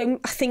I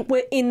think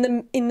we're in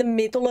the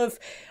middle of,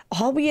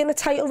 are we in a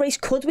title race?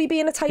 Could we be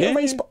in a title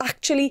race? But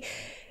actually,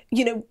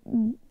 you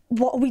know,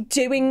 what are we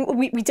doing?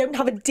 We don't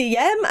have a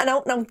DM, and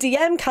out now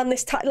DM can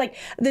this like,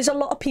 there's a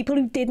lot of people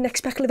who didn't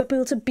expect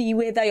Liverpool to be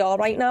where they are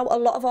right now. A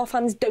lot of our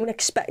fans didn't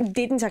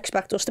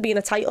expect us to be in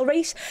a title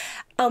race,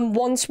 and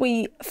once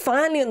we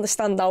finally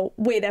understand out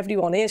where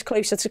everyone is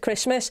closer to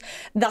Christmas,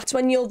 that's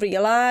when you'll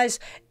realise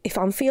if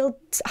Anfield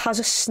has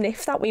a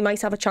sniff that we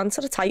might have a chance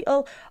at a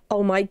title,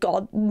 oh my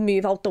God,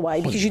 move out the way,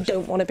 because you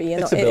don't want to be in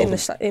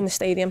the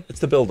stadium.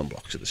 It's the building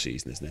blocks of the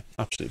season, isn't it?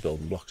 Absolute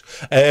building blocks.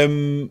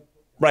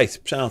 Right,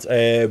 sound.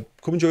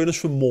 Come and join us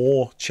for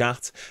more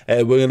chat.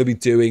 We're going to be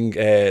doing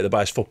the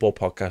Bias Football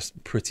Podcast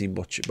pretty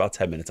much about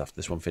 10 minutes after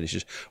this one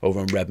finishes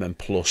over on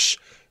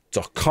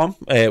redmenplus.com,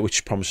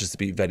 which promises to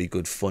be very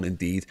good fun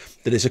indeed.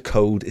 There is a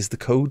code. Is the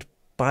code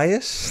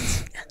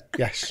biased?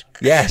 Yes.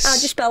 Yes.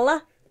 How'd you spell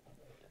that?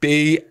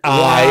 BIASED.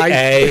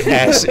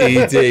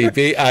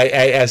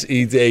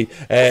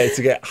 BIASED.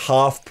 To get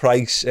half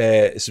price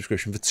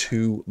subscription for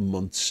 2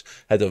 months.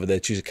 Head over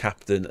there, choose a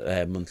captain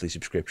monthly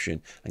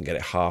subscription and get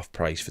it half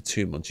price for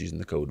 2 months using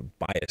the code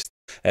BIASED.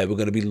 We're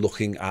going to be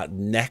looking at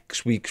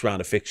next week's round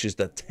of fixtures,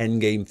 that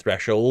 10-game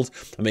threshold,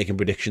 and making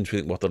predictions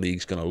with what the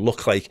league's going to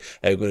look like.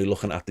 We're going to be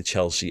looking at the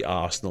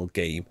Chelsea-Arsenal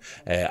game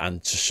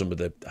and just some of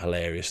the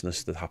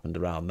hilariousness that happened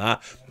around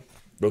that.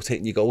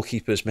 Rotating your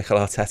goalkeepers, Mikel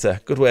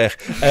Arteta, good work.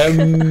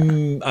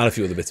 And a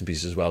few other bits and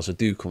pieces as well. So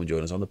do come and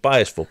join us on the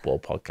Bias Football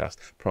Podcast.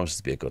 Promises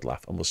to be a good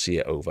laugh, and we'll see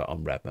you over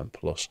on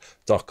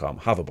redmenplus.com.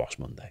 Have a boss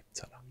Monday.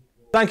 Ta-ra.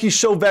 Thank you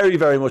so very,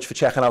 very much for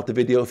checking out the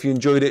video. If you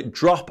enjoyed it,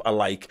 drop a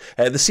like.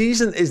 The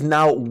season is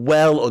now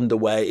well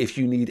underway. If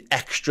you need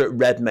extra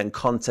Redmen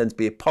content,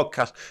 be it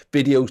podcasts,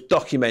 videos,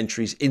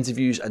 documentaries,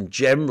 interviews, and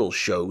general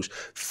shows,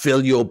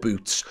 fill your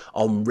boots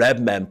on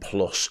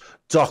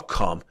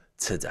redmenplus.com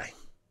today.